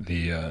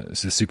 the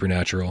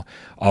supernatural,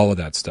 all of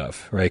that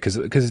stuff, right?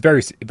 Because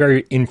very,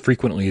 very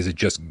infrequently is it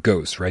just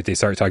ghosts, right? They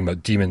started talking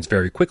about demons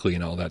very quickly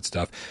and all that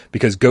stuff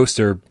because ghosts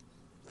are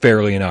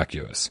fairly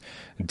innocuous.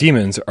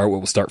 Demons are what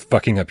will start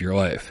fucking up your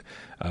life.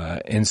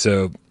 And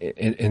so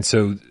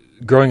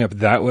growing up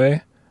that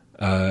way,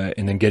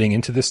 and then getting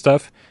into this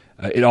stuff,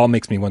 it all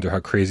makes me wonder how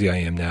crazy I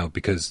am now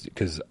because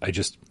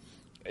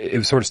it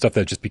was sort of stuff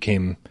that just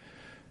became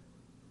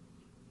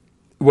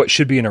what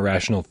should be an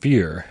irrational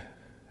fear,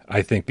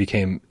 I think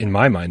became, in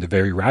my mind, a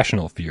very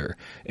rational fear,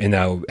 and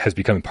now has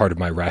become part of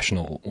my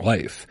rational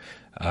life.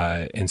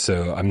 And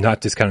so I'm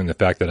not discounting the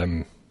fact that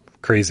I'm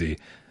crazy.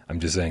 I'm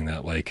just saying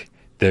that, like,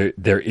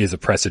 there is a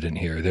precedent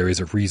here. There is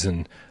a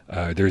reason.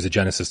 There is a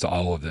genesis to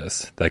all of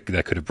this that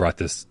could have brought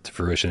this to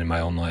fruition in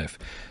my own life.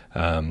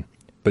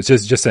 But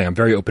just saying, I'm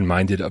very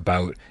open-minded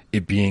about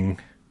it being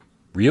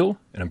real,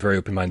 and I'm very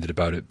open-minded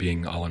about it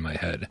being all in my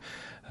head.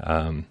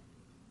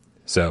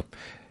 So,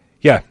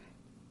 yeah,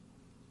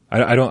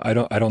 I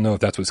don't know if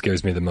that's what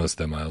scares me the most,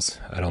 though, Miles.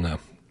 I don't know.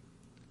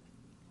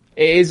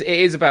 It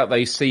is about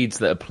those seeds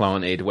that are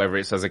planted, whether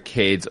it's as a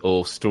kid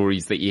or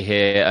stories that you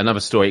hear.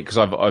 Another story, because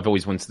I've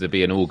always wanted to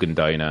be an organ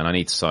donor and I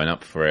need to sign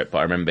up for it. But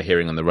I remember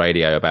hearing on the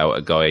radio about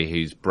a guy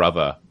whose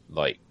brother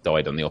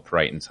died on the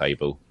operating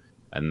table,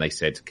 and they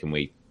said,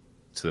 to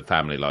the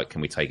family, can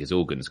we take his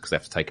organs, because they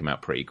have to take him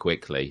out pretty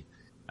quickly.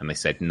 And they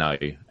said no,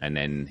 and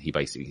then he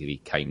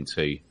basically came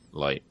to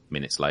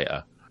minutes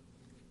later.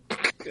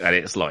 And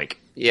it's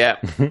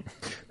the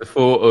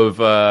thought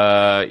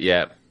of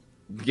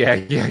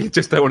you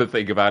just don't want to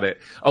think about it.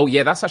 Oh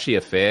yeah, that's actually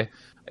a fear.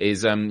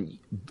 Is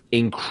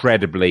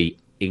incredibly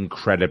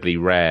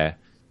rare,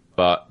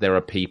 but there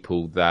are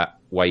people that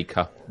wake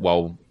up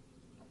while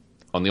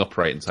on the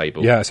operating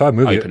table. Yeah, I saw a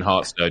movie. Open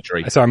heart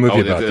surgery. I saw a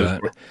movie about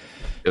that.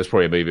 There was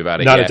probably a movie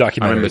about it. Not a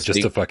documentary, it's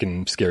just a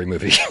fucking scary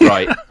movie.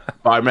 Right.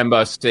 But I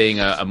remember seeing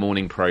a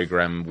morning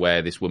program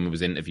where this woman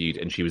was interviewed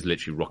and she was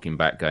literally rocking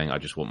back going, I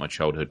just want my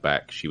childhood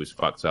back. She was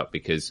fucked up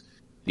because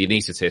the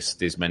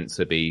anaesthetist is meant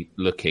to be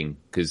looking,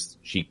 because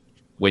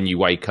when you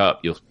wake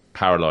up, you're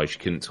paralyzed. She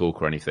couldn't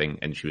talk or anything.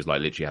 And she was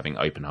literally having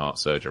open heart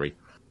surgery.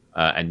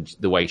 And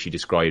the way she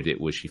described it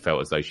was she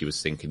felt as though she was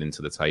sinking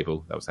into the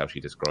table. That was how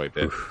she described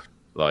it. Oof.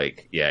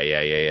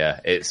 Yeah.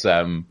 It's,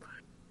 so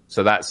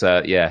that's,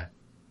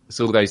 It's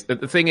all those.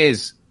 The thing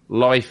is,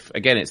 life,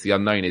 again, it's the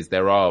unknown. Is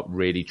there are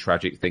really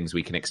tragic things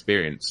we can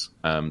experience.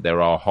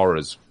 There are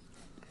horrors.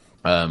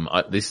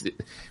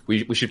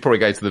 We should probably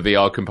go to the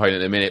VR component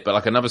in a minute.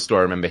 But another story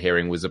I remember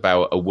hearing was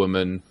about a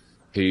woman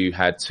who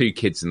had two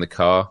kids in the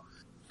car,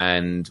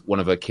 and one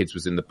of her kids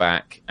was in the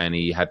back, and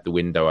he had the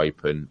window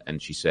open,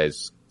 and she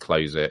says,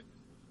 "Close it."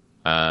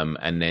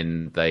 And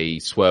then they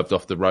swerved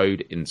off the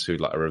road into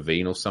a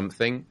ravine or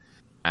something,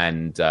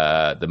 and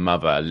the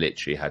mother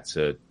literally had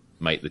to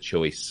make the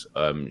choice.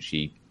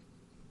 She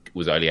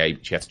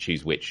had to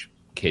choose which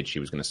kid she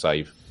was going to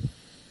save,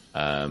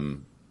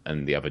 and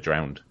the other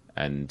drowned.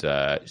 And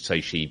so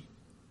she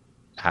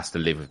has to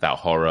live with that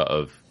horror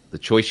of the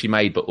choice she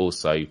made, but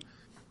also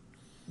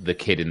the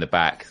kid in the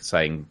back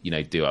saying,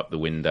 do up the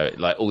window,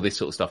 all this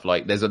sort of stuff.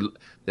 There's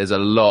a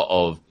lot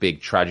of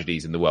big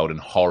tragedies in the world and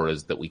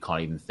horrors that we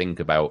can't even think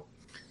about.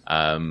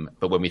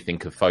 But when we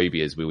think of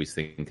phobias, we always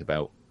think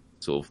about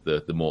sort of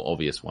the more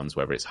obvious ones,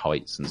 whether it's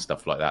heights and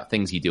stuff like that,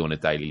 things you do on a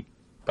daily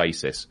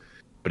basis.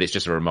 But it's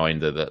just a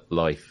reminder that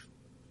life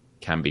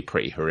can be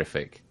pretty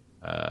horrific.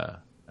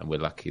 And we're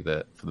lucky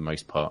that for the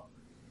most part,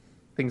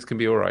 things can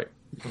be all right.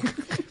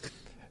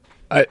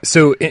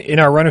 So in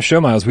our run of show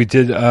miles, we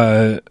did,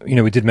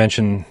 we did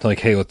mention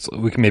hey,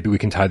 we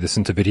can tie this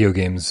into video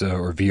games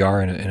or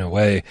VR in a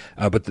way.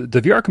 But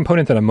the VR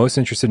component that I'm most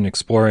interested in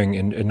exploring,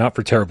 and not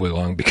for terribly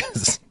long,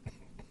 because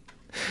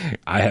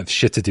I have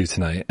shit to do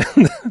tonight,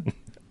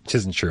 which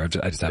isn't true. I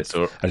just got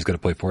to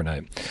play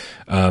Fortnite.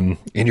 And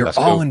you're That's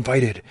all cool.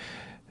 Invited.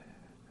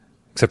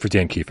 Except for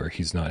Dan Kiefer.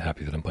 He's not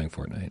happy that I'm playing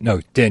Fortnite.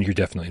 No, Dan, you're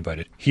definitely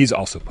invited. He's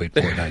also played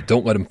Fortnite.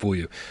 Don't let him fool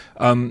you.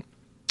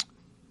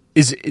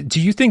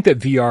 Do you think that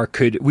VR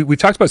could... We've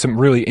talked about some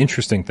really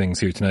interesting things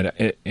here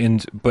tonight,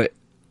 but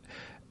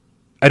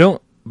I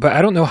don't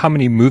know how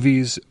many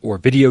movies or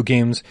video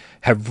games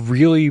have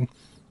really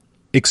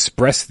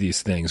expressed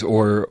these things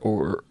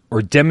or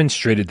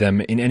demonstrated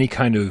them in any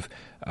kind of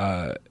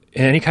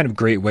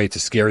great way to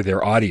scare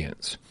their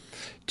audience.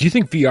 Do you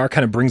think VR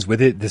kind of brings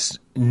with it this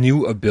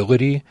new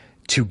ability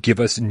to give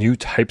us new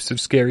types of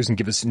scares and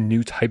give us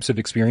new types of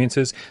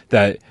experiences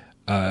that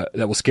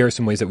will scare us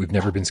in ways that we've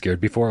never been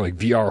scared before, like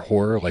VR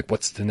horror?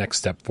 What's the next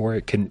step for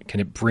it? Can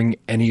it bring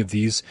any of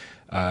these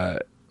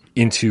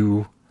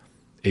into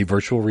a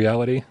virtual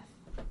reality?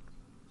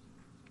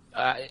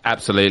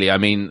 Absolutely. I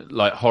mean,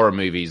 horror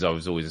movies, I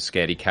was always a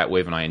scaredy cat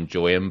with, and I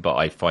enjoy them, but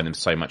I find them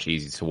so much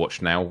easier to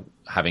watch now,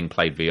 having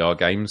played VR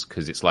games,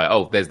 because it's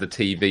there's the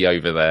TV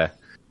over there.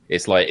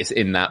 It's it's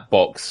in that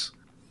box.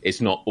 It's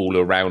not all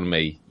around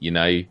me,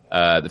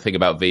 The thing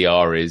about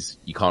VR is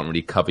you can't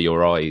really cover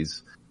your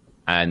eyes.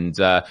 And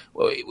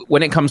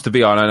when it comes to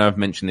VR, and I know I've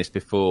mentioned this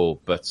before,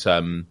 but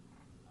I'm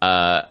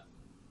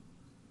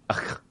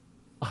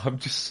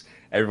just...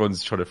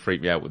 Everyone's trying to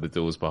freak me out with the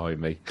doors behind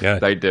me. Yeah,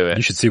 don't do it.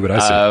 You should see what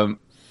I see.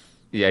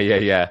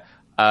 Yeah.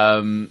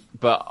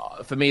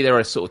 But for me, there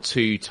are sort of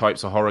two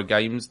types of horror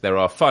games. There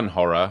are fun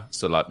horror,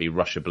 so the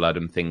Rush of Blood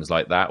and things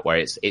like that, where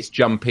it's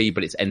jumpy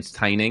but it's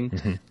entertaining.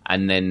 Mm-hmm.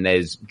 And then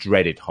there's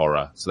dreaded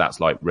horror, so that's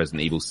like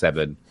Resident Evil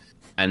 7.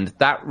 And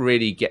that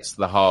really gets to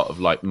the heart of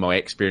my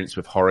experience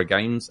with horror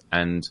games.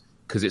 And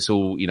because it's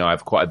all, I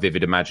have quite a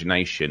vivid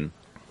imagination.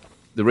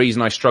 The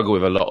reason I struggle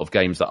with a lot of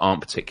games that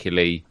aren't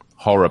particularly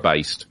horror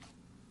based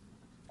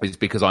is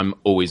because I'm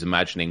always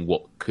imagining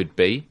what could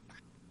be.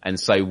 And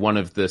so one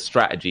of the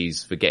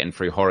strategies for getting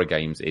through horror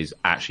games is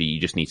actually you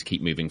just need to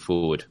keep moving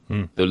forward.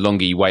 The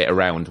longer you wait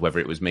around, whether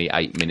it was me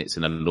 8 minutes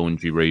in a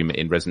laundry room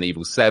in Resident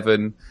Evil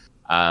 7,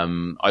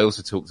 I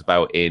also talked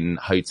about in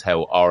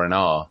Hotel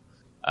R&R,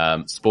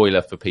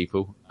 spoiler for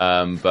people,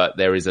 but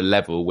there is a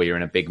level where you're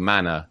in a big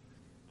manor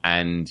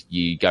and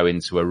you go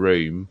into a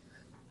room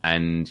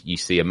and you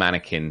see a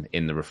mannequin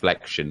in the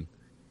reflection.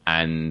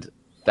 And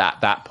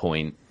at that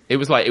point, it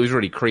was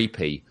really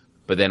creepy.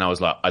 But then I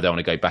was like, I don't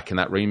want to go back in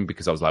that room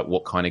because I was like,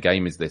 what kind of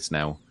game is this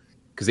now?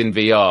 Because in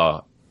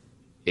VR,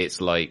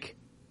 it's like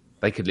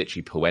they could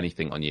literally pull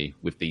anything on you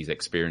with these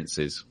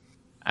experiences.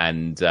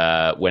 And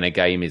when a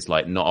game is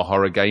like not a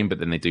horror game, but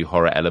then they do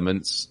horror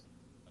elements,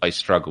 I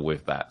struggle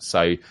with that.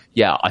 So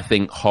yeah, I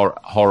think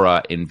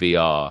horror in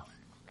VR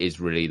is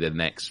really the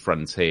next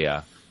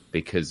frontier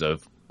because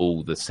of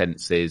all the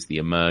senses, the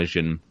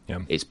immersion. Yeah.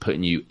 It's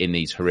putting you in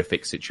these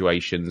horrific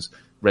situations.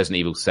 Resident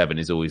Evil 7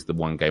 is always the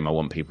one game I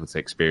want people to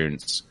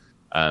experience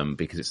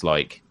because it's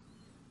like,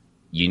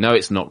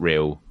 it's not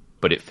real,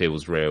 but it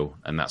feels real.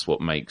 And that's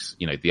what makes,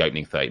 the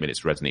opening 30 minutes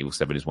of Resident Evil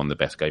 7 is one of the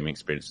best gaming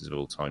experiences of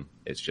all time.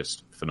 It's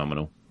just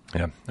phenomenal.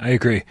 Yeah, I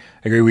agree.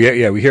 We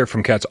hear it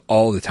from cats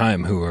all the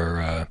time who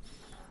are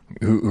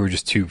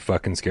just too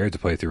fucking scared to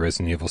play through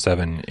Resident Evil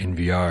 7 in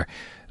VR.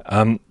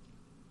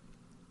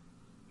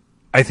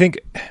 I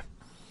think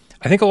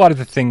a lot of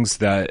the things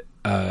that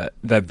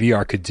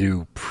VR could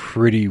do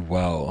pretty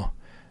well,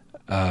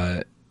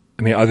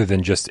 other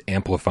than just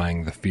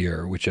amplifying the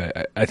fear, which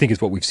I think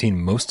is what we've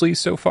seen mostly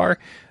so far,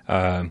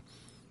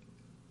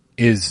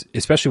 is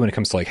especially when it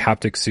comes to like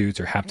haptic suits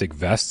or haptic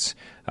vests,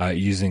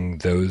 using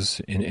those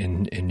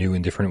in new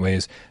and different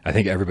ways. I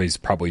think everybody's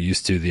probably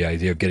used to the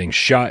idea of getting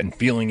shot and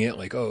feeling it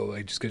like, oh,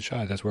 I just get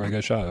shot. That's where I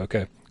got shot.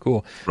 Okay,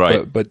 cool.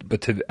 Right.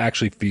 But to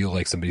actually feel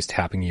like somebody's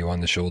tapping you on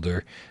the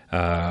shoulder,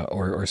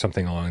 or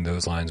something along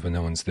those lines when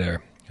no one's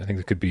there, I think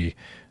that could be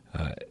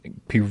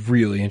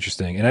really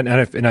interesting.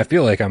 And I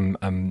feel like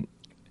I'm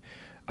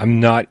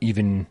not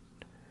even.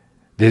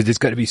 There's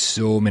got to be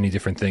so many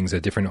different things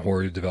that different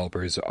horror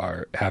developers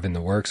have in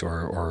the works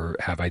or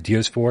have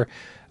ideas for,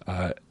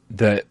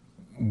 that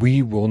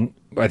we will.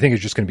 I think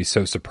it's just going to be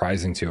so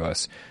surprising to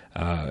us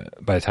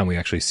by the time we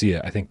actually see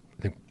it. I think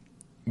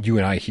you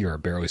and I here are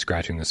barely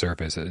scratching the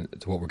surface to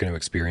what we're going to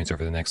experience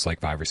over the next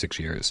 5 or 6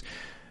 years.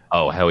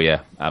 Oh hell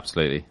yeah,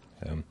 absolutely.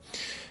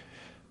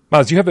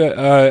 Miles, you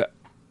have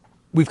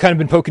we've kind of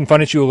been poking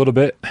fun at you a little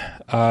bit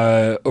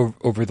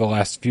over the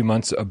last few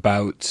months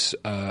about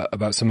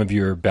some of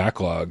your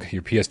backlog,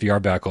 your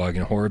PSVR backlog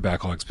and horror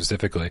backlog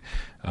specifically.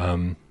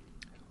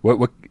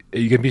 What are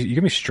you gonna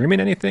be streaming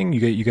anything?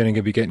 You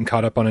gonna be getting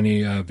caught up on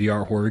any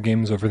VR horror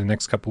games over the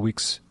next couple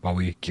weeks while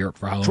we gear up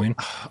for Halloween?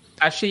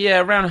 Actually, yeah,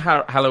 around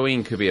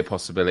Halloween could be a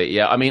possibility.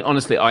 Yeah, I mean,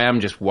 honestly, I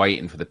am just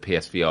waiting for the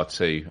PSVR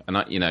 2, and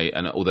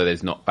and although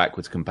there's not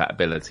backwards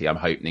compatibility, I'm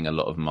hoping a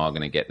lot of them are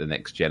going to get the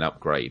next gen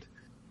upgrade.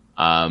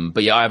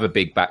 But yeah, I have a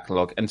big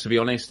backlog, and to be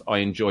honest, I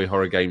enjoy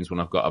horror games when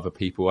I've got other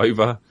people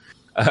over.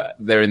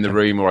 They're in the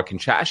room, or I can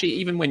chat. Actually,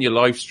 even when you're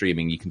live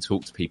streaming, you can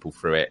talk to people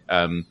through it.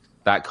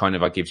 That kind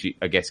of gives you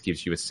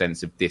a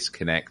sense of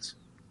disconnect.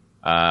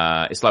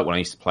 It's like when I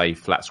used to play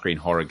flat screen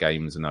horror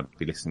games, and I'd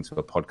be listening to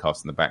a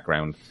podcast in the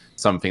background,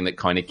 something that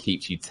kind of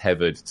keeps you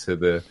tethered to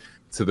the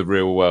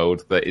real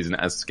world that isn't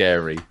as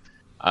scary.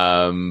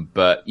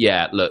 But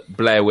yeah, look,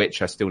 Blair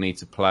Witch, I still need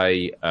to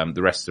play.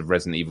 The rest of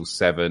Resident Evil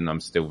 7,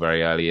 I'm still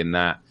very early in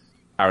that.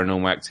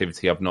 Paranormal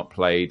Activity, I've not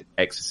played.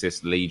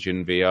 Exorcist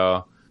Legion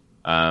VR.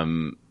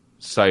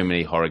 So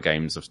many horror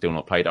games I've still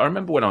not played. I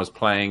remember when I was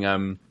playing,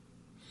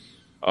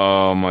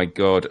 oh my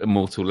God,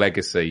 Immortal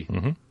Legacy.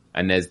 Mm-hmm.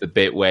 And there's the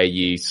bit where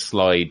you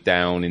slide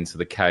down into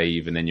the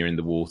cave and then you're in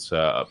the water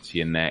up to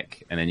your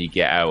neck. And then you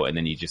get out and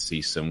then you just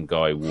see some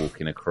guy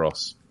walking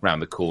across around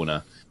the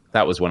corner.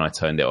 That was when I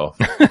turned it off.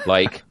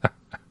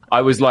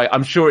 I was like,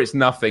 I'm sure it's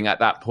nothing at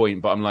that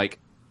point, but I'm like,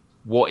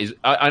 what is,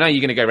 I know you're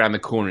going to go around the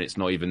corner and it's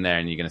not even there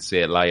and you're going to see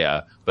it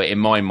later. But in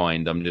my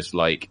mind, I'm just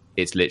like,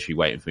 it's literally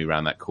waiting for me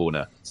around that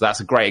corner. So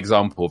that's a great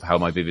example of how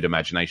my vivid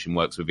imagination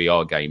works with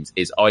VR games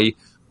is I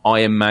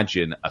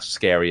imagine a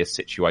scarier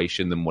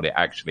situation than what it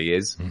actually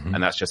is. Mm-hmm.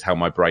 And that's just how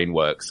my brain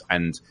works.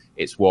 And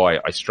it's why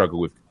I struggle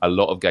with a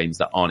lot of games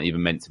that aren't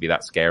even meant to be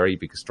that scary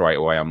because straight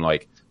away I'm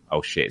like,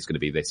 oh shit, it's going to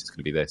be this, it's going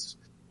to be this.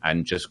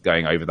 And just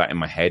going over that in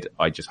my head,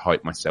 I just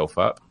hype myself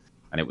up.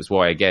 And it was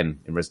why, again,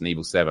 in Resident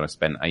Evil 7, I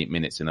spent 8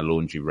 minutes in a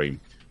laundry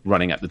room,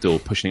 running at the door,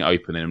 pushing it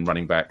open and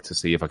running back to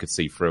see if I could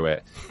see through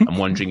it. And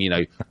wondering,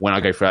 when I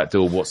go through that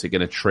door, what's it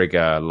going to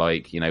trigger?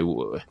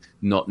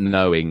 Not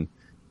knowing,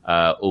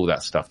 all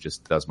that stuff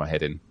just does my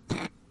head in.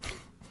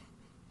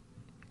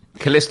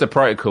 Callisto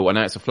Protocol, I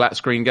know it's a flat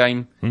screen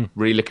game.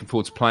 Really looking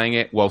forward to playing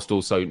it, whilst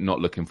also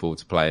not looking forward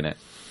to playing it.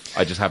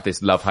 I just have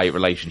this love-hate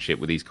relationship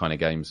with these kind of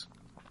games.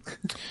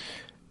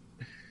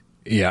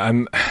 Yeah,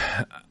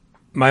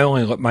 my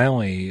only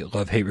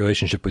love-hate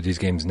relationship with these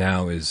games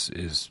now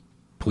is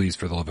please,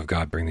 for the love of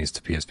God, bring these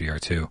to PSVR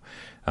 2.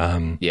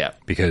 Yeah.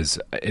 Because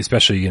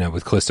especially,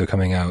 with Callisto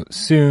coming out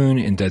soon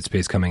and Dead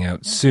Space coming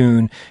out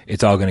soon,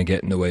 it's all going to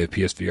get in the way of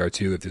PSVR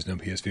 2 if there's no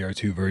PSVR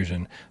 2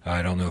 version.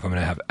 I don't know if I'm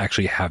going to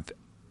actually have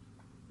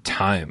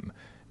time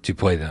to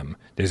play them.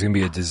 There's going to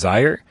be a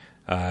desire.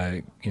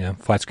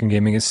 Flat screen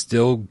gaming is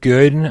still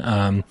good,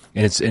 and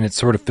it's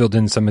sort of filled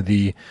in some of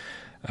the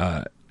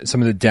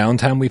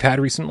downtime we've had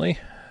recently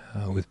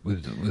with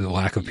the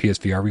lack of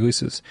PSVR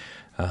releases.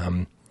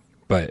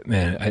 But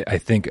man,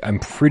 I'm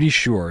pretty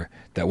sure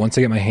that once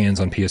I get my hands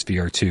on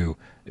PSVR 2,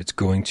 it's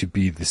going to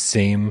be the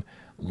same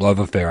love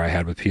affair I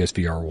had with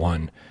PSVR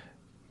 1.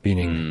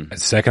 Meaning, the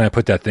second I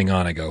put that thing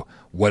on, I go,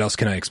 what else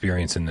can I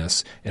experience in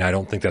this? And I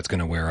don't think that's going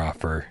to wear off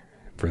for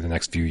the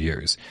next few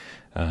years.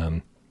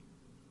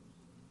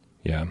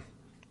 Yeah.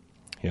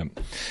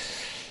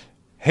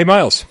 Hey,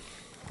 Miles.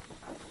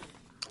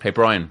 Hey,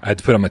 Brian. I had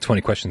to put on my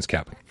 20 questions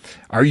cap.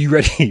 Are you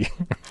ready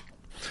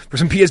for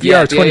some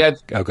PSVR 20? Yeah.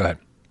 Oh, go ahead.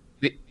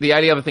 The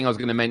only other thing I was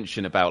going to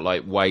mention about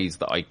like ways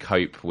that I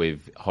cope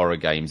with horror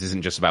games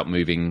isn't just about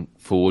moving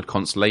forward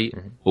constantly,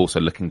 also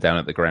looking down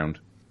at the ground.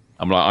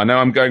 I'm like, I know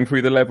I'm going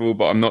through the level,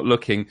 but I'm not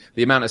looking.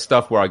 The amount of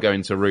stuff where I go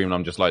into a room and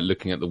I'm just like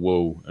looking at the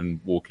wall and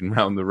walking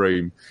around the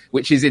room,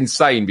 which is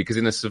insane because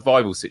in a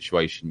survival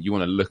situation, you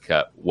want to look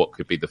at what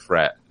could be the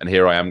threat. And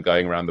here I am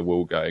going around the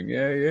wall going,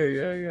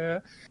 yeah.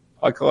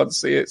 I can't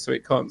see it, so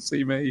it can't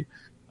see me.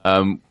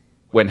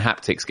 When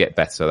haptics get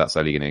better, that's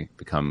only going to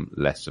become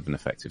less of an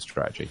effective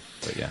strategy.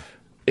 But yeah.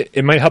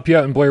 It might help you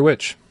out in Blair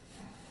Witch.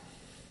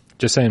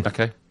 Just saying.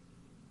 Okay.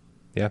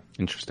 Yeah.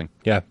 Interesting.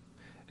 Yeah.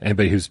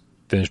 Anybody who's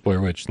finished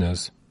Blair Witch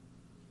knows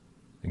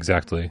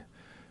exactly.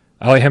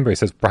 Ali Hembre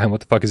says, Brian,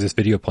 what the fuck is this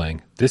video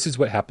playing? This is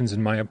what happens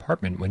in my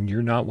apartment when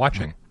you're not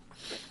watching.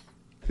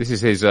 This is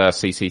his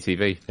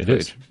CCTV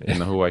footage in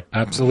the hallway.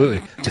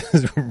 Absolutely.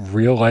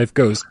 Real life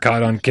ghost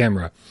caught on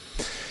camera.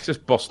 It's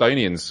just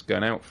Bostonians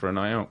going out for a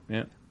night out.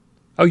 Yeah.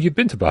 Oh, you've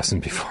been to Boston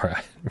before.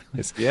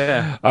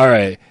 Yeah. All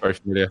right. Very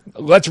familiar.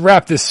 Let's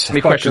wrap this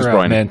 20 questions, up,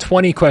 Brian. man.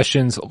 20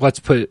 questions. Let's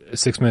put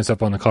 6 minutes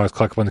up on the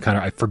clock up on the counter.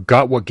 I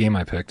forgot what game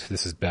I picked.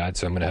 This is bad,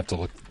 so I'm going to have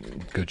to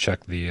go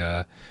check the...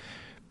 All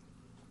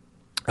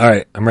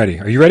right, I'm ready.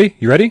 Are you ready?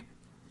 You ready?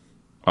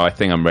 I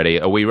think I'm ready.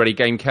 Are we ready,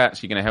 Game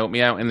Cats? You going to help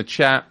me out in the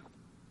chat?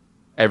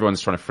 Everyone's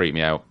trying to freak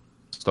me out.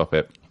 Stop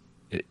it.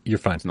 You're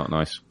fine. It's not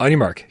nice. On your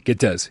mark. Get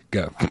Des.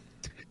 Go.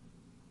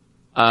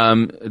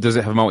 Does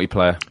it have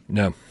multiplayer?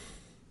 No.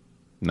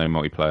 No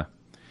multiplayer.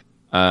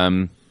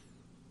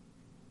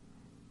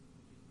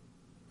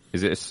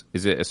 Is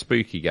it a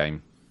spooky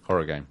game?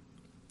 Horror game?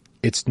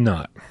 It's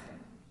not.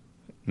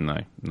 No,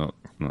 not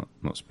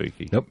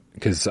spooky. Nope,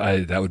 because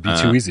that would be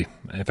too easy.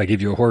 If I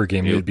gave you a horror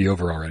game, it would be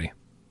over already.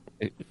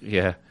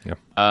 Yeah. Yeah.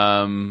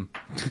 Can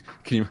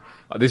you?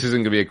 This isn't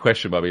going to be a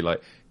question, but I'll be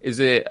like, is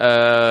it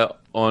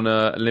on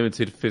a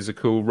limited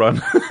physical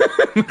run?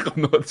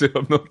 I'm not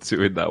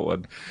doing that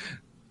one.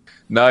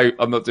 No,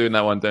 I'm not doing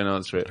that one. Don't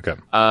answer it. Okay.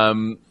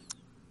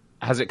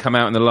 Has it come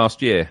out in the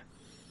last year?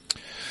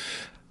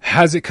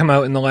 Has it come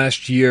out in the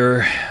last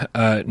year?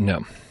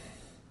 No.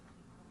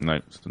 No,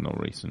 it's not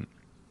recent.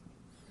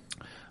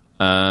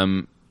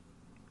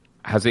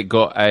 Has it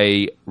got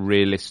a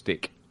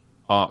realistic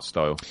art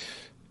style?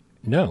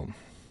 No.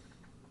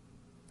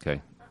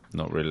 Okay,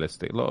 not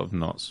realistic. A lot of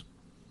knots.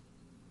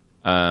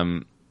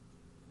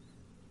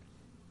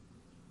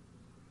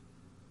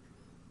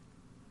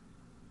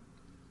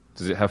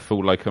 Does it have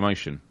full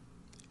locomotion?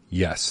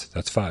 Yes,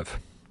 that's 5.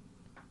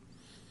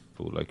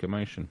 Full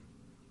locomotion.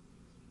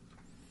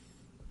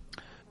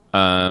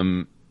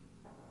 Does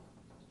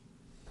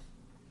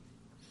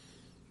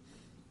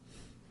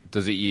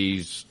it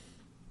use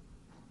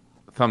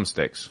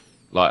thumbsticks?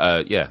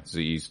 Does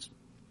it use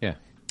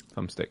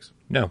thumbsticks?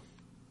 No.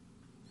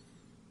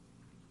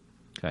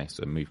 Okay,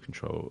 so move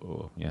control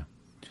or yeah.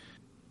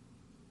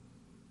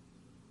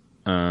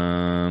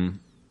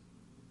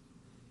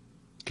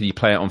 Can you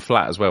play it on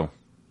flat as well?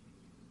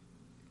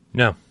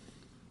 No.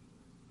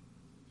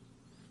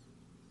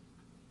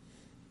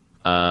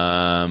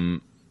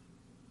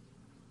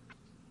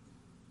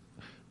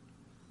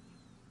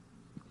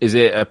 Is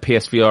it a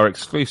PSVR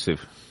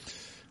exclusive?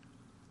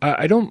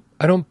 I don't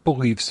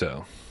believe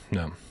so.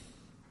 No.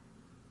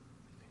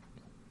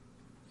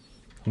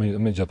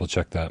 Let me double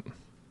check that.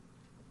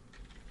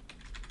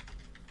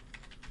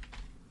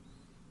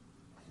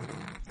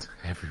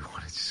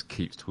 Everyone just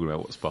keeps talking about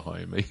what's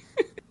behind me.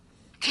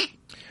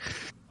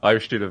 I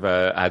should have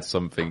had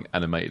something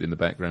animated in the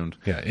background.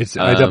 Yeah,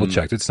 I double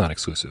checked. It's not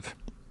exclusive.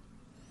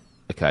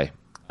 Okay.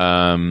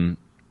 Have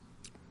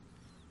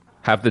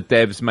the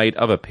devs made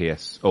other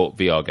PS or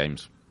VR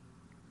games?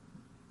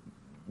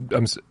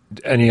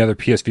 Any other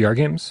PSVR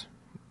games?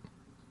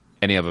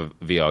 Any other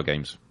VR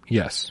games?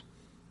 Yes.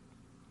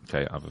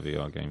 Okay, other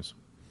VR games.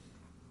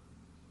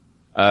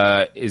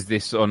 Is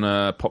this on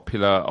a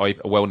popular,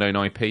 a well-known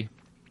IP?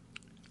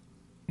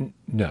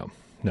 No,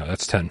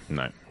 that's 10.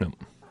 No.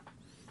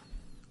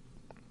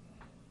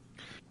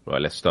 Right,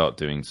 let's start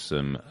doing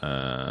some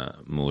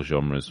more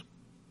genres.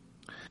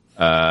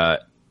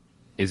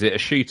 Is it a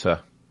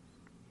shooter?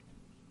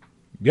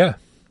 Yeah.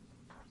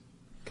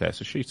 Okay,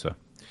 it's a shooter.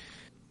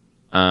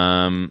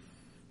 Nihilist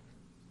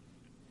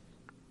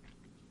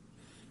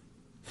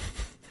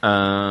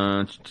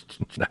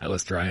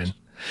Ryan.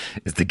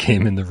 Is the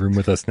game in the room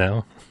with us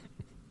now?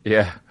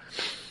 Yeah.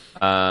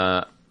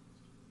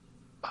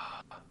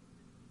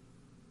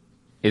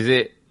 Is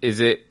it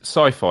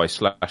sci-fi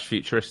 /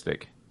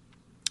 futuristic?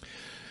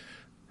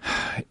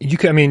 You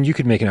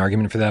could make an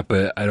argument for that,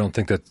 but I don't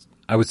think that.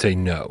 I would say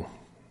no.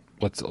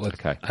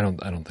 Okay. I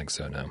don't think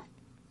so. No.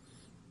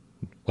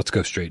 Let's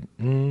go straight.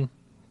 No.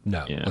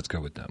 Yeah. Let's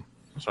go with no.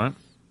 That's right.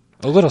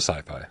 A little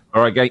sci-fi.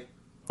 All right,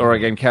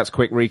 Game Cats.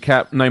 Quick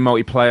recap: no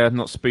multiplayer,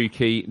 not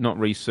spooky, not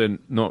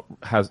recent,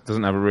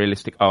 doesn't have a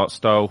realistic art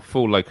style,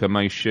 full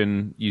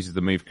locomotion, uses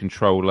the Move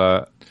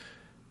controller.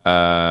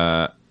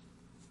 No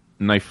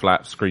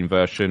flat screen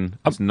version.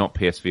 It's not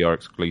PSVR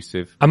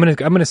exclusive. I'm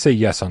gonna say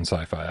yes on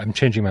sci-fi. I'm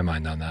changing my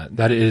mind on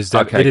that. It is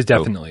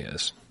definitely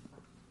is.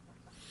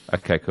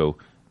 Okay, cool.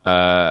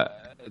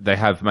 They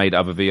have made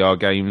other VR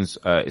games.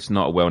 It's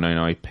not a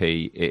well-known IP.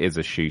 It is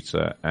a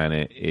shooter, and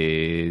it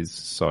is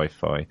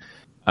sci-fi.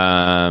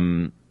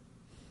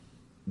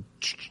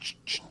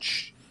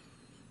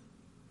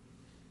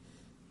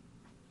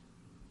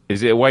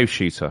 Is it a wave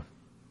shooter?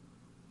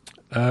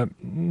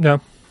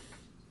 No.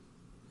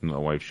 Not a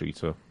wave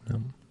shooter.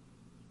 No.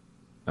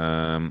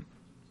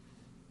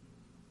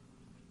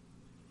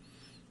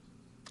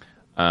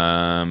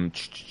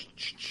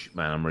 Man,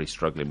 I'm really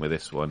struggling with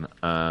this one.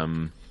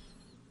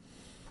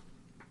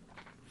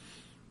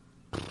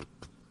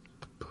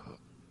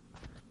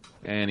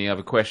 Any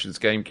other questions,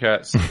 Game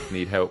Cats?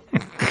 Need help?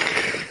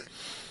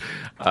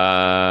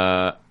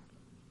 Are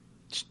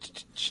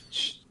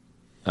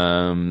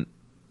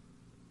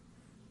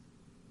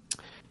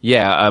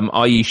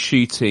you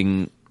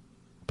shooting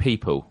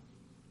people?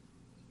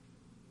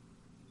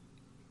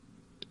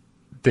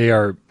 They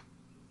are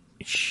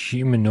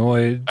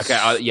humanoids.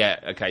 Okay,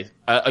 okay.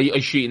 Are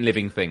you shooting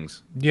living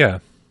things? Yeah.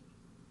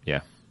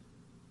 Yeah.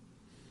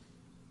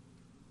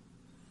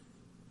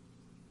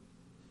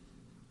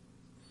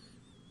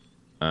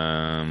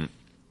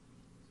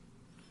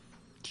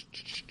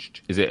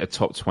 Is it a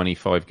top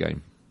 25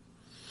 game?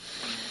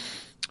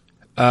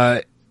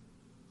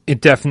 It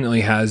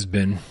definitely has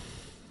been.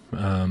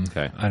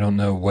 Okay. I don't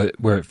know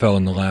where it fell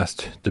in the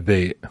last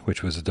debate,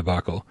 which was a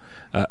debacle.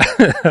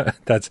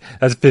 That's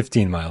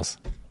 15 miles.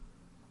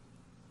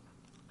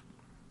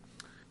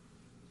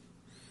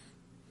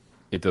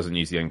 It doesn't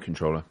use the end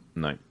controller.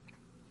 No.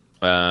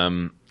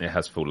 It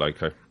has full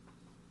loco.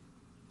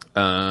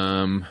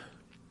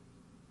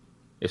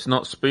 It's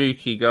not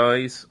spooky,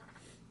 guys.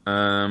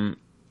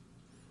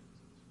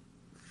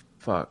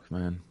 Fuck,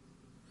 man.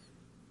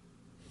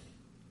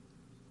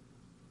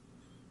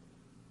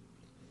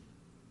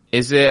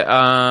 Is it,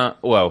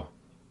 well...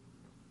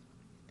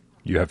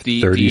 You have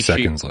 30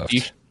 seconds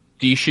left.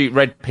 Do you shoot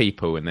red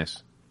people in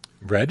this?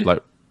 Red?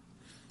 Like,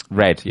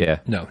 red,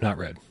 yeah. No, not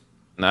red.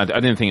 No, I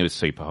didn't think it was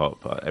super hot,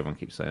 but everyone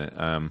keeps saying it.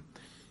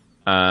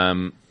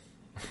 Not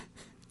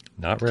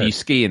red. Do you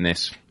ski in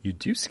this? You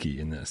do ski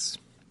in this.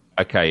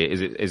 Okay,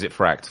 is it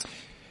fracked?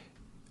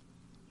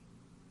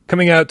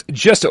 Coming out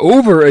just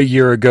over a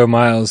year ago,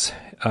 Miles,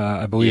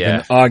 I believe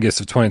in August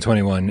of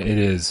 2021, it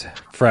is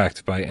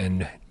fracked by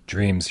End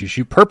Dreams. You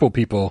shoot purple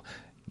people,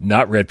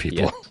 not red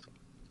people.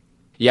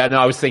 Yeah, no,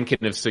 I was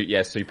thinking of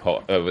super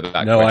hot with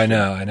that. No, question.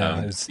 I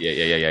know.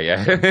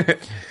 Yeah.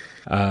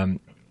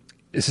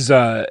 This is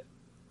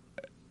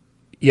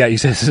you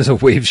said this is a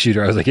wave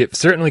shooter. I was like, it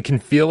certainly can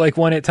feel like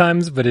one at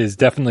times, but it is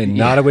definitely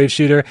not a wave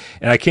shooter.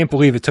 And I can't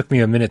believe it took me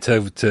a minute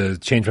to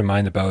change my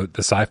mind about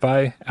the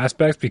sci-fi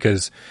aspect,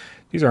 because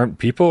these aren't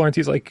people. Aren't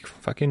these like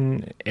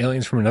fucking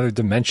aliens from another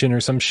dimension or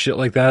some shit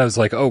like that? I was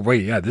like, oh,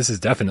 wait, yeah, this is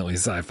definitely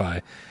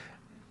sci-fi.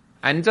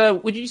 And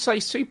would you say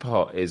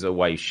Superhot is a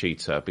wave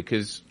shooter?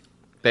 Because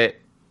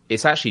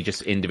it's actually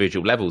just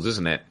individual levels,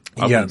 isn't it?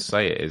 I wouldn't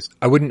say it is.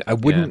 I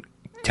wouldn't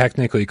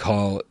technically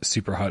call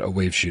Superhot a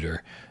wave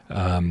shooter.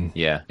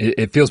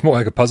 It feels more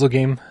like a puzzle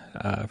game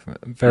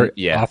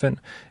very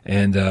often,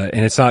 and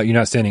it's not, you're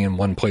not standing in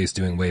one place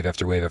doing wave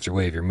after wave after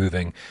wave. You're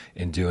moving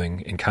and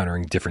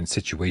encountering different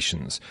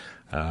situations.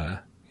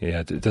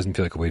 It doesn't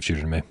feel like a wave shooter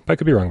to me, but I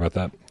could be wrong about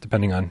that,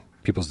 depending on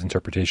people's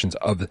interpretations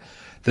of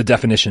the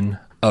definition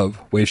of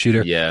wave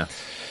shooter. Yeah.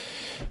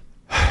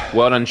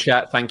 Well done,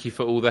 chat. Thank you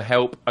for all the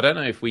help. I don't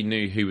know if we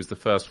knew who was the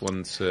first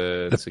one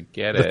to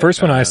get it. The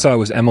first one I saw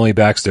was Emily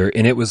Baxter,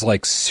 and it was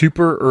like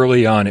super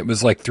early on. It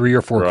was like 3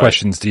 or 4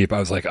 questions deep. I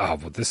was like, oh,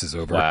 well, this is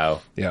over.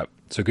 Wow. Yeah.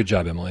 So good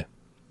job, Emily.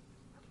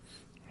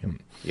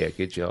 Yeah,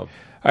 good job.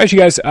 All right, you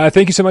guys,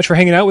 thank you so much for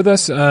hanging out with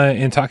us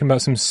and talking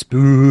about some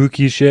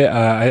spooky shit.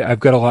 I've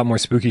got a lot more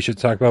spooky shit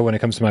to talk about when it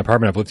comes to my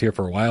apartment. I've lived here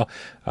for a while,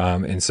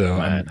 and so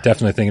I'm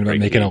definitely thinking about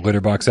making a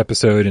litter box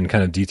episode and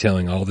kind of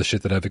detailing all the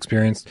shit that I've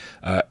experienced.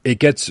 It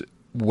gets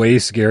way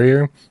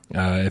scarier.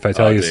 If I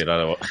tell you, dude,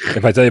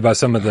 if I tell you about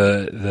some of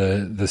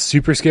the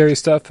super scary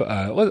stuff,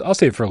 I'll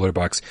save it for a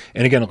Litterbox.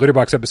 And again, a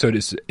Litterbox episode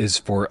is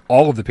for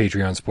all of the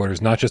Patreon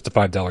supporters, not just the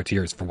 $5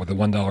 tier. It's for the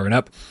 $1 and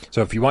up.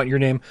 So if you want your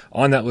name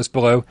on that list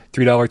below,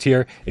 $3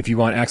 tier. If you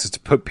want access to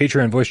put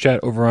Patreon voice chat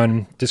over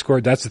on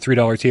Discord, that's the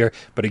 $3 tier.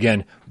 But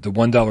again, the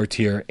 $1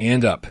 tier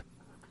and up,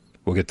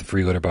 we'll get the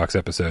free Litterbox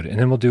episode, and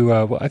then we'll do.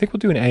 I think we'll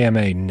do an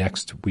AMA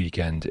next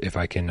weekend if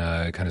I can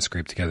kind of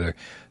scrape together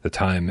the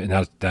time,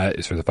 and that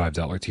is for the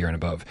 $5 tier and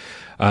above.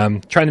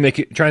 Trying to make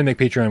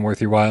Patreon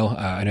worth your while.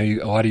 I know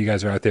a lot of you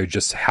guys are out there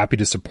just happy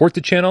to support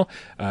the channel,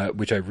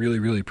 which I really,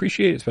 really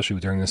appreciate, especially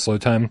during this slow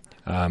time.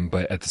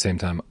 But at the same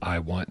time, I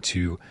want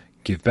to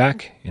give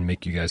back and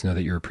make you guys know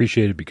that you're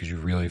appreciated, because you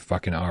really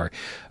fucking are.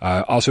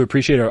 Also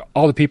appreciate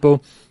all the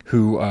people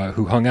who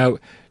hung out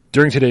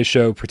during today's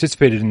show,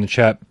 participated in the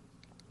chat.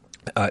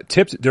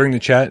 Tipped during the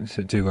chat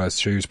to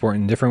show your support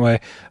in a different way.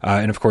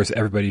 And of course,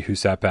 everybody who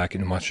sat back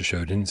and watched the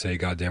show didn't say a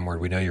goddamn word.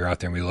 We know you're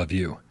out there and we love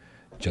you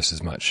just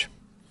as much.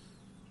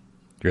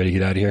 You ready to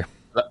get out of here?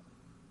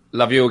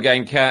 Love you all,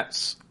 Game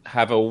Cats.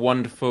 Have a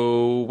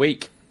wonderful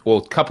week.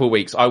 Well, couple of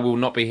weeks. I will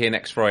not be here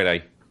next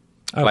Friday.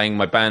 Playing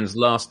my band's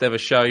last ever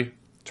show.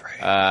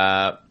 That's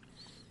right.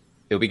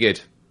 It'll be good.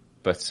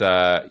 But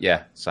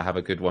yeah, so have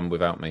a good one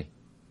without me.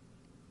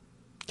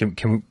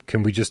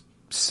 Can we just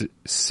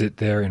sit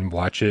there and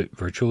watch it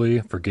virtually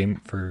for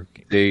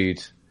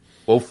dude?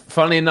 Well,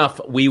 funnily enough,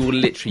 we will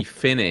literally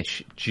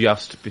finish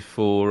just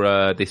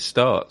before this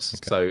starts.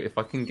 Okay. So if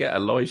I can get a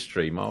live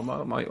stream,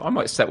 I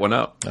might set one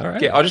up. All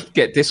right. I'll just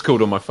get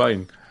Discord on my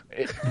phone.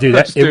 Dude,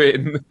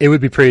 it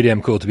would be pretty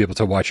damn cool to be able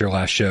to watch your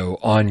last show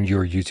on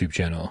your YouTube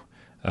channel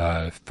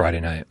Friday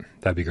night.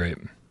 That'd be great.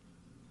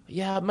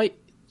 Yeah, mate,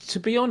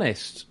 to be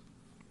honest,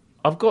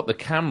 I've got the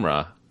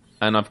camera.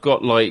 And I've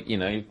got, like,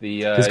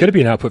 the... There's got to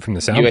be an output from the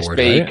soundboard,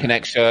 USB right?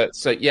 connection.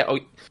 So, yeah.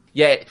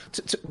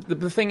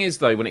 The thing is,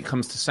 though, when it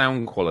comes to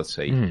sound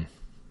quality,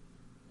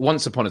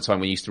 once upon a time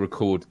we used to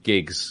record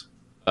gigs,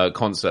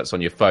 concerts on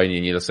your phone,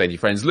 and you'll say to your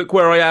friends, look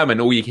where I am, and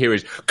all you hear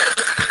is...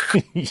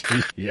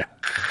 Yeah,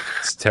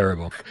 it's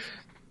terrible.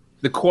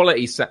 The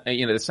quality,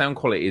 the sound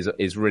quality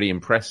is really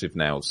impressive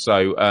now.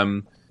 So,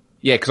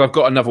 yeah, because I've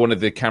got another one of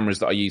the cameras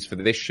that I use for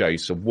this show,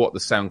 so what the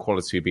sound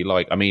quality would be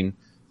like. I mean...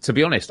 To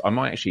be honest, I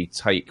might actually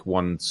take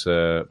one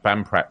to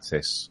band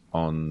practice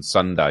on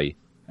Sunday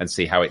and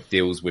see how it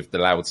deals with the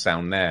loud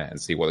sound there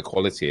and see what the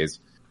quality is.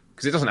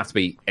 Because it doesn't have to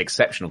be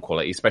exceptional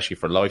quality, especially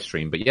for a live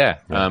stream. But yeah.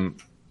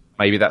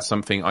 Maybe that's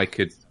something I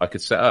could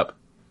set up.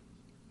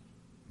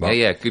 Well,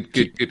 yeah.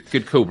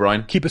 Good call,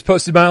 Brian. Keep us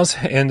posted, Miles,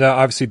 and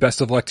obviously best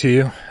of luck to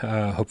you.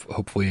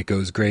 Hopefully it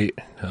goes great.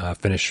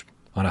 Finish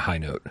on a high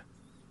note,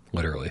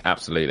 literally.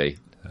 Absolutely.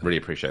 Really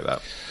appreciate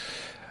that.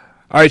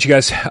 All right, you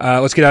guys,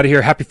 let's get out of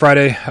here. Happy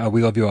Friday.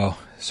 We love you all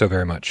so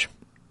very much.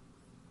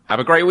 Have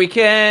a great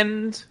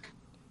weekend.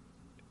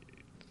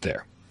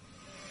 There.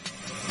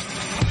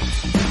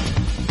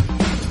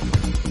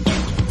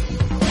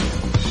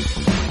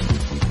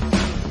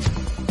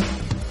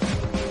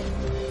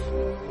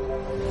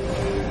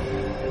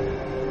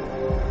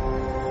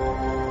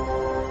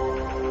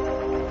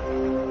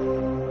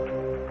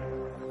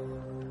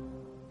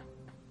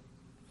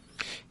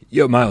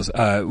 Yo, Miles,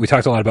 we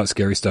talked a lot about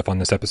scary stuff on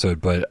this episode,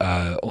 but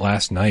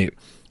last night,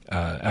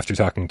 after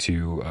talking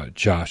to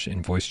Josh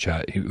in voice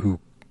chat, who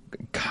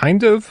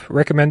kind of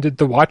recommended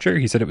The Watcher,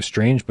 he said it was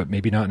strange, but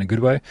maybe not in a good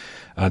way,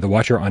 The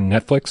Watcher on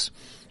Netflix.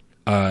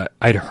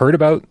 I'd heard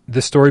about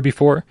this story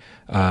before.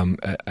 I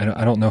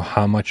don't know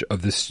how much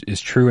of this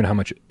is true and how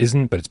much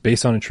isn't, but it's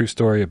based on a true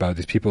story about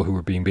these people who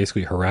were being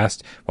basically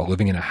harassed while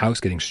living in a house,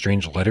 getting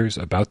strange letters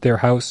about their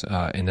house,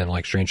 and then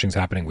like strange things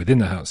happening within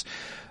the house.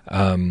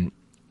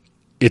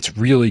 It's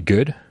really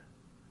good.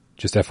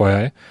 Just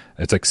FYI.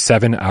 It's like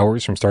 7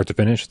 hours from start to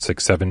finish. It's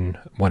like 7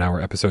 1-hour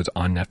episodes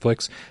on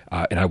Netflix.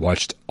 And I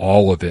watched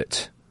all of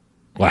it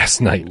last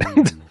night.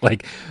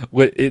 Like,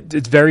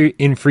 it's very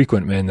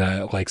infrequent, man,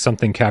 that like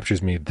something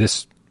captures me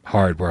this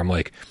hard where I'm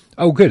like,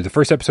 oh, good. The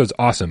first episode's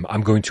awesome.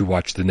 I'm going to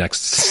watch the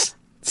next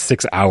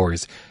 6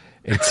 hours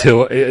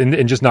until,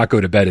 and just not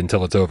go to bed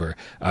until it's over.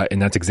 And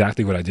that's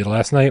exactly what I did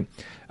last night.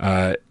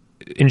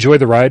 Enjoy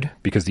the ride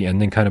because the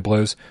ending kind of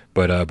blows,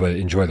 but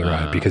enjoy the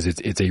ride because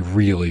it's a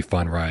really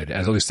fun ride,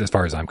 at least as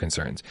far as I'm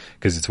concerned.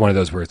 Because it's one of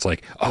those where it's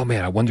like, oh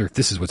man, I wonder if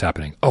this is what's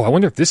happening. Oh, I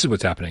wonder if this is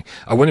what's happening.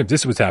 I wonder if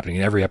this is what's happening.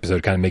 And every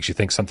episode kind of makes you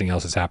think something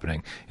else is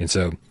happening. And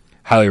so,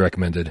 highly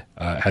recommended.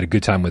 Had a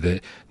good time with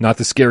it. Not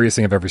the scariest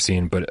thing I've ever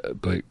seen, but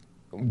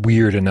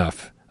weird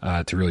enough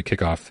to really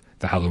kick off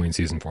the Halloween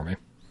season for me.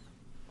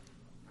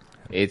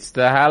 It's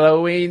the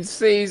Halloween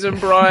season,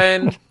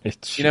 Brian.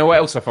 You know what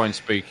else I find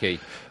spooky?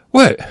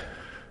 What?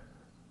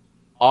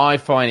 I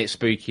find it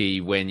spooky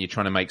when you're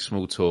trying to make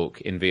small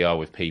talk in VR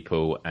with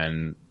people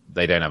and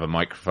they don't have a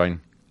microphone.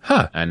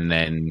 Huh. And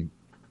then,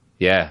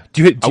 yeah.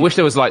 I wish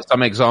there was like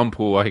some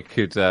example I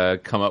could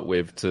come up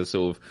with to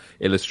sort of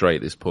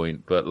illustrate this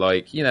point. But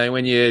like,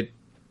 when you're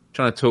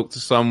trying to talk to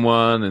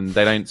someone and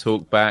they don't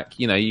talk back,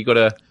 you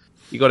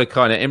gotta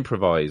kind of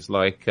improvise.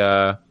 Like,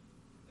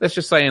 let's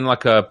just say in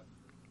like a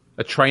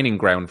training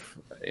ground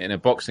in a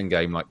boxing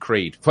game like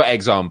Creed, for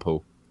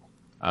example.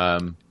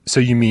 So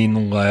you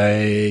mean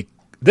like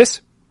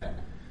this?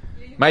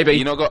 Maybe.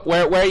 You not got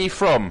where are you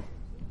from?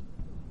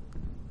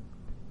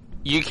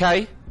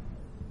 UK?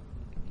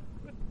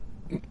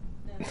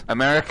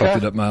 America? Fucked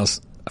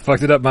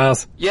it up,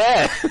 Miles.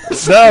 Yeah.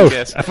 No,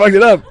 I fucked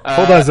it up.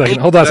 Hold on a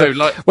second.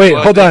 Wait,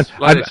 hold on.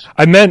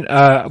 I meant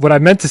what I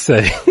meant to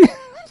say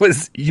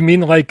was you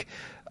mean like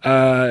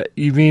this?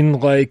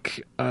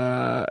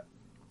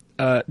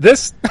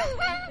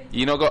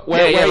 You not got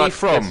where are you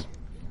from? This.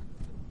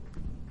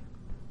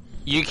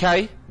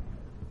 UK?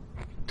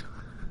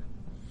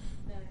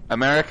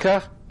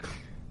 America?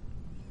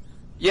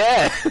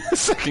 Yeah.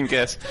 Second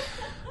guess.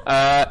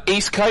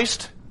 East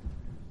Coast?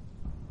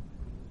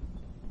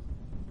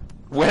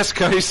 West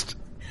Coast?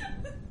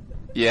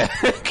 Yeah.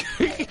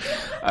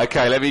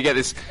 Okay, let me get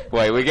this.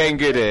 Wait, we're getting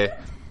good here.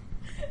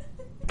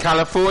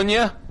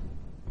 California?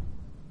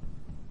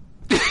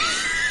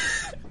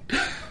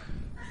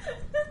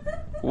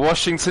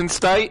 Washington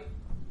State?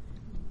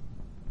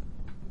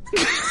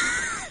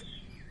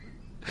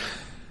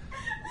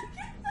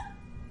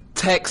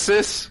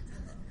 Texas?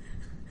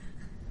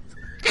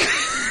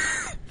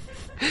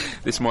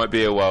 This might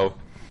be a while.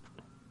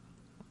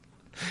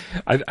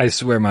 I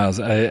swear, Miles,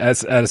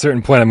 at a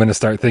certain point, I'm going to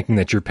start thinking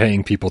that you're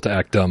paying people to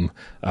act dumb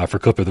for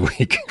Clip of the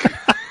Week.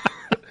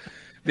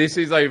 This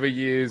is over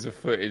years of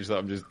footage that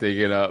I'm just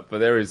digging up, but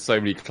there is so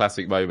many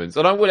classic moments.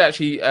 And I would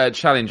actually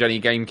challenge any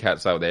game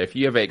cats out there, if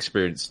you ever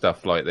experience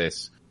stuff like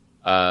this,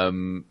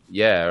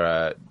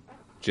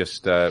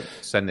 just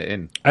send it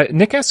in.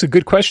 Nick asked a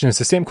good question. It's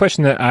the same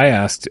question that I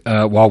asked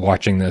while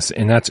watching this,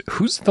 and that's,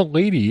 who's the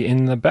lady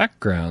in the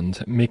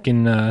background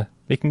making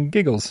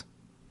giggles?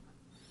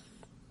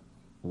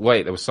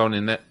 Wait, there was someone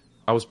in there.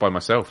 I was by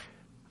myself.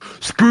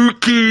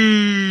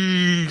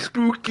 Spooky!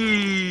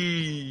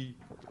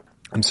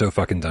 I'm so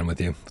fucking done with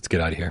you. Let's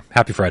get out of here.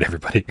 Happy Friday,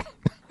 everybody.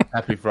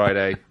 Happy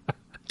Friday.